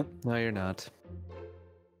 Nope. No, you're not.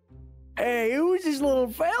 Hey, who's this little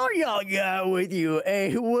fella y'all got with you?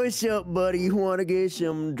 Hey, what's up, buddy? You want to get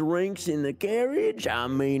some drinks in the carriage? I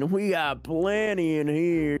mean, we got plenty in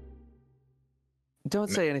here. Don't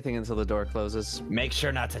say anything until the door closes. Make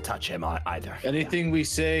sure not to touch him either. Anything we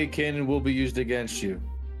say can and will be used against you.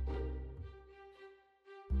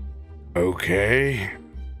 Okay.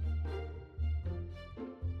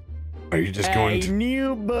 Are you just going to...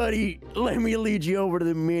 new buddy, let me lead you over to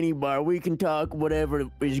the mini bar. We can talk whatever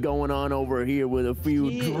is going on over here with a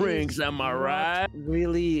few drinks, am I right?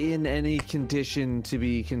 Really in any condition to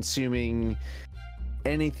be consuming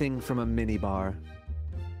anything from a mini bar.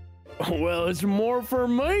 Well, it's more for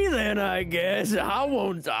me then, I guess. I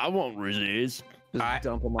won't resist. Just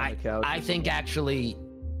dump him on the couch. I think actually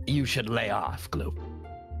you should lay off, Gloop.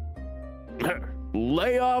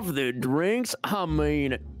 Lay off the drinks? I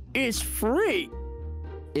mean, it's free.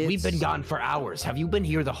 We've been gone for hours. Have you been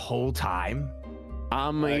here the whole time?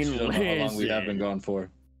 I mean, don't know how long we have been gone for.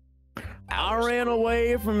 I ran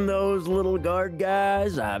away from those little guard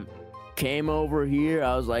guys. I came over here.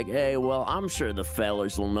 I was like, hey, well, I'm sure the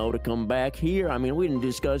fellas will know to come back here. I mean, we didn't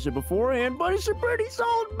discuss it beforehand, but it's a pretty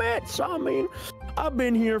solid bet. So, I mean, I've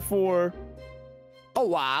been here for a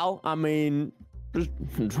while. I mean, just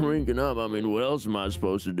drinking up. I mean, what else am I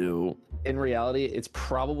supposed to do? In reality, it's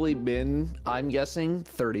probably been, I'm guessing,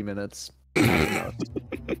 30 minutes. I don't know.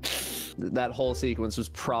 That whole sequence was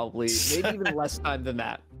probably maybe even less time than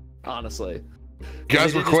that, honestly.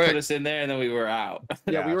 Guys were quick. Put us in there and then we were out.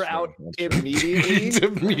 Yeah, we were out immediately.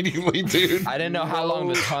 Immediately, dude. I didn't know how long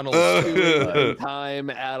the tunnel was. Time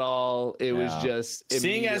at all. It was just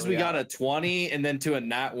seeing as we got a 20 and then to a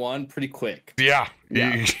nat 1 pretty quick. Yeah.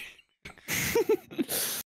 And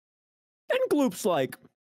Gloop's like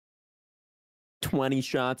 20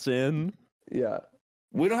 shots in. Yeah.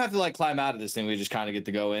 We don't have to like climb out of this thing. We just kind of get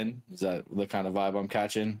to go in. Is that the kind of vibe I'm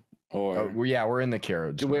catching? Or we're in the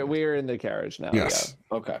carriage. We're in the carriage now. Yes.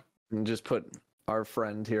 Yeah. Okay. And just put our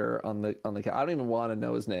friend here on the I don't even want to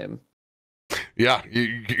know his name. Yeah,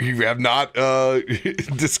 you have not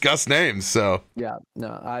discussed names, so Yeah. No,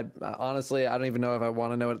 I honestly I don't even know if I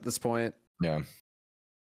want to know it at this point. Yeah.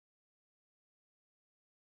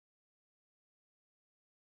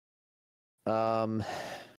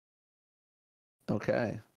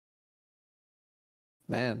 Okay.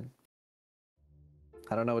 Man.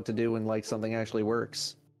 I don't know what to do when like something actually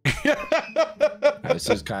works. This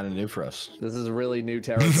is kind of new for us. This is really new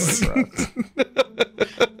territory for us.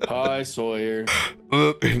 Hi, Sawyer.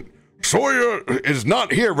 Sawyer is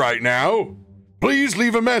not here right now. Please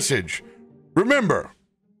leave a message. Remember,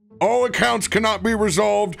 all accounts cannot be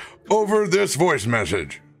resolved over this voice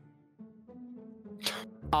message.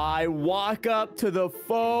 I walk up to the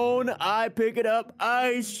phone, I pick it up.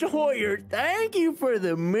 Sawyer, thank you for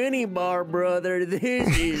the mini bar, brother.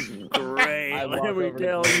 This is great. I Let walk me over to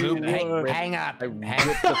tell the you phone and what. Hang up. I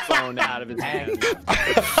rip the phone out of his hand.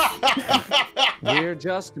 We're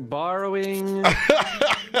just borrowing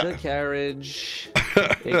the carriage.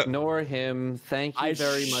 Ignore him. Thank you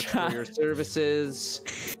very much for your services.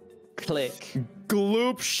 Click.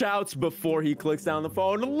 Gloop shouts before he clicks down the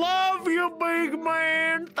phone. Love you, big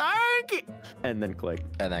man. Thank you. And then click.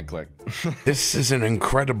 And then click. This is an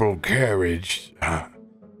incredible carriage. I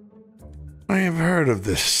have heard of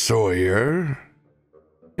this Sawyer.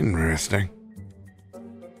 Interesting.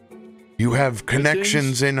 You have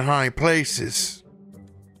connections in high places.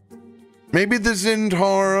 Maybe the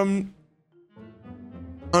Zentarum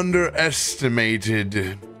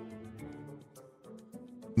underestimated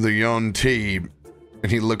the Yonti,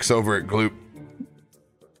 and he looks over at Gloop.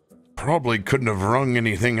 Probably couldn't have wrung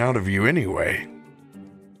anything out of you anyway.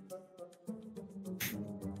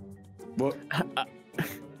 What?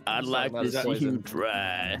 I'd like to see you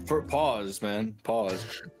try. For pause, man.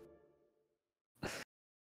 Pause.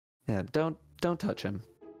 Yeah, don't touch him.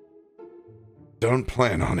 Don't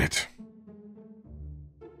plan on it.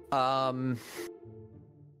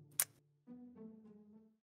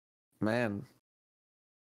 Man.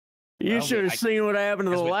 You should have seen what happened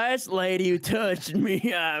to the last lady who touched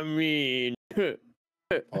me. I mean,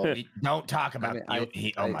 Don't talk about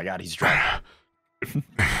oh my God, he's drunk.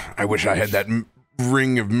 I wish I had that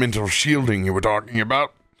ring of mental shielding you were talking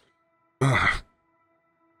about.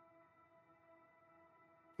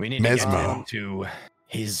 We need to get Mezmo. him to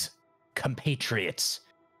his compatriots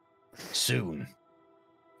soon.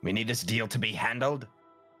 We need this deal to be handled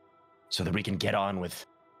so that we can get on with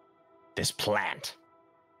this plant.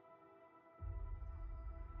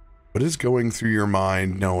 What is going through your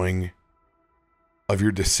mind knowing of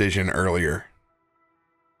your decision earlier?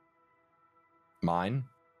 Mine?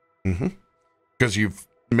 Mm-hmm. Because you've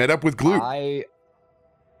met up with Gloop.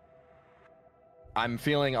 I'm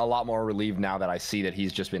feeling a lot more relieved now that I see that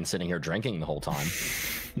he's just been sitting here drinking the whole time.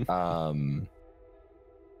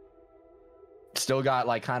 Still got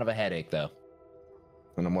like kind of a headache though.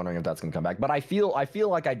 And I'm wondering if that's gonna come back. But I feel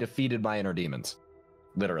like I defeated my inner demons.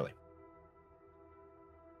 Literally.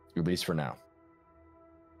 At least for now.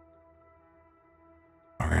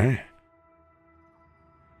 All right.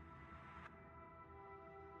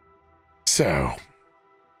 So,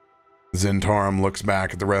 Zentarum looks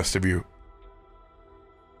back at the rest of you.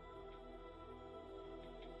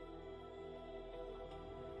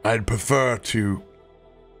 I'd prefer to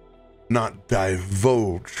not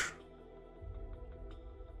divulge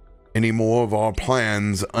any more of our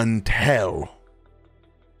plans until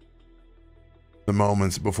the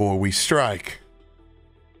moments before we strike.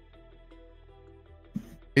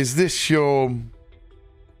 Is this your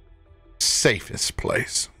safest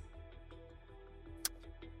place?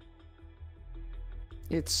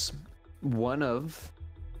 It's one of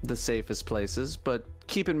the safest places, but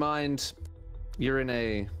keep in mind, you're in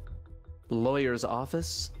a lawyer's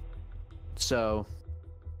office, so...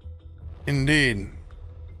 Indeed.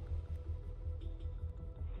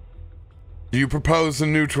 Do you propose a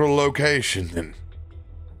neutral location, then?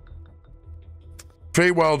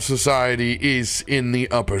 Feywild Society is in the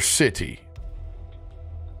upper city.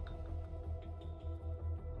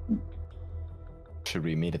 Should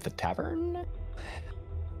we meet at the tavern?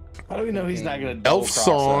 How do we know he's not gonna Elf double-cross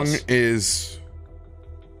Song us? is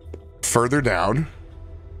further down.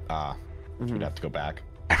 We'd have to go back.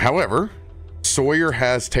 However, Sawyer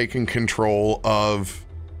has taken control of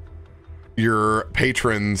your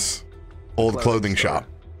patron's old clothing shop.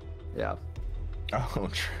 Yeah. Oh,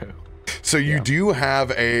 true. So you do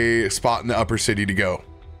have a spot in the upper city to go.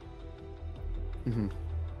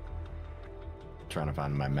 Trying to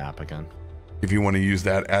find my map again. If you want to use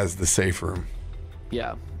that as the safe room.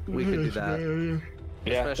 Yeah, we could do that.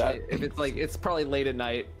 Yeah, Especially if it's like, it's probably late at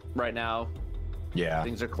night right now. Yeah.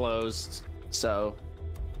 Things are closed, so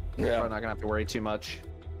we're probably not gonna have to worry too much.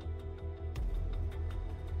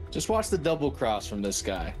 Just watch the double cross from this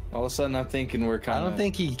guy. All of a sudden, I'm thinking we're kind I of. don't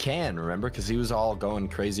think he can, remember? Because he was all going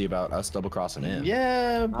crazy about us double crossing him.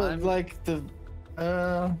 Yeah, but I'm- like the.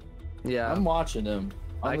 Yeah. I'm watching him.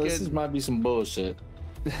 This might be some bullshit.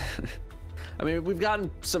 I mean, we've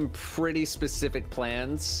gotten some pretty specific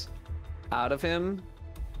plans out of him.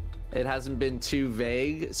 It hasn't been too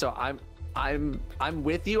vague, so I'm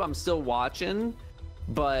with you. I'm still watching,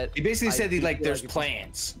 but He basically said there's like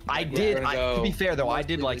plans. I Like, did. we're gonna To be go- fair though, I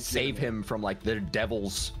did mostly like save legitimate. him from like the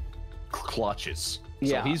devil's clutches.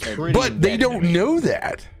 Yeah. So he's pretty. But they embedded don't in it. know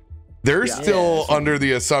that. They're Yeah. still under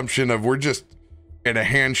the assumption of we're just in a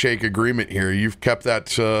handshake agreement here. You've kept that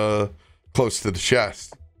close to the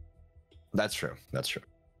chest. That's true. That's true.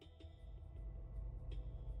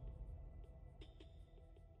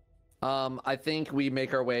 I think we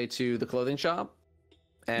make our way to the clothing shop,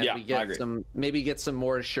 and Yeah, we I get agree. maybe some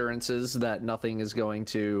more assurances that nothing is going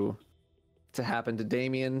to happen to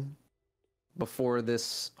Damien before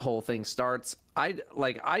this whole thing starts. I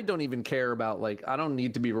don't even care about I don't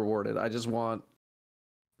need to be rewarded. I just want,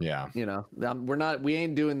 Yeah. we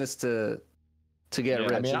ain't doing this to get Yeah,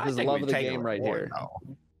 rich. I mean, This I is think love we of the take a game right reward, here.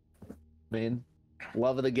 though. Man,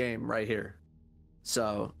 love of the game right here.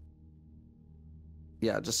 So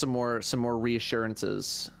yeah, just some more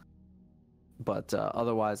reassurances. But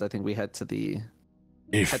otherwise, I think we head to the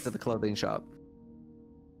clothing shop.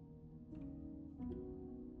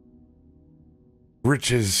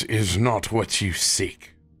 Riches is not what you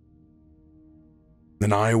seek,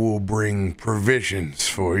 then I will bring provisions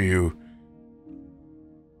for you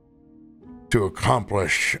to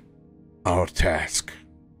accomplish our task.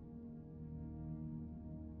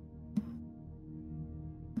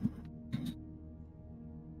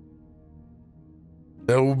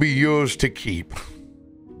 They will be yours to keep.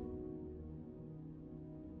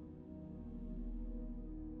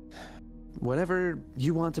 Whatever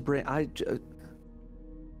you want to bring,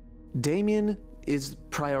 Damien is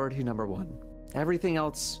priority number one. Everything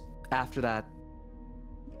else after that,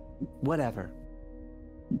 whatever.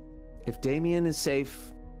 If Damien is safe,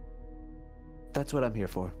 that's what I'm here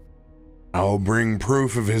for. I'll bring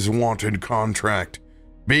proof of his wanted contract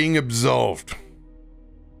being absolved.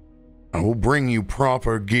 I will bring you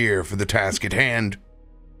proper gear for the task at hand.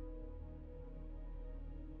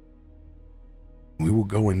 We will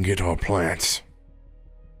go and get our plants.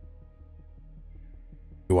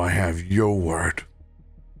 Do I have your word?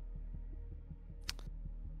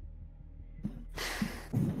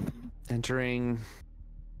 Entering.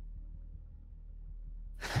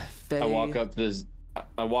 I walk up to the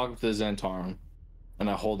Zentarum, and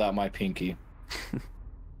I hold out my pinky.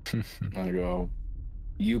 I go,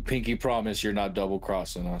 "You pinky promise you're not double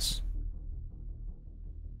crossing us."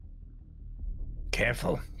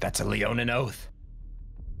 Careful, that's a Leonin oath.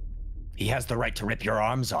 He has the right to rip your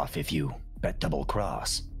arms off if you bet double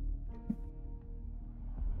cross.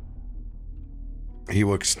 He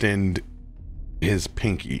will extend his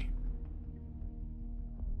pinky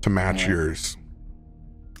to match yours.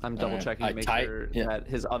 I'm double checking to make sure yeah. that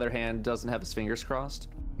his other hand doesn't have his fingers crossed.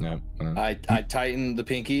 No. I tighten the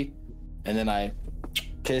pinky, and then I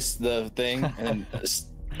kiss the thing, and then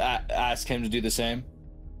ask him to do the same.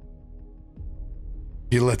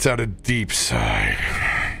 He lets out a deep sigh.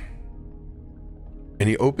 And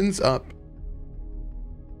he opens up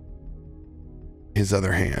his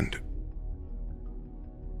other hand.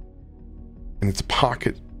 And it's a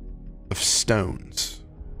pocket of stones.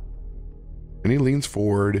 And he leans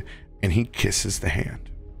forward and he kisses the hand.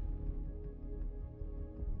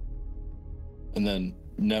 And then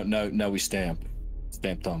no, we stamp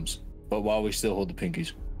thumbs, but while we still hold the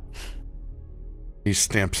pinkies. He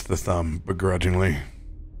stamps the thumb begrudgingly.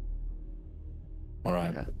 All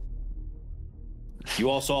right. Okay.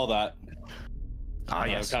 You all saw that. Ah,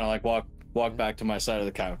 yes. I kind of like walk back to my side of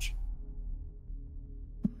the couch.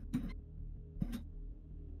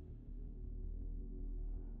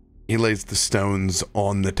 He lays the stones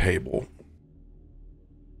on the table.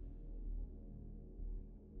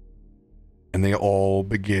 And they all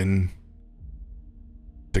begin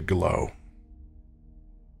to glow.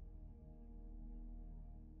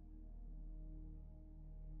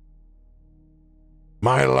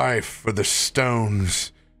 My life for the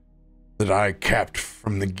stones that I kept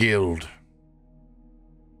from the guild.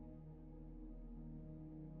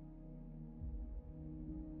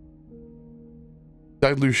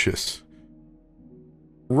 Dylucious,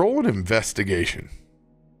 roll an investigation.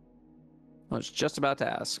 I was just about to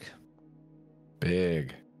ask.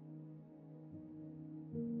 Big.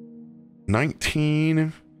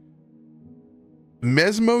 19.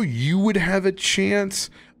 Mezmo, you would have a chance.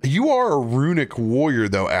 You are a runic warrior,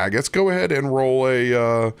 though, Agus. Go ahead and roll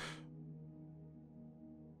a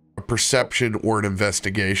perception or an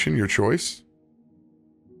investigation, your choice.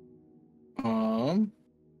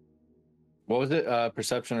 What was it?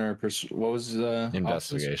 Perception or what was the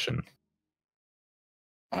investigation?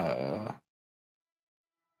 Probably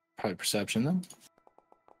perception then.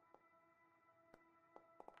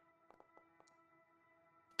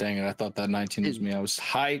 Dang it! I thought that 19 was me. I was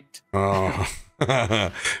hyped. Oh, we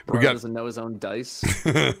Bro got. doesn't know his own dice.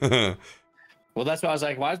 Well, that's why I was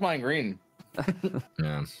like, why is mine green?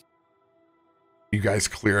 Yeah. You guys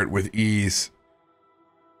clear it with ease.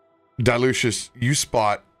 Dylucious, you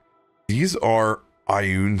spot these are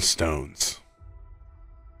Ioun stones.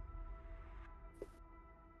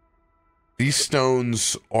 These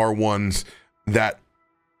stones are ones that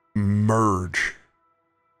merge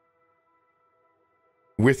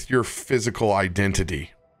with your physical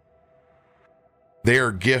identity. They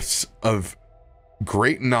are gifts of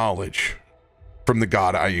great knowledge from the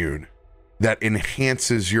god Ioun that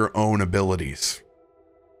enhances your own abilities.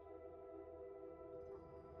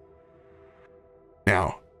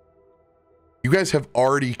 Now, you guys have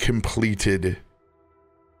already completed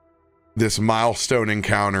this milestone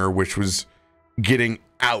encounter, which was getting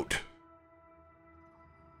out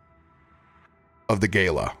of the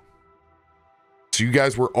gala. So you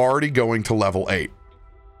guys were already going to level 8.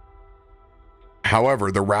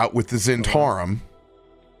 However, the route with the Zentarum,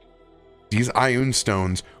 these Ioun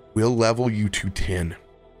stones will level you to 10.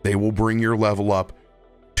 They will bring your level up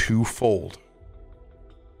twofold.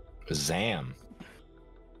 Zam.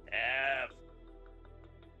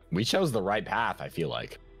 We chose the right path, I feel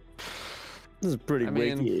like. This is pretty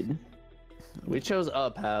wicked. We chose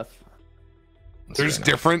a path. There's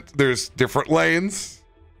different lanes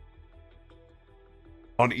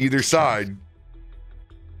on either side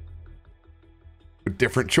with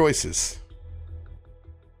different choices.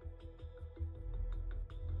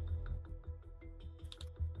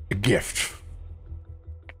 A gift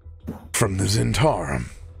from the Zentarum.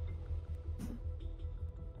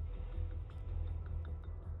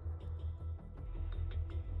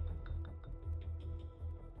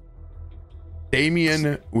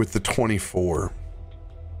 Damien with the 24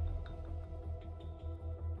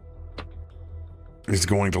 is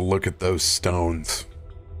going to look at those stones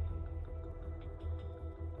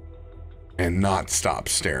and not stop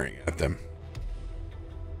staring at them.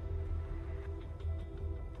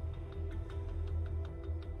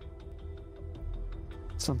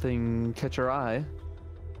 Something catch your eye?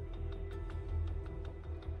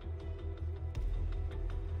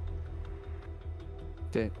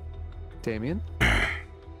 Damien?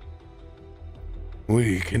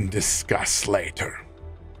 We can discuss later.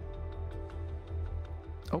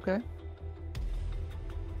 Okay.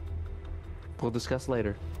 We'll discuss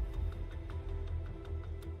later.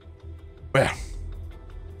 Well,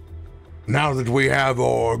 now that we have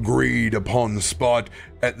all agreed upon the spot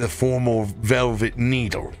at the formal Velvet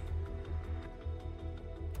Needle,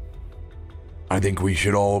 I think we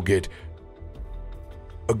should all get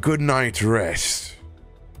a good night's rest.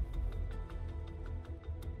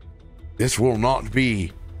 This will not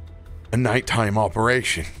be a nighttime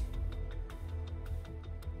operation.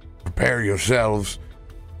 Prepare yourselves.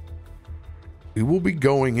 We will be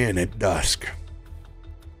going in at dusk.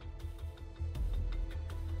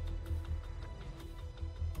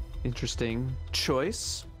 Interesting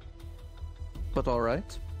choice, but all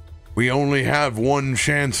right. We only have one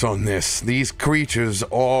chance on this. These creatures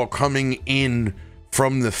are coming in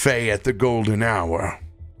from the Fae at the golden hour.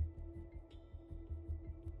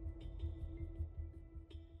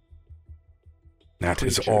 That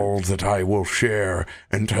is all that I will share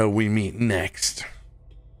until we meet next.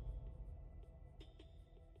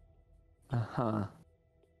 Uh-huh.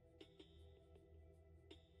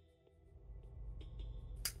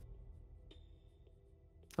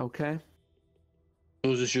 Okay.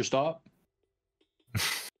 So is this your stop?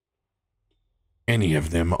 Any of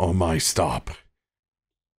them are my stop.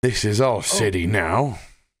 This is our city now.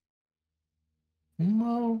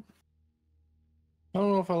 No. I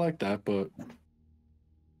don't know if I like that, but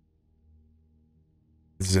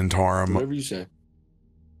Zentarum whatever you say.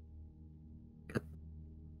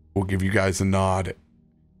 will give you guys a nod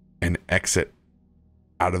and exit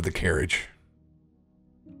out of the carriage.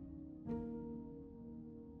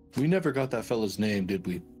 We never got that fella's name, did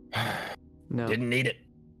we? No. Didn't need it.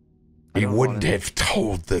 He wouldn't have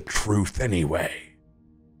told the truth anyway.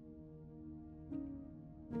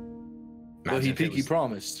 But he pinky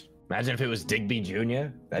promised. Imagine if it was Digby Jr.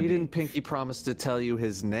 He didn't pinky promise to tell you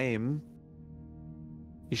his name.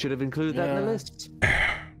 You should have included that in the list.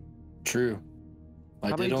 True. I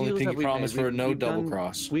How did many only deals pinky have we promise made? for no We've double done-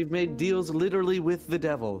 cross. We've made deals literally with the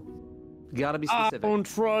devil. You gotta be I specific. don't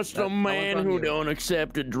trust That a one's man on who you. don't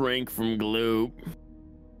accept a drink from Gloop.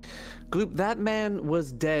 Gloop, that man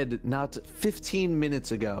was dead not 15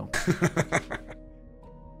 minutes ago.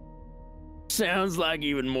 Sounds like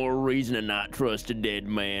even more reason to not trust a dead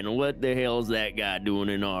man. What the hell's that guy doing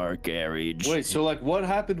in our carriage? Wait, so like what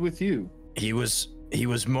happened with you? He was He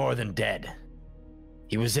was more than dead.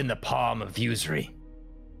 He was in the palm of usury.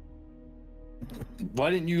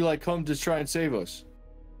 Why didn't you like come to try and save us?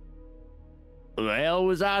 What the hell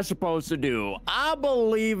was I supposed to do? I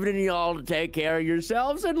believed in y'all to take care of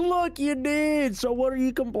yourselves, and look, you did. So what are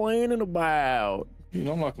you complaining about? You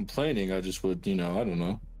know, I'm not complaining. I just would, you know, I don't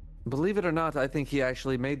know. Believe it or not, I think he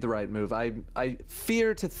actually made the right move. I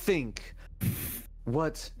fear to think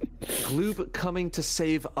what Gloop coming to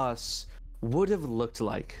save us would have looked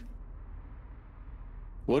like.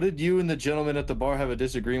 What did you and the gentleman at the bar have a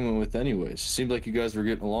disagreement with anyways? Seemed like you guys were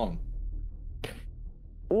getting along.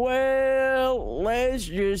 Well, let's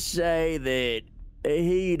just say that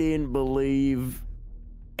he didn't believe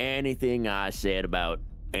anything I said about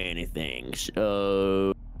anything.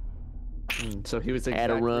 So he was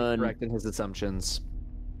exactly correct in his assumptions.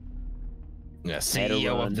 The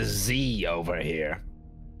CEO of the Z over here.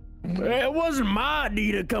 It wasn't my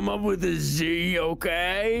idea to come up with the Z,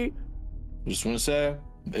 okay? Just want to say,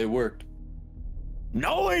 it worked.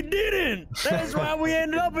 No, it didn't. That's why we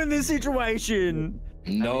ended up in this situation.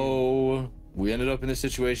 No, we ended up in this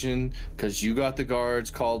situation because you got the guards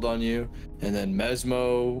called on you, and then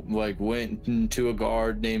Mezmo like went into a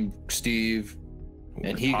guard named Steve,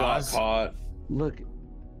 and he got caught. Look,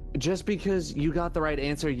 just because you got the right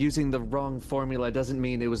answer using the wrong formula doesn't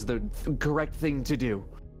mean it was the correct thing to do.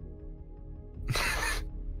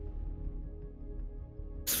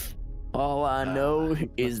 All I know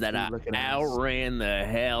is that I outran the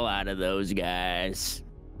hell out of those guys.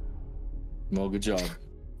 Well, good job.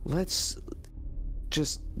 Let's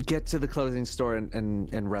just get to the clothing store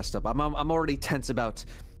and rest up. I'm already tense about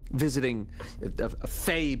visiting a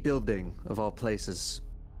Fey building of all places.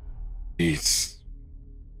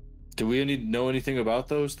 Do we know anything about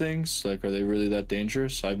those things? Like, are they really that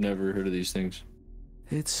dangerous? I've never heard of these things.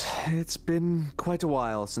 It's been quite a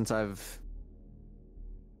while since I've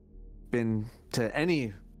been to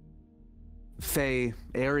any Fey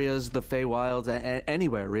areas, the Fey Wilds,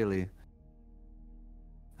 anywhere really.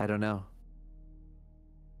 I don't know.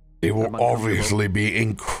 It will obviously be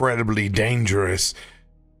incredibly dangerous.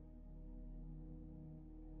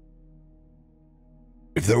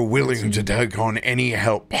 If they're willing to take on any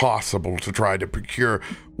help possible to try to procure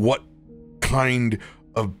what kind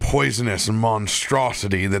of poisonous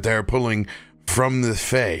monstrosity that they're pulling from the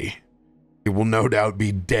Fae, it will no doubt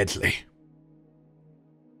be deadly.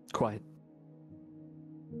 Quite.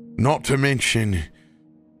 Not to mention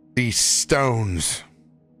these stones.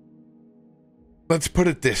 Let's put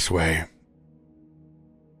it this way.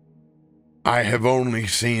 I have only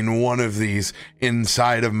seen one of these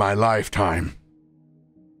inside of my lifetime.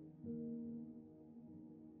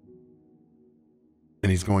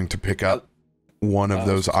 And he's going to pick up one of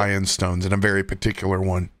those iron stones, and a very particular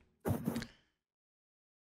one.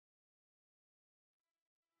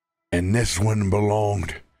 And this one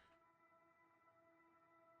belonged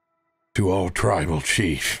to our tribal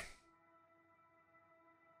chief.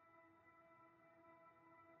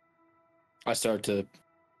 I start to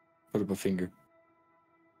put up a finger.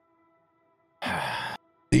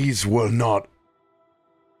 These were not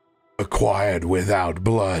acquired without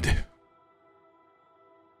blood.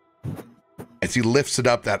 As he lifts it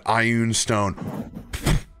up, that Ioun stone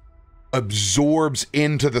absorbs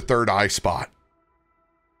into the third eye spot.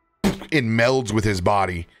 It melds with his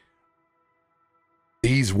body.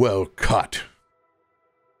 These well cut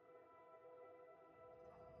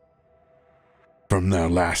from their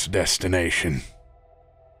last destination.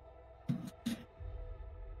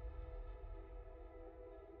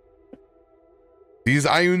 These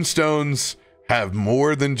Ioun stones have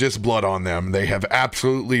more than just blood on them. They have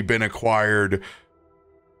absolutely been acquired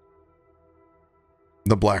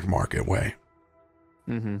the black market way.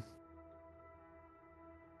 Mm-hmm.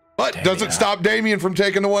 But doesn't stop Damien from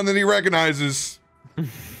taking the one that he recognizes.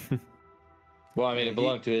 Well, I mean, it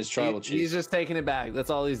belonged to his tribal chief. He's just taking it back. That's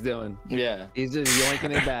all he's doing. Yeah. He's just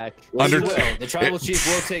yoinking it back. Well, the tribal chief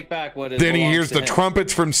will take back what it Then he belongs hears to the him.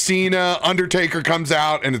 trumpets from Cena. Undertaker comes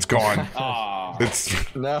out, and it's gone. Aw.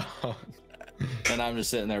 It's No. And I'm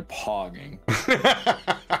just sitting there pogging.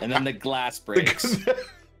 And then the glass breaks.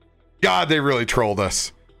 God, they really trolled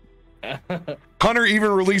us. Hunter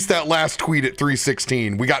even released that last tweet at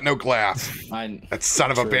 3:16. We got no glass. That son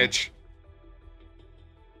of a bitch.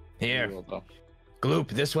 Here. Gloop,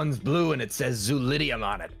 this one's blue and it says Zulidium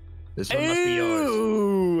on it. This one must be yours.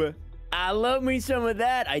 Ooh, I love me some of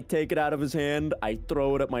that. I take it out of his hand. I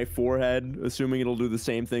throw it at my forehead, assuming it'll do the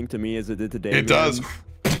same thing to me as it did to David. It does.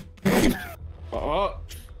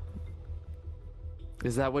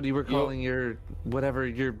 Is that what you were calling your whatever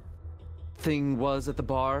your thing was at the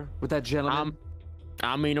bar with that gentleman?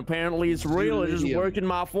 I mean, apparently it's real. It's just working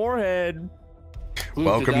my forehead. Gloop,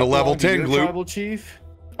 Welcome to level 10, Gloop. Tribal chief.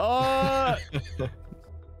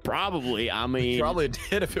 Probably. I mean, Probably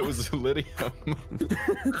did if it was Lydium.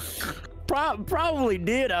 Probably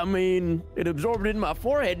did. I mean, it absorbed in my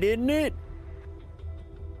forehead, didn't it?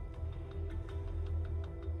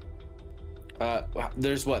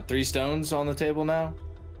 There's what, 3 stones on the table now?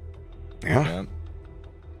 Yeah.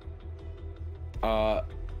 Are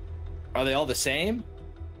they all the same?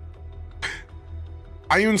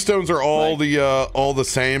 Ioun stones are all the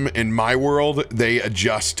same in my world. They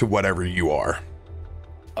adjust to whatever you are.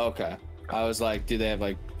 Okay. I was like, do they have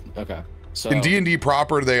like? Okay. So In D&D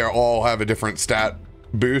proper, they all have a different stat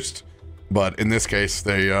boost, but in this case,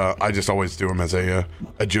 they I just always do them as a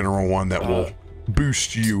general one that will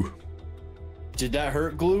boost you. Did that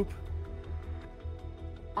hurt, Gloop?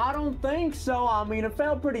 I don't think so. I mean, it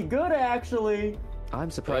felt pretty good, actually. I'm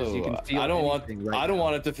surprised you can feel. I don't want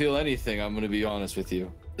right it to feel anything. I'm gonna be honest with you.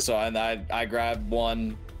 So I grabbed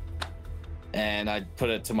one, and I put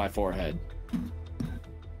it to my forehead.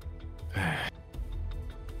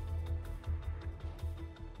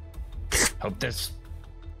 Hope this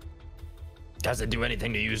doesn't do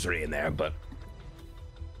anything to Usury in there, but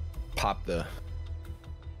Pop the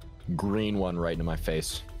green one right into my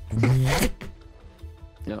face.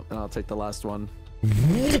 Yep, and I'll take the last one.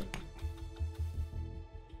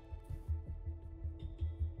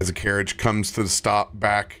 As a carriage comes to the stop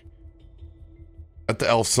back at the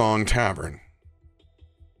Elf Song Tavern.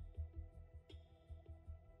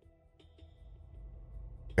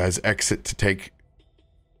 You guys exit to take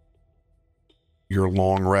your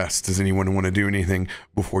long rest. Does anyone want to do anything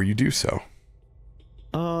before you do so?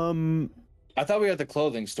 I thought we were at the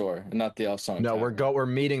clothing store and not the Elf Song. No, Tavern. we're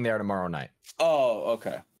meeting there tomorrow night. Oh,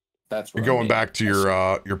 okay. That's You're where going back to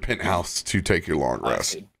your penthouse to take your long I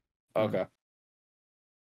rest. see. Okay.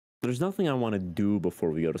 There's nothing I want to do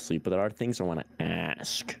before we go to sleep, but there are things I want to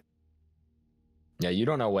ask. Yeah, you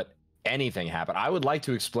don't know what anything happened. I would like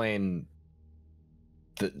to explain,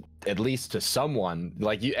 at least to someone.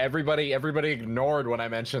 Like everybody ignored when I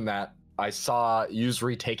mentioned that I saw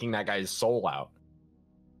Usury taking that guy's soul out.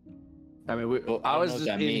 I mean, I was just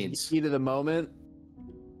in the heat of the moment.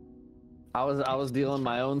 I was dealing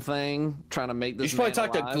my own thing, trying to make this. You should probably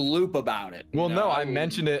talk to Gloop about it. Well, no, I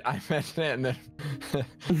mentioned it, and then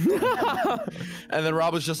and then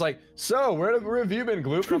Rob was just like, "So, where have you been,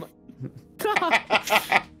 Gloop?"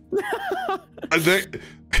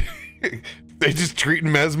 They just treating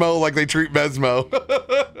Mezmo like they treat Mezmo.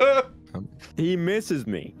 He misses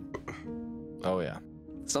me. Oh yeah.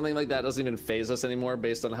 Something like that doesn't even phase us anymore,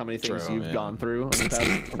 based on how many things True, you've gone through in the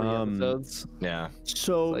past 3 episodes. Yeah.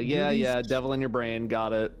 So like, yeah, devil in your brain,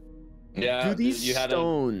 got it. Yeah. Do these you had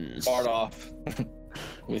stones to start off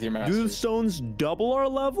with your master. Do the stones double our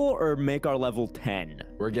level or make our level 10?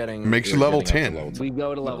 We're getting makes you level 10. We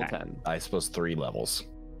go to level 10. I suppose 3 levels.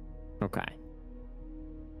 Okay.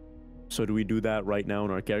 So do we do that right now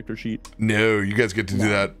in our character sheet? No, you guys get to do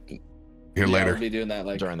that here later. We'll be doing that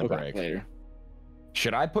like during the break later.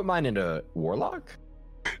 Should I put mine into Warlock?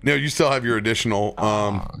 No, you still have your additional.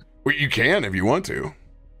 Well, you can if you want to.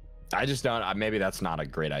 I just don't. Maybe that's not a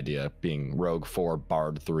great idea. Being Rogue 4,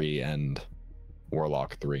 Bard 3, and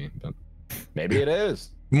Warlock 3. But maybe it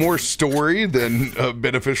is. More story than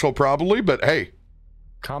beneficial, probably. But hey,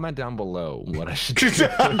 comment down below what I should do.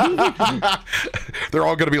 They're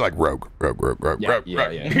all gonna be like rogue. Yeah.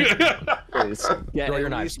 Throw your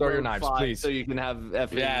knives, please. So you can have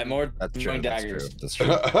F. Yeah, more. That's true. Daggers. That's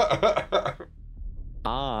true.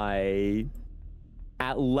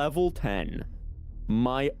 At level 10,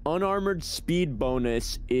 my unarmored speed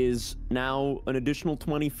bonus is now an additional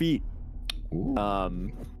 20 feet. Ooh.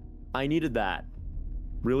 I needed that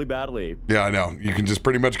really badly. Yeah, I know. You can just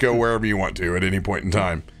pretty much go wherever you want to at any point in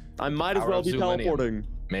time. I might as well be teleporting.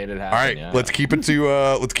 Made it happen. All right, let's keep it to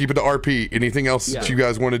RP. Anything else that you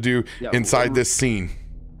guys want to do inside this scene?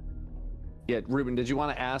 Yeah, Ruben, did you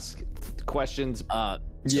want to ask questions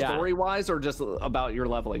story-wise or just about your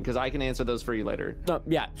leveling? Because I can answer those for you later.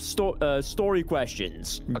 Story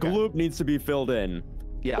questions. Okay. Gloop needs to be filled in.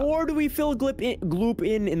 Yeah. Or do we fill Gloop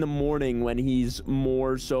in the morning when he's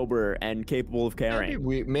more sober and capable of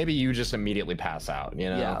carrying? Maybe you just immediately pass out, you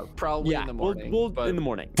know? Yeah, probably in the morning. We'll in the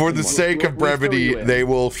morning. For the sake of brevity, they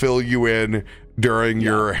will fill you in during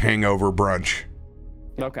your hangover brunch.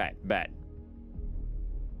 Okay, bet.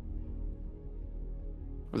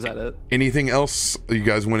 Was that it? Anything else you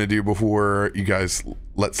guys want to do before you guys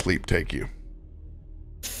let sleep take you?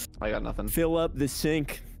 I got nothing. Fill up the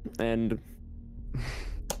sink and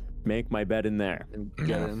make my bed in there. And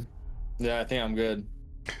get in. Yeah, I think I'm good.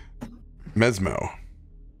 Mezmo.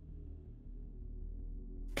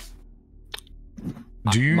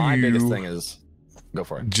 My biggest thing is go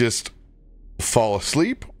for it. Just fall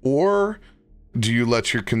asleep, or do you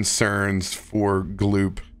let your concerns for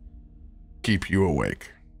Gloop keep you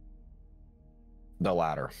awake? The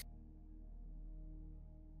latter.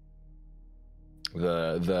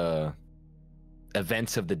 The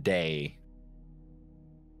events of the day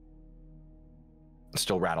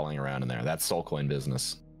still rattling around in there. That's soul coin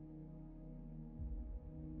business.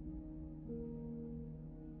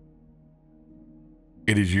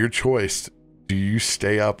 It is your choice. Do you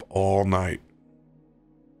stay up all night?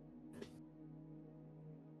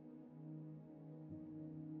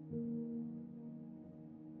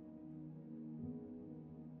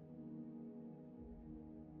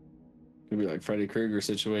 Could be like Freddy Krueger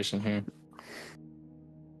situation here.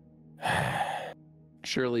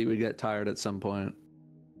 Surely we get tired at some point.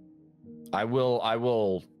 I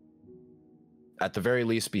will at the very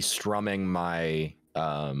least be strumming my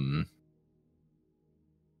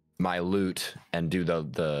my lute and do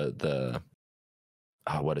the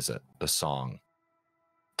what is it? The song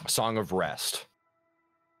of rest.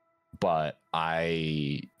 But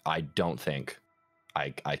I don't think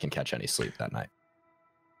I can catch any sleep that night.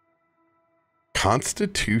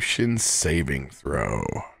 Constitution saving throw.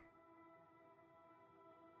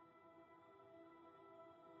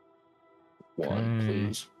 One,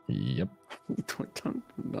 please. Yep.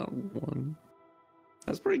 Not one.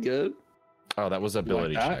 That's pretty good. Oh, that was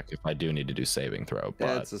ability Like that? check. If I do need to do saving throw, Yeah,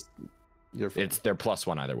 but it's just you're fine. they're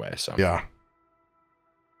 +1 either way. So Yeah.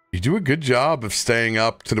 You do a good job of staying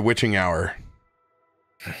up to the witching hour.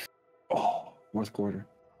 Oh, fourth quarter.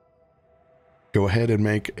 Go ahead and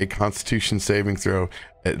make a Constitution saving throw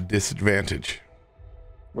at disadvantage.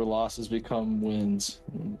 Where losses become wins.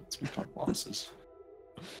 It's become losses.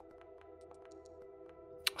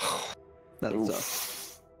 That's Oof.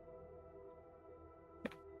 tough.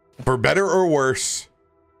 For better or worse,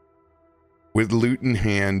 with loot in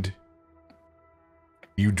hand,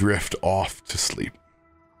 you drift off to sleep.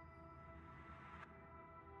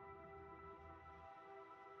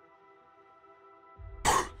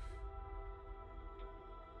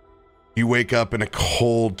 You wake up in a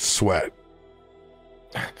cold sweat.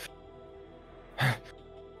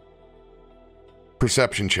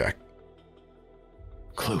 Perception check.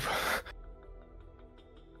 Kloop.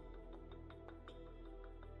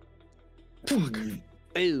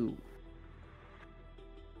 Ew.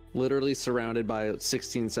 Literally surrounded by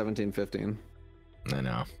 16, 17, 15. I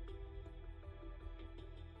know.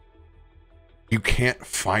 You can't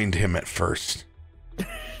find him at first.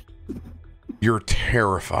 You're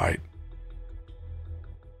terrified.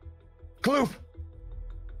 Kloop!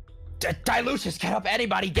 Dylucious, get up!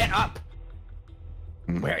 Anybody, get up!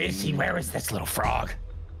 Where is he? Where is this little frog?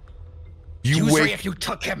 You Usually wake if you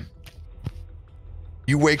took him.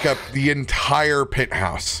 You wake up the entire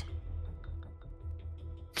penthouse.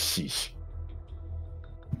 Sheesh.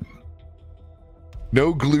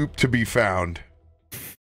 No Gloop to be found.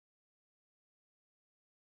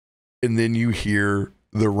 And then you hear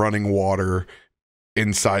the running water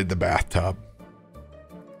inside the bathtub.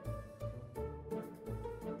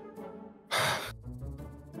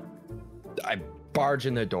 I barge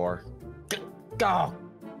in the door. Oh,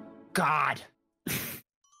 God.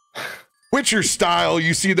 Witcher style,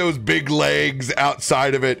 you see those big legs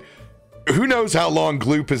outside of it. Who knows how long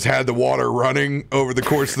Gloop has had the water running over the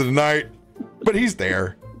course of the night, but he's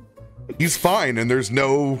there. He's fine, and there's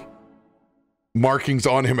no markings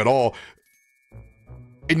on him at all.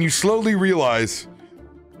 And you slowly realize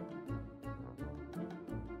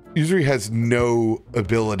Yuzuri has no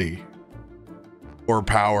ability or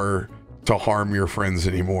power to harm your friends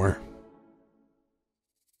anymore.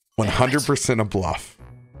 100% a bluff.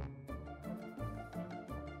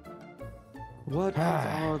 What is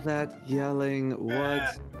all that yelling?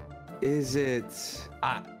 What is it?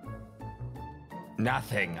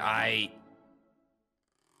 Nothing. I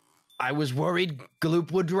was worried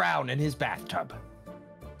Gloop would drown in his bathtub.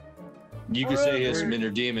 You could say he has some inner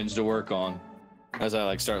demons to work on. As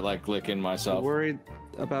I start licking myself. Worried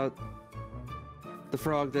about the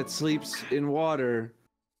frog that sleeps in water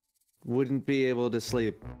wouldn't be able to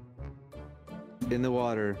sleep in the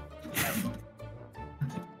water.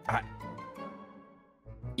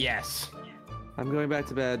 Yes. I'm going back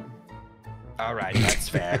to bed. All right, that's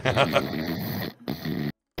fair.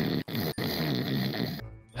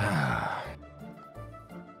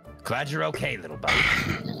 Glad you're okay, little buddy.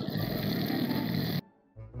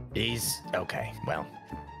 He's okay. Well,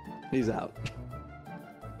 he's out.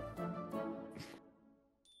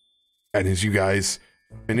 And as you guys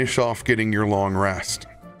finish off getting your long rest,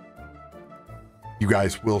 you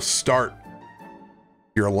guys will start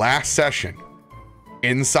your last session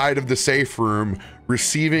inside of the safe room,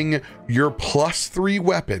 receiving your +3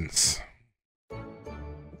 weapons.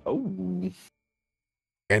 Oh.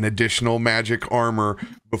 And additional magic armor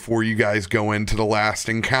before you guys go into the last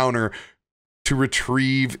encounter to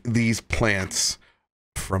retrieve these plants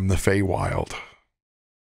from the Feywild.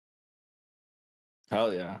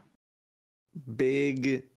 Hell yeah.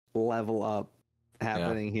 Big level up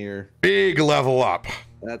happening here. Big level up.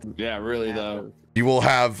 That's really though. You will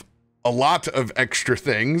have a lot of extra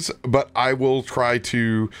things, but I will try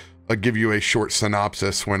to give you a short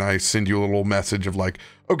synopsis when I send you a little message of like,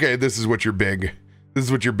 okay, this is what your big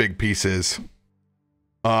piece is.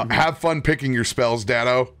 Have fun picking your spells,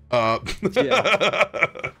 Datto.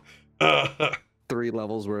 3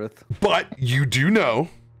 levels worth. But you do know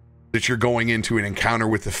that you're going into an encounter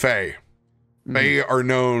with the Fey. Fey are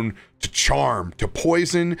known to charm, to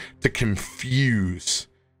poison, to confuse,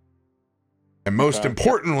 and most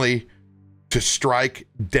importantly, to strike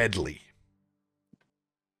deadly.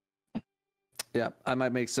 Yeah, I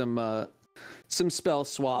might make some spell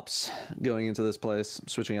swaps going into this place,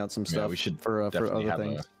 switching out some stuff. We should for other have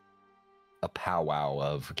things. a powwow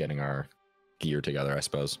of getting our gear together, I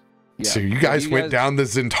suppose. So you guys went down the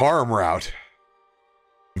Zentarum route.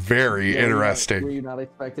 Very interesting. Were you not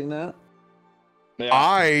expecting that? Yeah.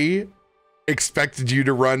 I expected you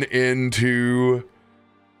to run into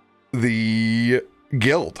the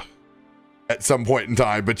guild at some point in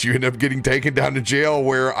time, but you ended up getting taken down to jail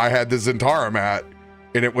where I had the Zentarum at,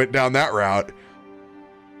 and it went down that route.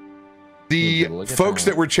 The folks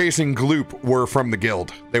that were chasing Gloop were from the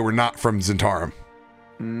guild. They were not from Zentarum.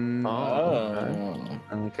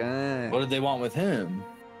 Okay. What did they want with him?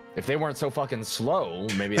 If they weren't so fucking slow,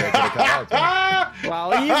 maybe they could have cut out.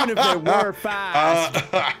 Well, even if they were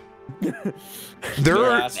fast. Their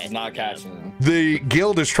ass is not catching them. The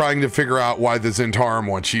guild is trying to figure out why the Zentarum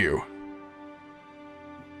wants you.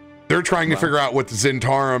 They're trying to figure out what the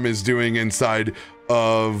Zentarum is doing inside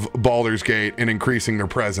of Baldur's Gate and increasing their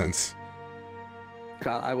presence.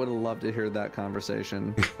 God, I would have loved to hear that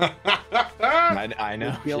conversation. I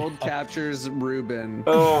know. The guild captures Ruben.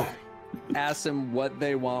 Asks him what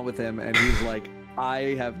they want with him, and he's like,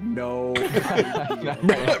 I have no idea.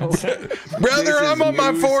 Brother, I'm on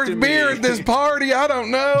my 4th beer at this party. I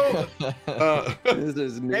don't know.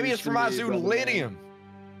 Maybe it's for my Zulinium.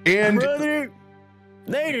 And brother,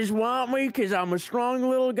 they just want me because I'm a strong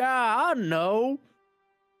little guy. I don't know.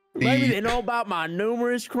 Maybe they know about my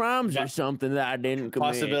numerous crimes or something that I didn't commit.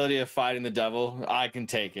 Possibility of fighting the devil, I can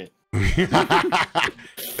take it.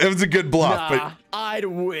 It was a good bluff, but I'd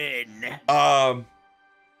win.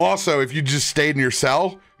 Also, if you just stayed in your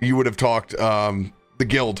cell, you would have talked. The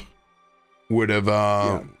guild would have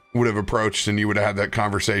approached, and you would have had that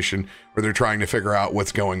conversation where they're trying to figure out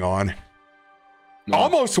what's going on.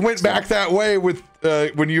 Almost went back that way with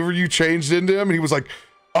when you changed into him, and he was like,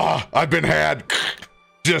 I've been had."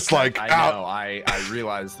 Just like I know, I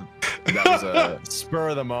realized that was a spur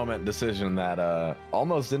of the moment decision that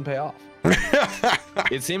almost didn't pay off.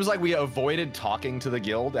 It seems like we avoided talking to the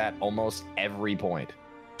guild at almost every point.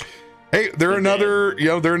 Hey, they're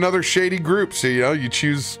another shady group. So you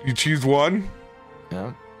choose one.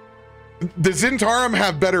 Yeah. The Zentarum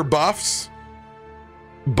have better buffs,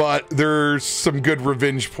 but there's some good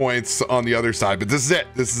revenge points on the other side. But this is it.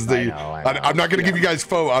 This is the. I'm not gonna give you guys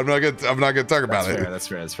foe. I'm not gonna talk about it. That's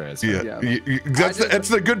fair. That's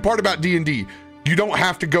the good part about D&D. You don't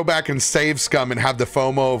have to go back and save scum and have the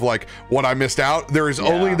FOMO of like what I missed out. There is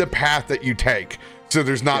only the path that you take. So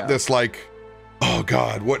there's not this like, oh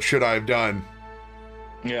God, what should I have done?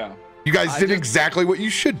 Yeah. You guys did exactly what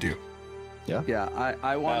you should do. Yeah,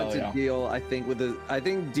 I wanted to deal, I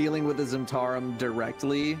think dealing with the Zentarum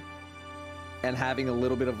directly and having a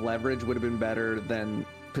little bit of leverage would have been better than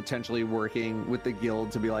potentially working with the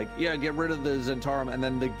guild to be like, yeah, get rid of the Zentarum, and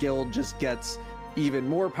then the guild just gets even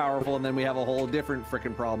more powerful, and then we have a whole different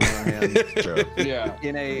freaking problem on our hands. Sure. Yeah.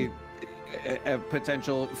 In a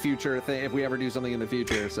potential future thing, if we ever do something in the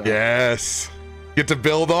future. So yes, get to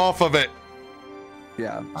build off of it.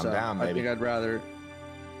 Yeah, I'm down, baby. I think I'd rather.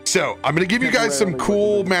 So I'm gonna give you guys some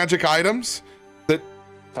cool magic items that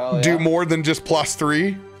do more than just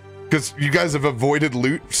 +3, because you guys have avoided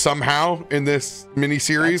loot somehow in this mini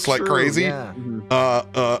series like crazy. Yeah.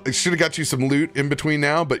 It should have got you some loot in between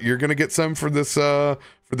now, but you're gonna get some for this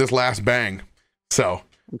last bang. So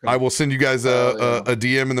I will send you guys a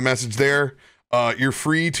DM in the message there. You're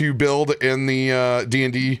free to build in the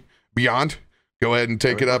D&D Beyond. Go ahead and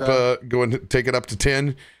take it up. Go and take it up to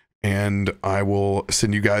 10. And I will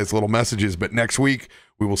send you guys little messages. But next week,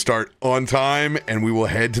 we will start on time, and we will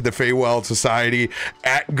head to the Feywild Society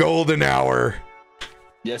at golden hour.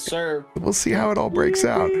 Yes, sir. We'll see how it all breaks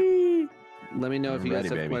out. Let me know if you guys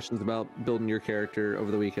have baby. questions about building your character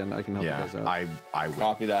over the weekend. I can help you guys out. I will.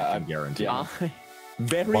 Copy that. I can guarantee. Yeah.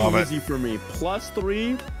 Very Love it. easy for me.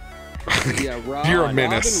 +3. Yeah, Rob, You're a Rob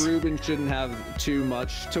menace. and Ruben shouldn't have too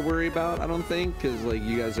much to worry about, I don't think, because like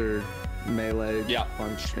you guys are melee,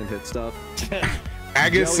 punch, and hit stuff.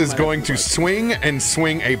 Agus Joey is might going have to to swing and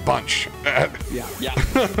swing a bunch. Yeah.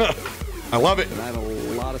 I love it. And I have a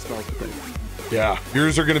lot of spells to pick. Yeah,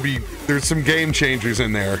 yours are going to be, there's some game changers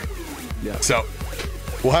in there. Yeah. So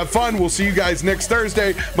we'll have fun. We'll see you guys next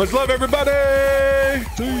Thursday. Much love, everybody.